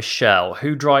from Michelle.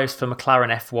 Who drives for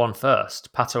McLaren F1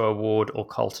 first, Pato O'Ward or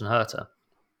Colton Herta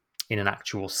in an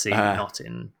actual scene, not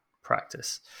in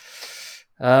practice?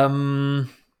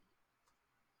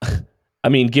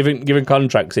 Given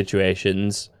contract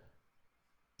situations,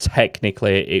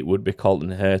 technically it would be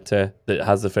Colton Herta that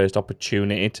has the first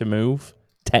opportunity to move,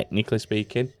 technically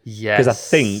speaking. Yes. Because I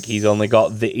think he's only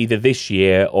got either this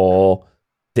year or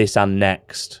this and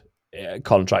next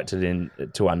contracted in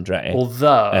to Andretti.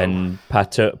 And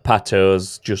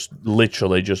Pato's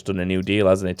literally just done a new deal,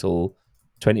 hasn't he, till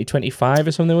 2025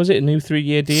 or something, was it? A new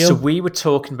 3-year deal? So we were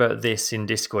talking about this in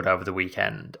Discord over the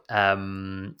weekend.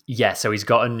 So he's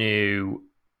got a new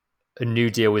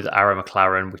deal with Arrow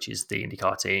McLaren, which is the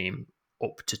IndyCar team,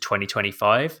 up to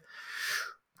 2025.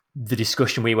 The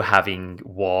discussion we were having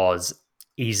was,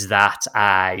 is that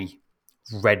a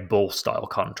Red Bull style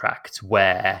contract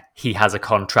where he has a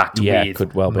contract with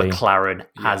McLaren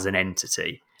as an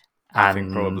entity? I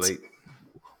think probably.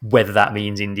 Whether that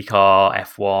means IndyCar,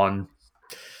 F1,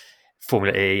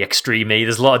 Formula E, Extreme E.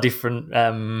 There's a lot of different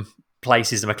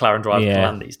places the McLaren drivers can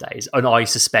land these days. And I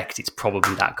suspect it's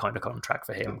probably that kind of contract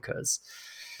for him because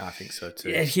I think so too.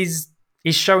 Yeah, he's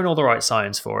showing all the right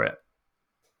signs for it.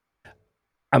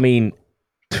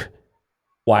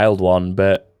 Wild one,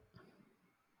 but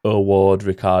O'Ward,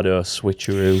 Ricciardo,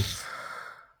 switcheroo.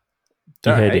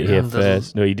 You heard it here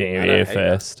first. No, you didn't hear it here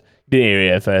first. You didn't hear it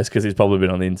here first because it's probably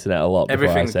been on the internet a lot before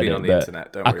Everything's I said been on the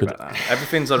internet. Don't worry about that.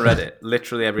 Everything's on Reddit.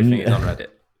 Literally everything is on Reddit.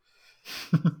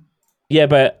 Yeah,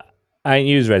 but I ain't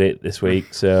used Reddit this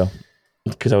week, so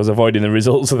because I was avoiding the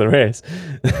results of the race.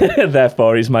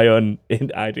 Therefore, it's my own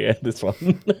idea, this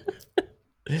one.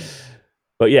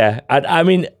 But yeah,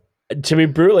 to be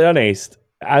brutally honest,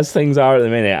 as things are at the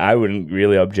minute, I wouldn't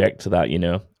really object to that,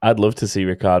 I'd love to see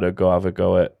Ricciardo have a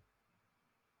go at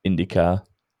IndyCar.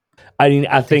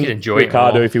 I think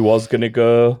Ricciardo, if he was going to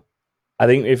go,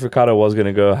 if Ricciardo was going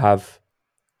to go have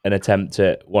an attempt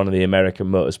at one of the American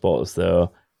motorsports,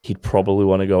 though, he'd probably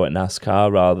want to go at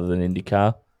NASCAR rather than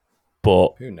IndyCar.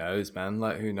 But who knows, man?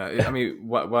 Who knows?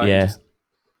 Why if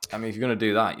you're going to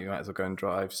do that, you might as well go and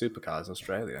drive supercars in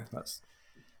Australia.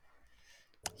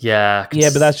 Yeah,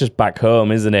 but that's just back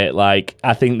home, isn't it?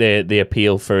 I think the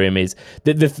appeal for him is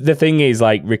the thing is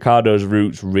Ricciardo's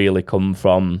roots really come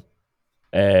from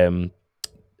Dale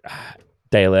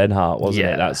Earnhardt, wasn't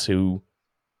it? That's who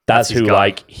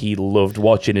he loved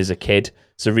watching as a kid.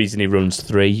 It's the reason he runs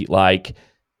 3.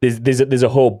 There's a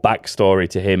whole backstory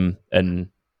to him and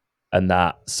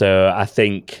that. So I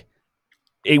think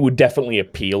it would definitely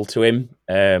appeal to him.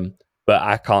 But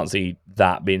I can't see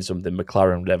that being something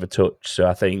McLaren would ever touch. So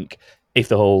I think if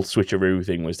the whole switcheroo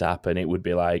thing was to happen, it would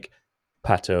be like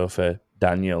Pato for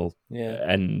Daniel,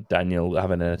 and Daniel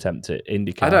having an attempt at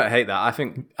IndyCar. I don't hate that. I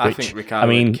think Ricciardo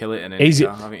would kill it in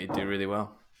IndyCar. I think he'd do really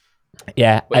well.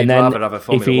 Yeah, but and then have a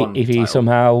Formula One if he title.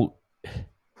 somehow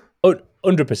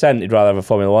 100%, he'd rather have a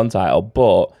Formula One title,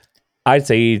 but I'd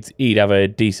say he'd have a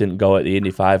decent go at the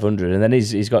Indy 500, and then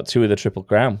he's got 2 of the Triple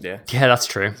Crown. Yeah, that's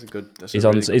true. He's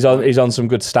on some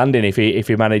good standing if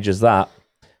he manages that,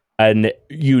 and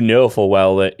full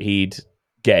well that he'd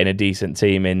get in a decent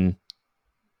team in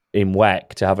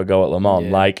WEC to have a go at Le Mans.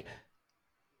 Yeah. Like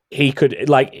he could,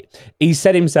 like he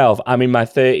said himself, I'm in my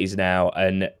 30s now,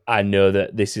 and I know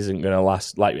that this isn't going to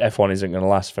last. Like F1 isn't going to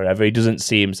last forever. He doesn't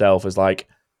see himself as like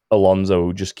Alonso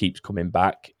who just keeps coming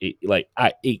back.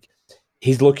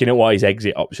 He's looking at what his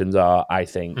exit options are, I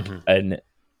think. Mm-hmm. And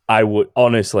I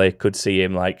could see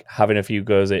him like having a few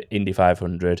goes at Indy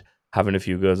 500, having a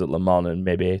few goes at Le Mans and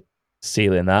maybe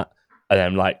sealing that. And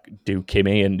then like do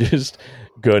Kimi and just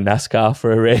go NASCAR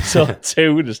for a race or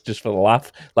two, just for the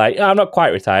laugh. Like, I'm not quite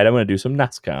retired. I'm going to do some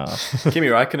NASCAR. Kimi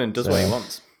Räikkönen does what he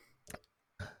wants.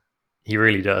 He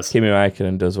really does. Kimi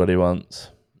Räikkönen does what he wants.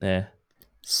 Yeah.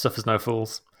 Suffers no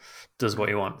fools. Does what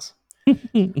he wants.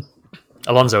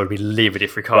 Alonso would be livid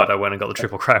if Ricciardo went and got the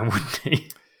Triple Crown, wouldn't he?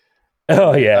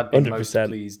 Oh, yeah, I'd be 100%. most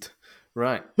pleased.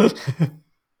 Right.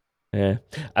 Yeah.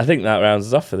 I think that rounds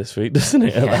us off for this week, doesn't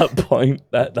it, at that point,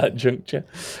 that juncture?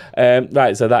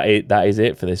 Right, so that is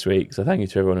it for this week. So thank you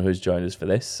to everyone who's joined us for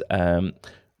this.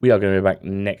 We are going to be back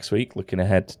next week looking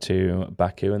ahead to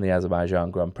Baku and the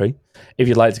Azerbaijan Grand Prix. If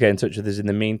you'd like to get in touch with us in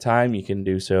the meantime, you can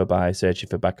do so by searching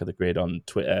for Back of the Grid on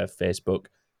Twitter, Facebook,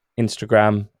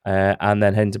 Instagram, and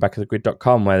then heading to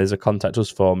backofthegrid.com where there's a contact us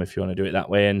form if you want to do it that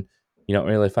way, and you're not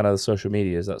really a fan of the social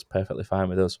medias, that's perfectly fine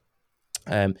with us.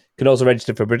 You can also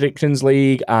register for Predictions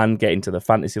League and get into the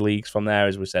fantasy leagues from there,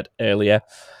 as we said earlier.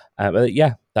 But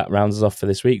yeah, that rounds us off for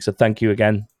this week. So thank you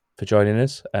again for joining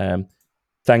us.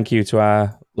 Thank you to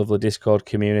our lovely Discord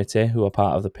community who are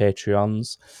part of the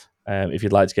Patreons. If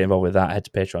you'd like to get involved with that, head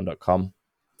to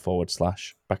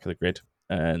patreon.com/Back of the Grid.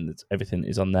 And everything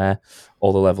is on there.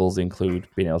 All the levels include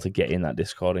being able to get in that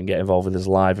Discord and get involved with us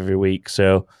live every week.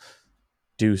 So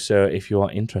do so if you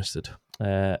are interested.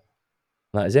 That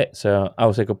is it. So I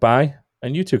will say goodbye,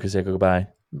 and you two can say goodbye.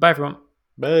 Bye, everyone.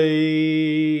 Bye.